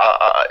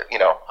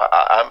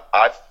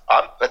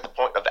at the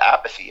point of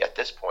apathy at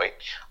this point.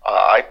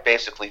 I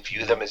basically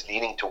view them as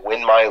needing to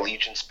win my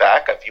allegiance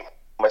back. I view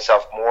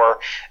myself more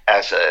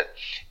as an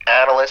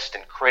analyst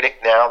and critic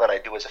now than I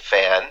do as a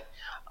fan.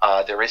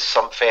 There is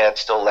some fan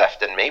still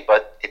left in me,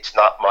 but it's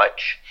not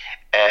much.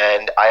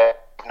 And I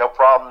have no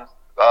problem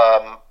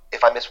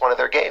if I miss one of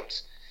their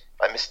games.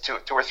 If I miss two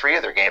or three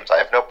of their games, I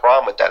have no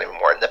problem with that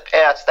anymore. In the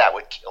past, that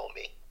would kill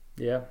me.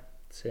 Yeah,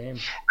 same.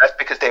 That's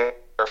because they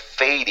are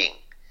fading.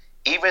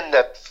 Even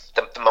the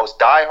most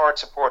diehard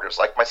supporters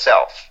like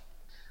myself,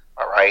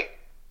 all right,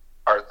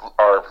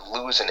 are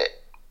losing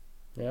it.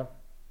 Yeah.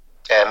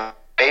 And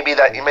maybe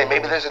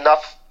there's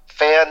enough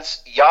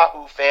fans,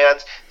 Yahoo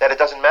fans, that it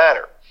doesn't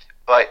matter.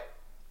 But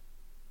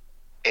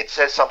it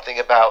says something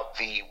about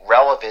the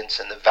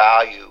relevance and the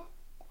value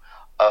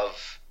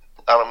of,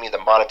 I don't mean the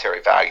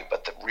monetary value,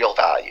 but the real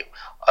value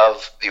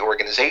of the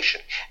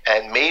organization.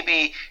 And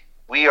maybe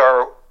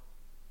we're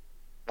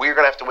going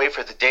to have to wait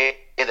for the day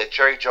that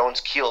Jerry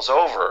Jones keels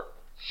over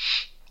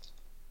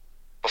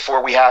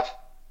before we have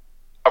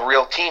a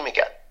real team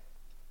again.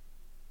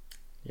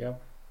 Yeah.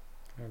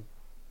 I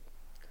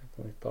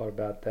definitely thought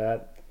about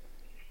that.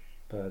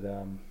 But,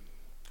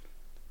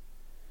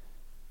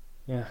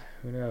 yeah,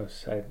 who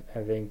knows? I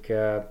think...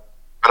 but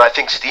I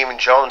think Stephen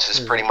Jones has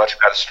pretty much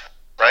got a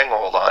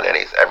stranglehold on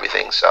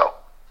everything, so...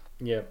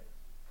 Yeah.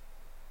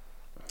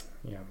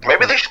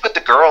 Maybe they should put the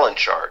girl in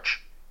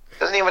charge.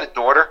 Doesn't he have a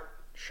daughter?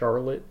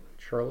 Charlotte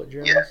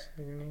Jones? Yeah.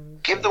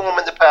 Give the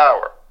woman the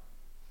power.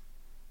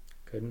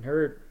 Couldn't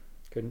hurt.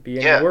 Couldn't be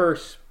any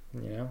worse.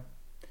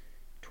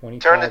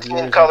 25 Turn the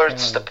team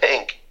colors to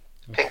pink.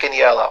 Pink and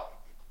yellow.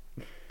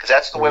 Because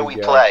that's the way we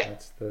play.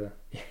 That's the...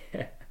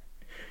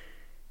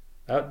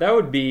 That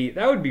would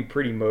be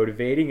pretty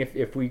motivating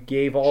if we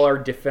gave all our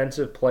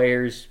defensive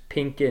players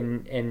pink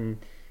and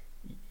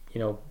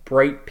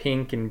bright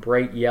pink and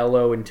bright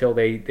yellow until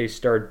they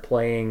started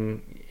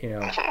playing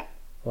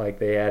like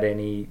they had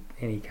any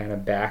kind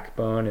of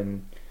backbone,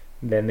 and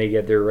then they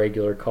get their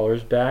regular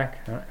colors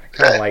back. I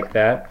kind of like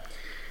that.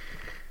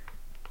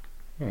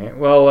 All right,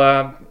 well,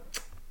 I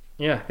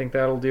think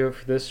that'll do it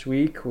for this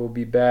week. We'll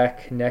be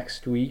back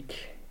next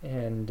week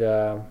and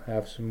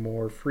have some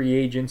more free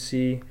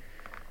agency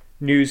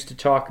news to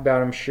talk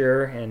about, I'm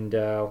sure, and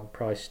we'll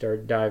probably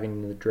start diving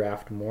into the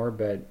draft more.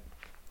 But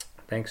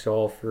thanks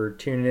all for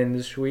tuning in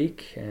this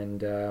week,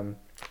 and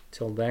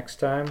until next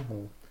time,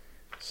 we'll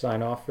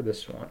sign off for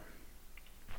this one.